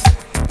was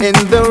in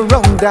the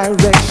wrong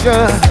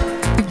direction.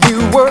 You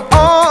were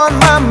on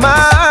my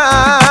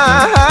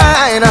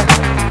mind.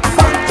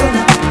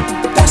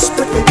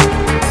 Desperately,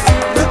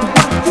 look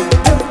what you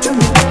do to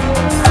me.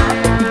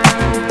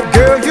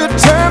 Girl, you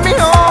turn me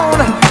on,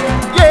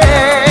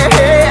 yeah.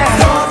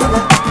 You're the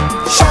light,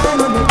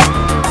 shine on me.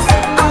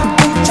 I'll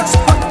be just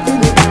what you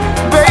need.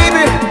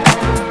 Baby,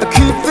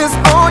 keep this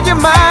on your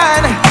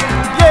mind,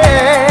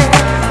 yeah.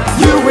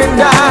 You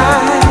and I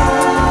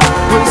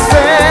will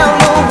sail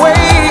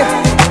away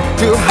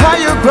to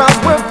higher grounds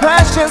where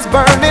passion's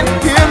burning.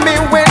 Hear me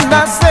when I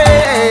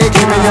say,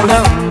 give me your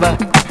number.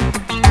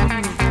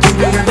 Give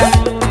me your love.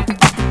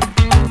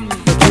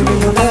 Give me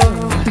your love.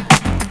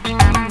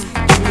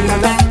 Give me your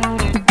love.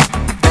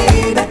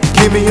 Baby,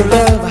 give me your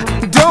love.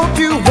 Don't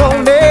you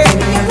want it?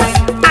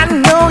 I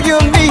know you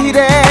need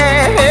it.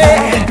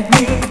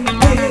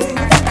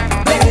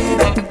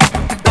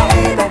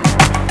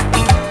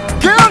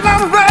 Girl,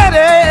 I'm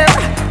ready.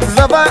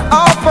 Love I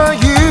offer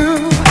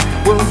you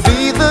will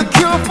be the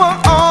cure for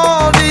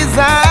all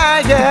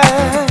desire.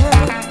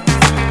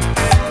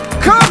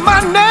 Call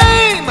my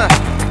name,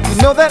 you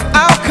know that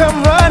I'll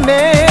come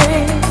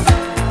running.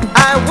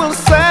 I will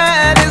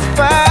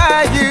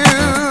satisfy you.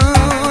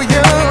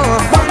 You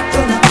want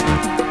your love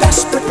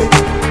desperately.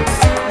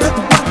 Look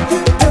what you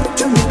do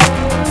to me.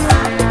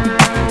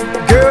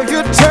 Girl, you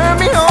turn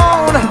me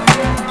on,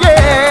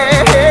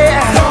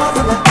 yeah. You're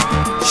the light,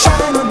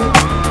 shine on me.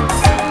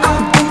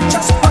 I'll be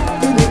just what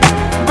you need.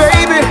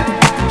 Baby,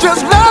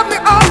 just love me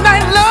all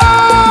night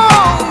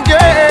long,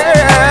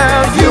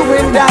 girl. You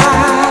and I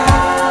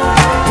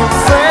will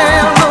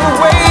sail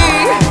away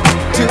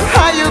to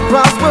higher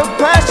grounds where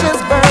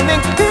passion's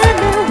burning. Hear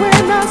me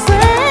when I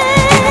say,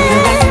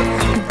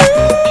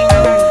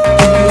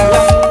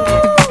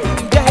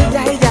 yeah,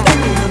 yeah, yeah.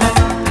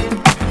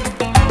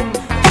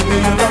 Give me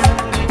your love,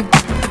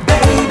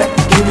 baby.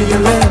 Give me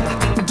your love.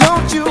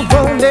 Don't you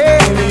want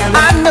it?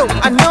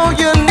 I know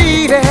you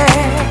need it.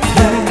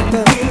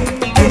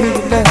 Give me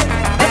your love.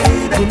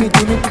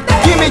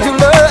 Give me your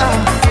love.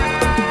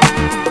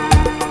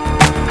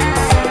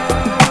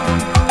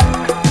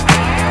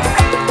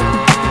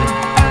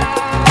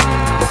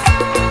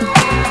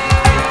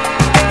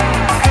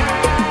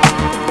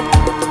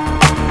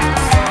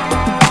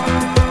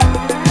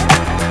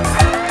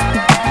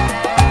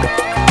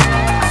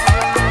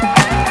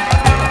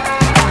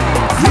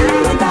 You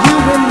and I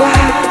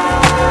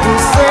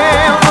will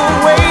sail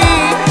away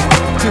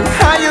to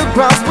higher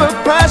grounds where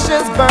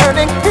passion's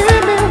burning. Hear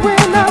me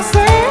when I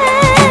say,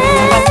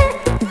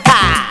 ha!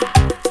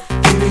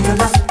 Give me your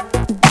love.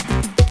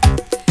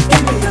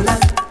 Give me your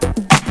love.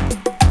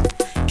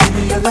 Give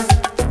me your love.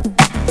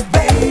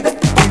 Baby,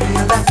 give me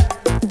your love.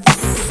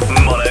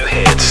 Mono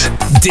Hits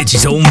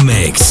Digital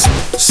Mix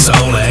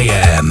Soul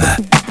AM.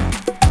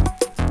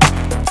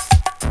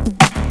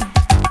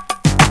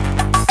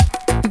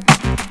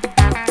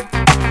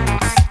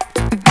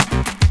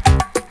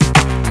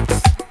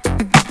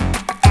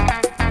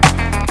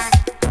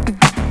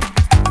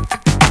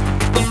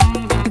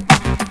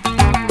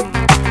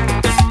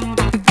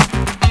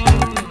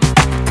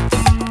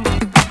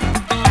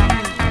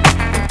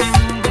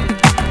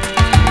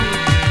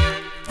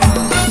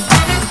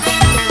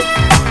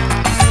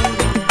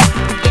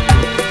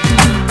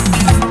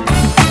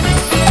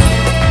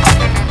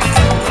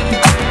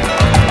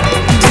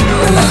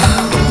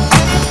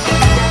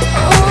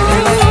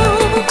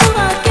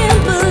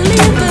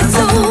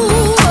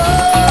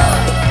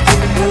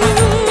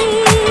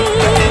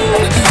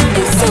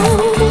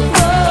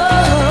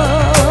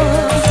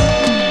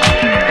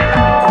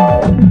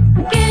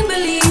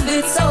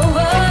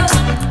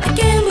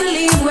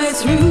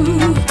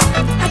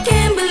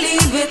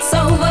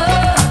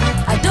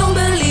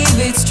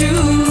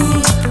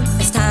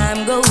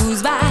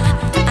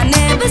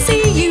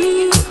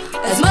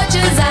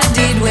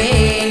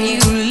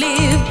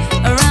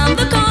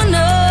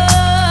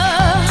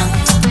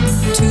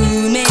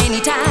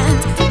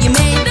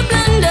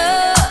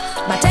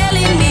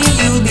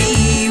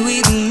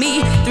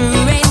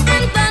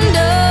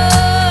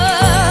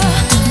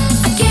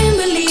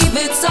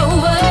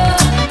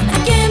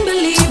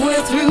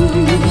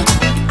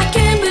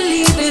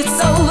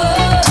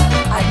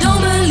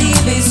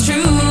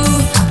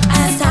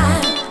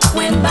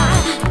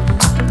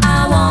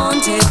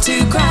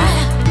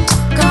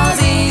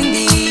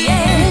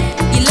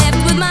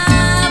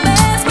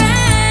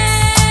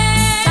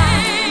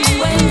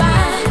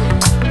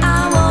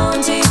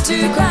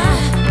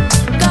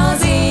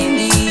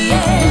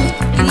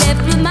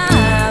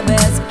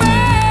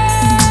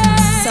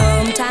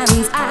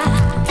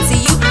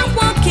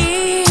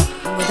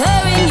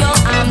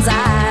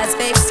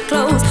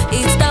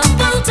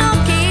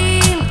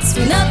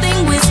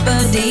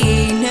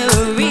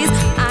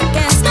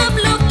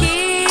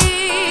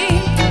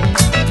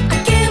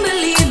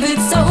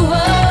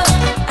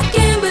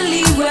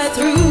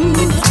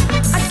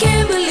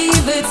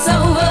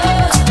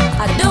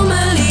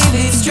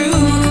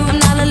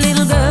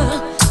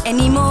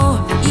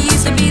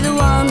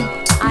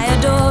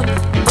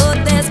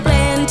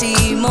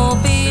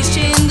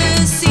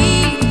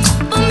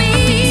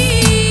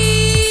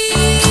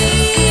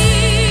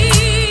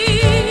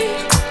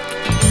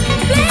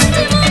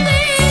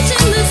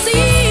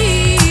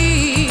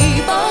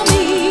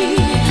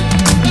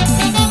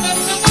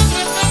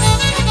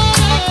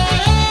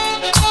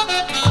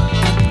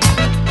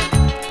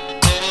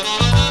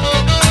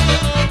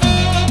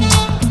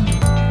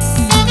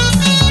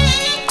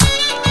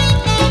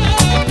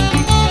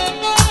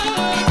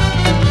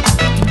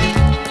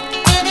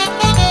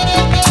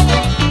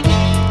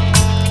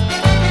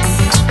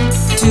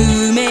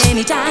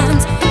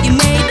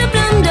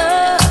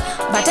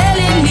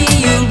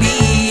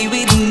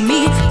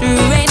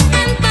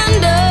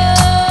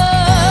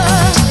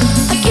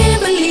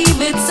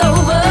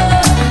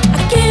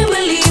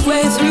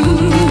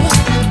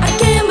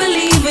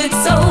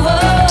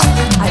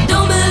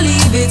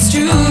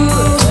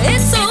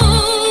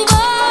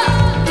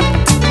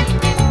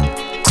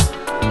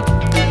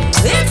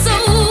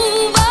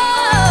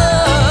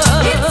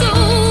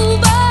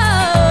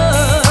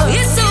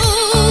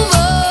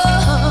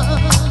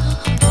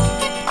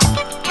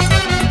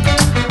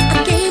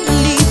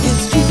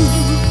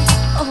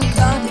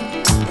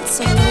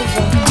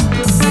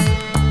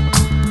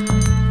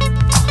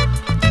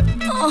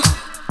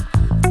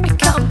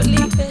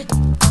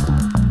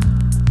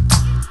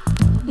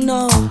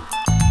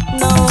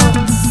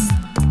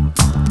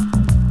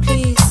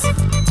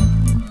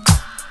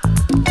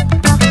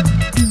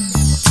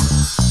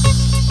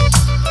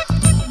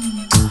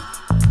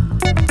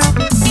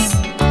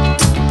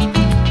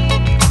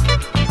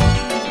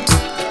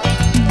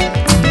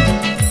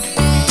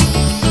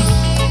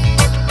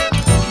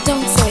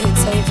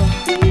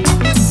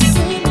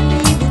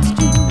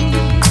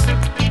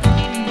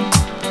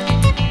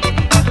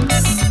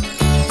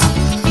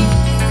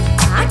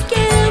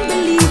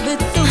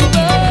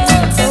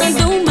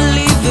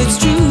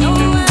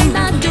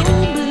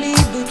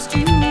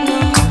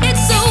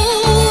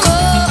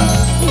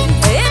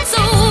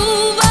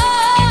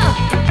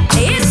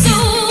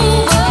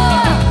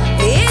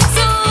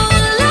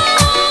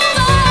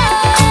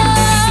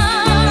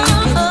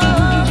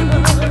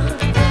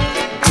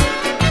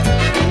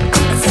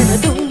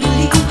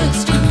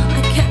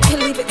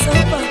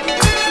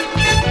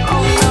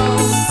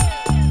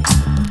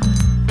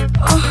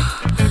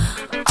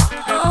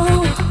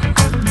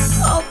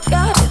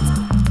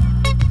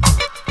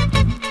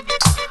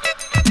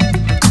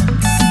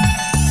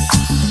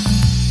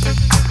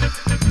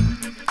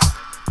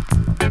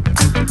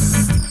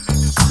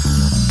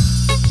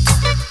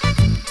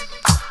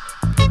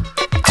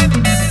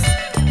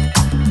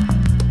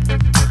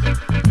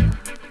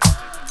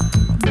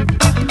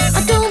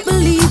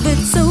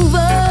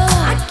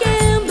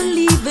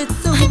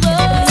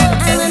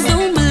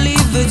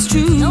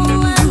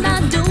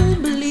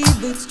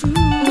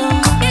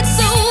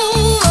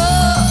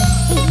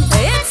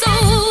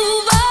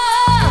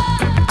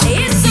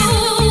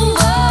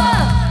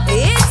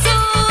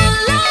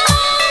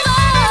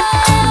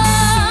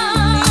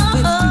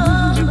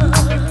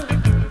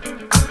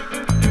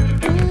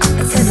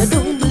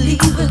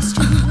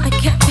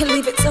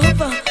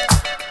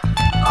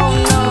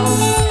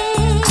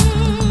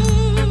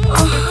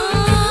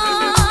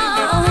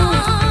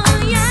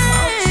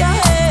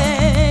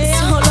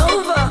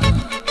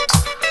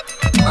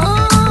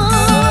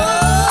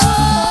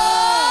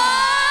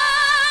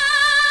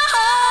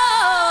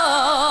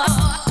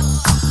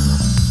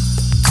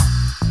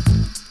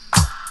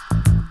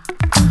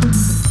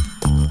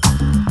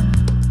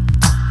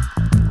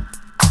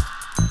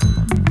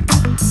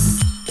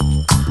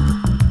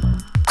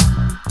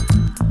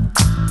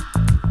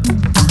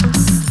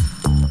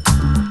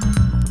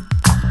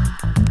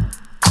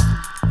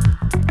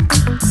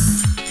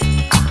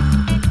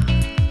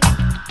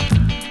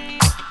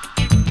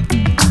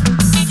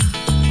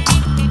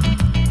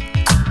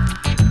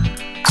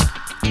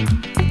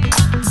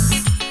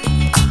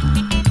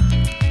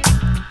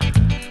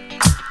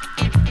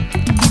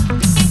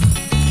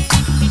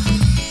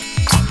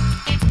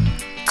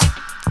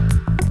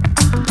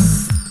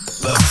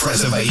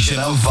 innovation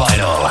on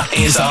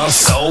vinyl is our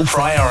sole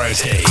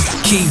priority.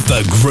 Keep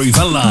the groove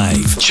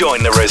alive.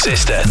 Join the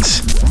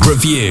resistance.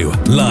 Review,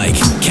 like,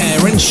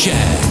 care and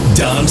share.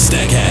 Dance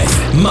Decade.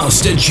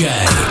 Master J.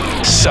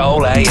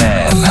 Soul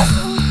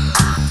AM.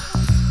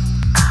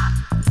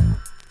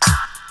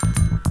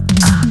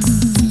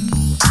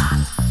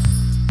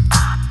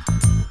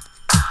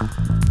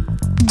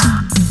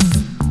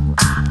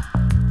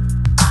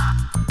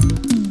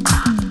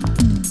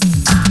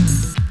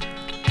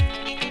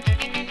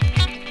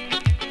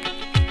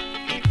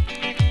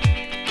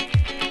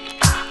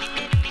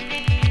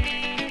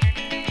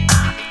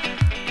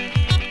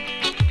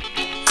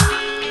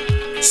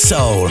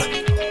 Soul,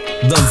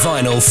 the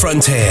vinyl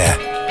frontier.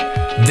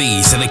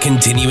 These are the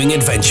continuing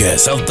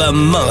adventures of the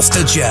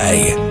Master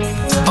J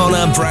on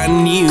a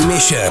brand new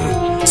mission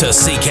to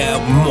seek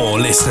out more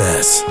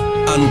listeners,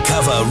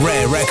 uncover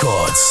rare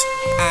records,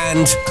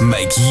 and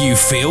make you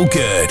feel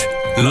good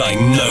like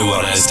no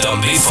one has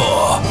done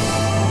before.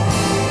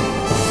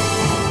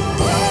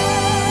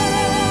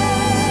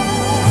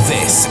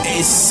 This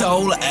is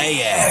Soul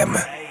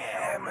AM.